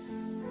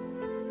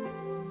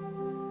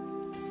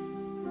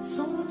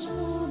 So much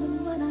more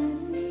than what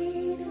I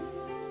needed.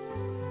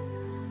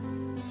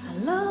 I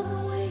love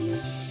the way you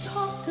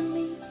talk to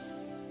me.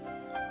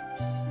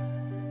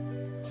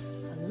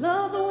 I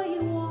love the way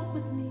you walk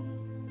with me.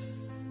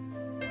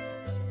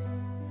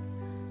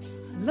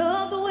 I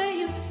love the way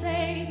you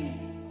save me.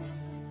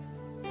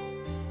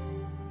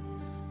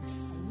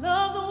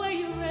 Love the way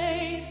you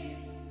raise me.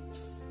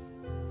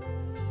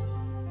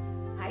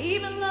 I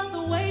even love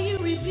the way you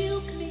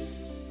rebuke me.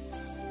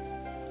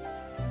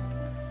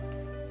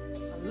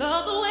 I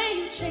love the way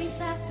you chase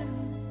after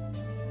me.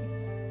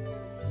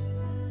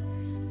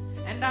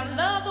 And I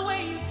love the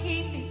way you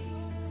keep me.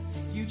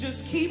 You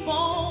just keep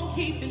on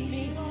keeping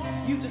me.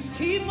 You just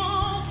keep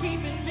on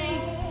keeping me.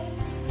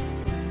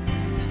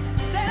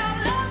 Said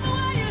I love the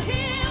way you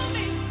heal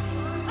me.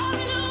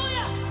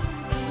 Hallelujah.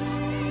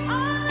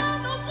 I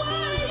love the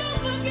way you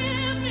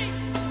forgive me.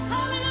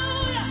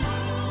 Hallelujah.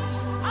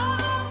 I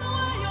love the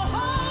way you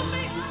hold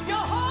me. You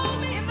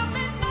hold me in the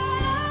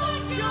midnight hour.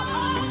 You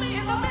hold me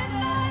in the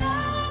midnight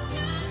hour.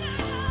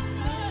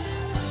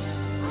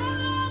 I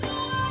love the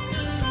way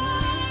you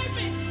save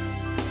me.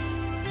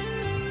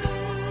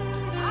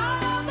 I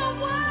love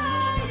the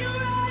way you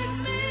raise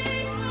me.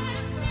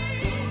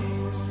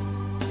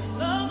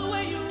 Love the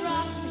way you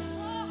rock me.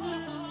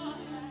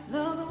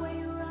 Love the way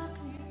you rock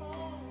me.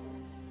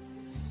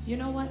 You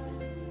know what?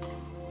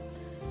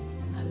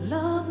 I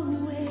love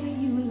the way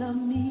you love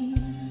me.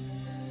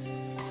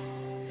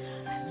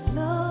 I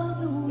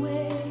love the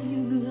way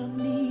you love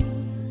me.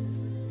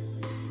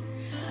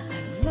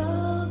 I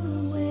love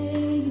the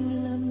way you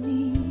love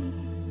me.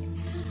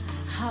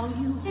 How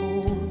you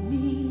hold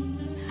me.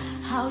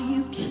 How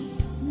you keep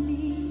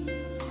me.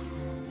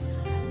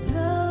 I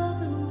love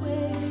the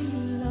way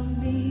you love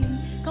me.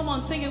 Come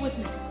on, sing it with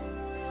me.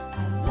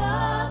 I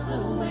love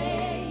the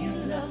way you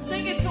love me.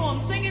 Sing it to him,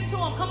 sing it to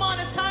him. Come on,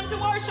 it's time to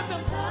worship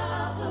him.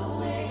 Love the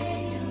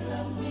way you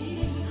love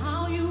me.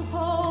 How you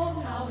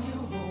hold,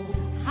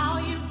 how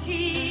you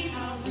keep,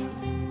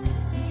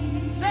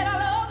 Said I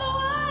love the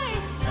way,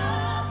 you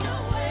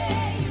love me.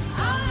 I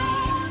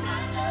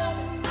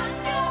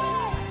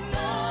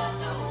love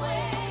the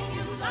way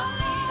you love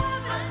me.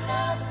 I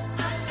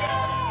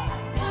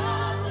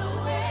love the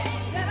way.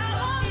 Said I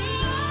love you.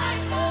 I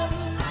love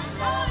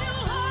how you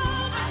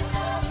hold,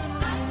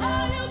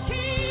 how you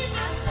keep. I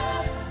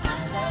love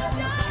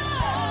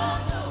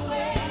the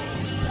way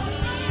you love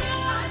me.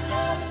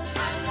 I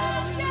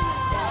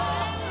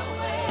love the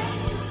way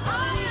you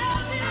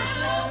love me. I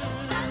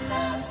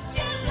love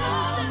yes,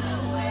 love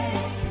the way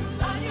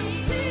how you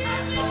see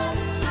me.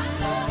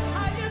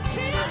 How you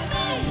keep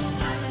me.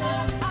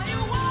 How you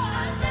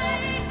wash me.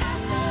 I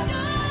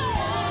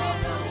love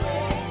the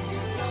way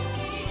you love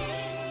me.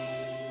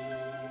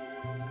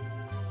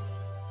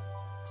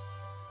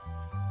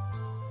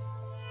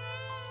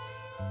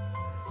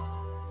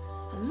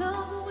 I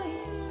love the way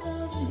you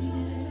love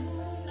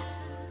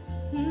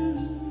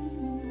me.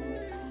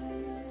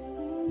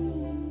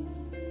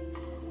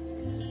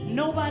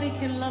 Nobody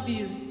can love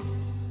you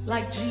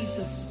like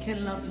Jesus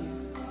can love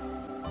you.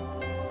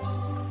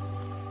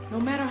 No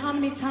matter how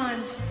many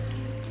times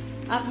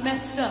I've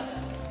messed up,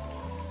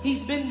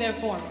 he's been there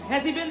for me.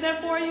 Has he been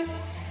there for you?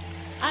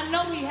 I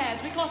know he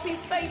has, because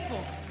he's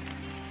faithful.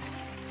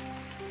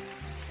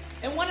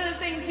 And one of the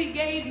things he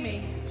gave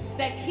me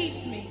that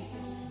keeps me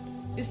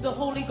is the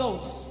Holy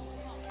Ghost.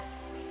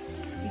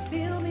 He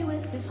filled me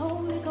with his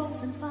Holy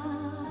Ghost and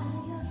fire.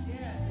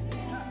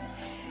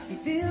 He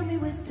filled me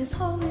with his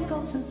Holy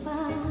Ghost and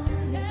fire.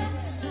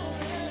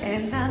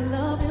 And I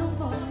love him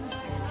for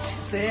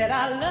it. Said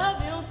I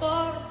love him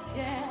for it.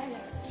 Yeah,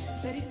 yeah.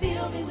 Said he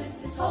filled me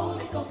with his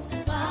Holy Ghost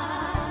and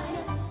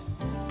fire.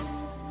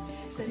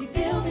 Said he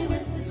filled me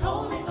with his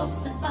Holy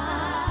Ghost and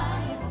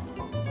fire.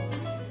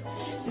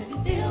 Said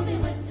he filled me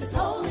with his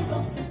Holy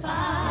Ghost and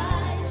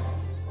fire.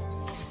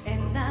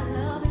 And I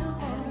love him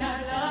for it. And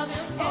I love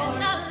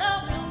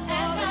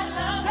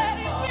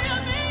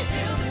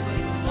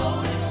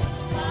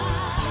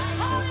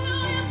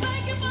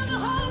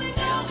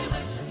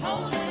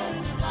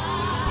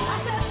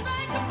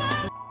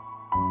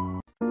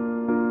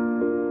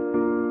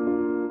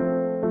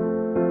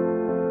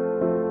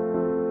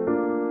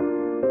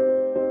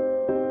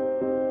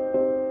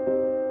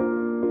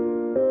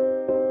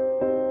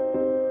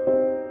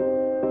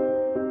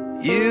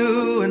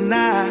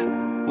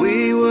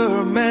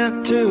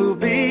meant to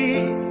be.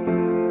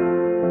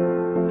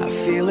 I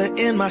feel it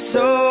in my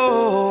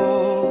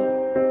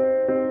soul,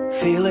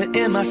 feel it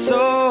in my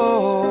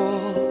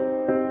soul.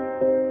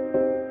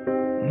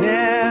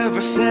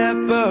 Never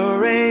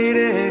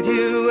separated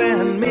you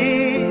and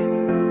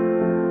me.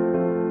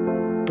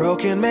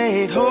 Broken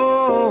made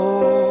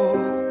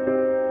whole,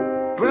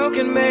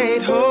 broken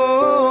made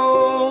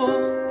whole.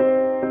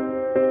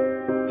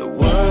 The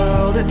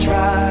world that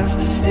tries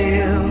to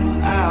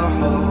steal our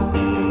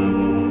hope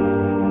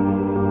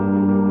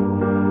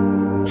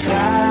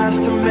tries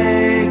to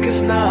make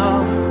us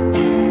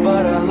numb,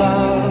 but our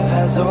love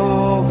has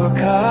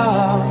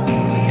overcome.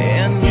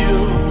 And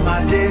you,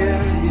 my dear,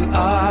 you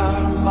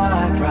are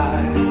my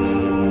prize.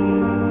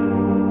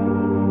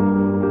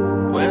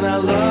 When I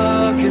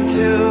look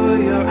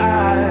into your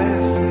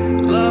eyes,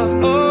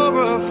 love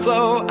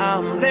overflow,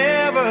 I'm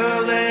never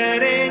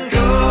letting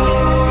go.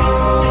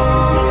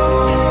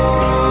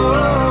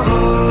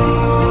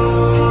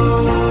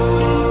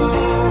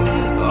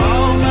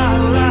 All my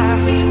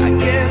life I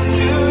give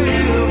to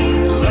you,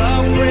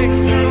 love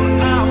breakthrough,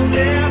 I'm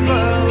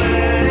never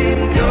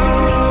letting go.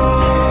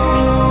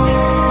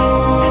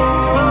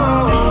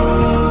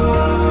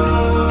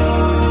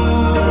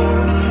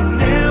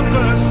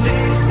 Never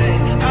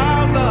ceasing,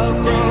 our love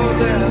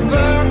grows,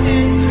 ever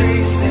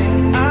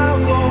increasing, I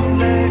won't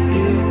let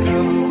you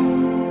go.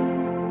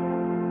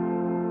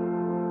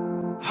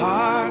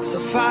 Hearts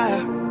of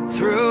fire,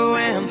 through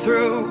and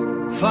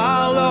through.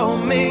 Follow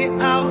me,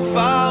 I'll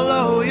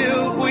follow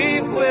you.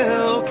 We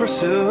will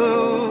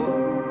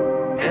pursue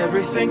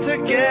everything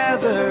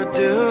together,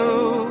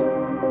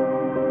 do.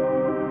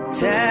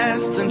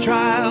 Tests and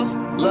trials,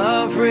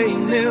 love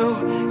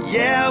renew.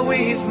 Yeah,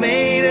 we've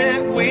made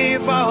it,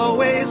 we've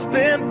always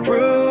been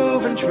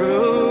proven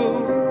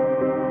true.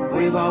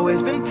 We've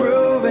always been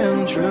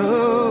proven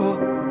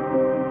true.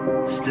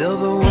 Still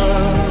the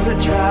world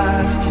that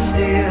tries to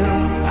steal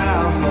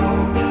our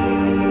hope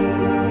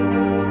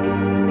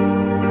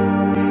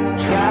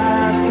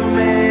tries to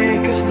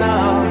make us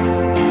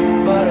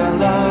numb, but our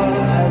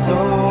love has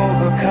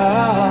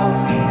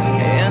overcome.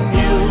 And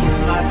you,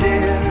 my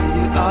dear,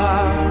 you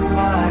are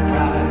my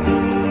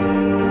prize.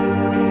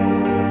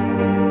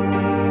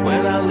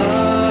 When I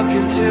look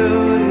into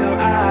your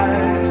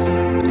eyes,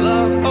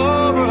 love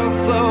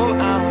overflow,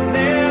 I'm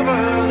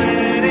never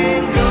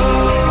letting go.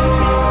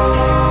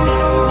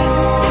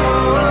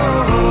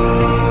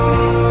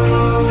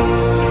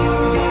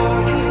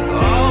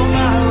 All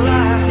my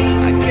life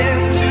I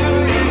give to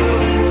you,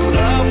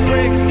 love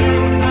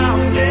breakthrough,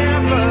 I'm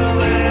never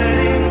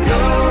letting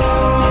go.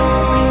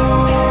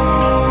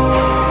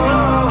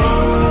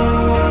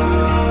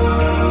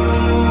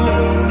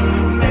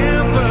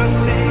 Never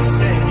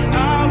ceasing,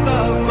 our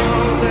love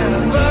grows,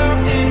 ever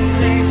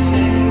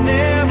increasing,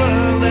 never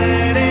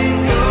letting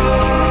go.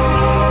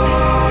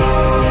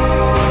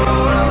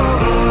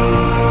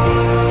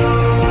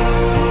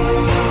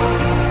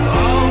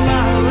 All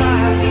my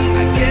life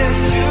I give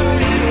to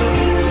you,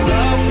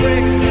 love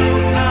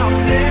breakthrough, I'm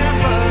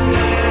never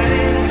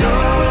letting go.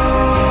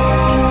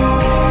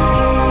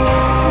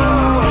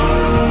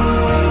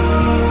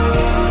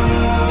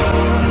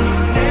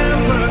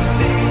 Never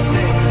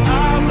ceasing,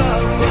 our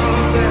love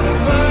grows,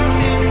 ever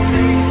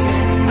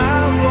increasing,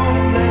 I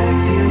won't let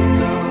you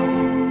go.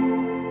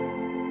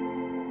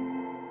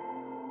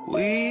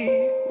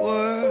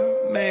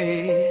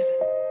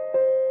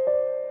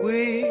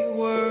 We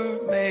were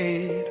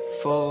made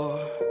for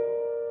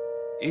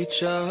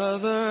each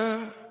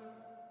other.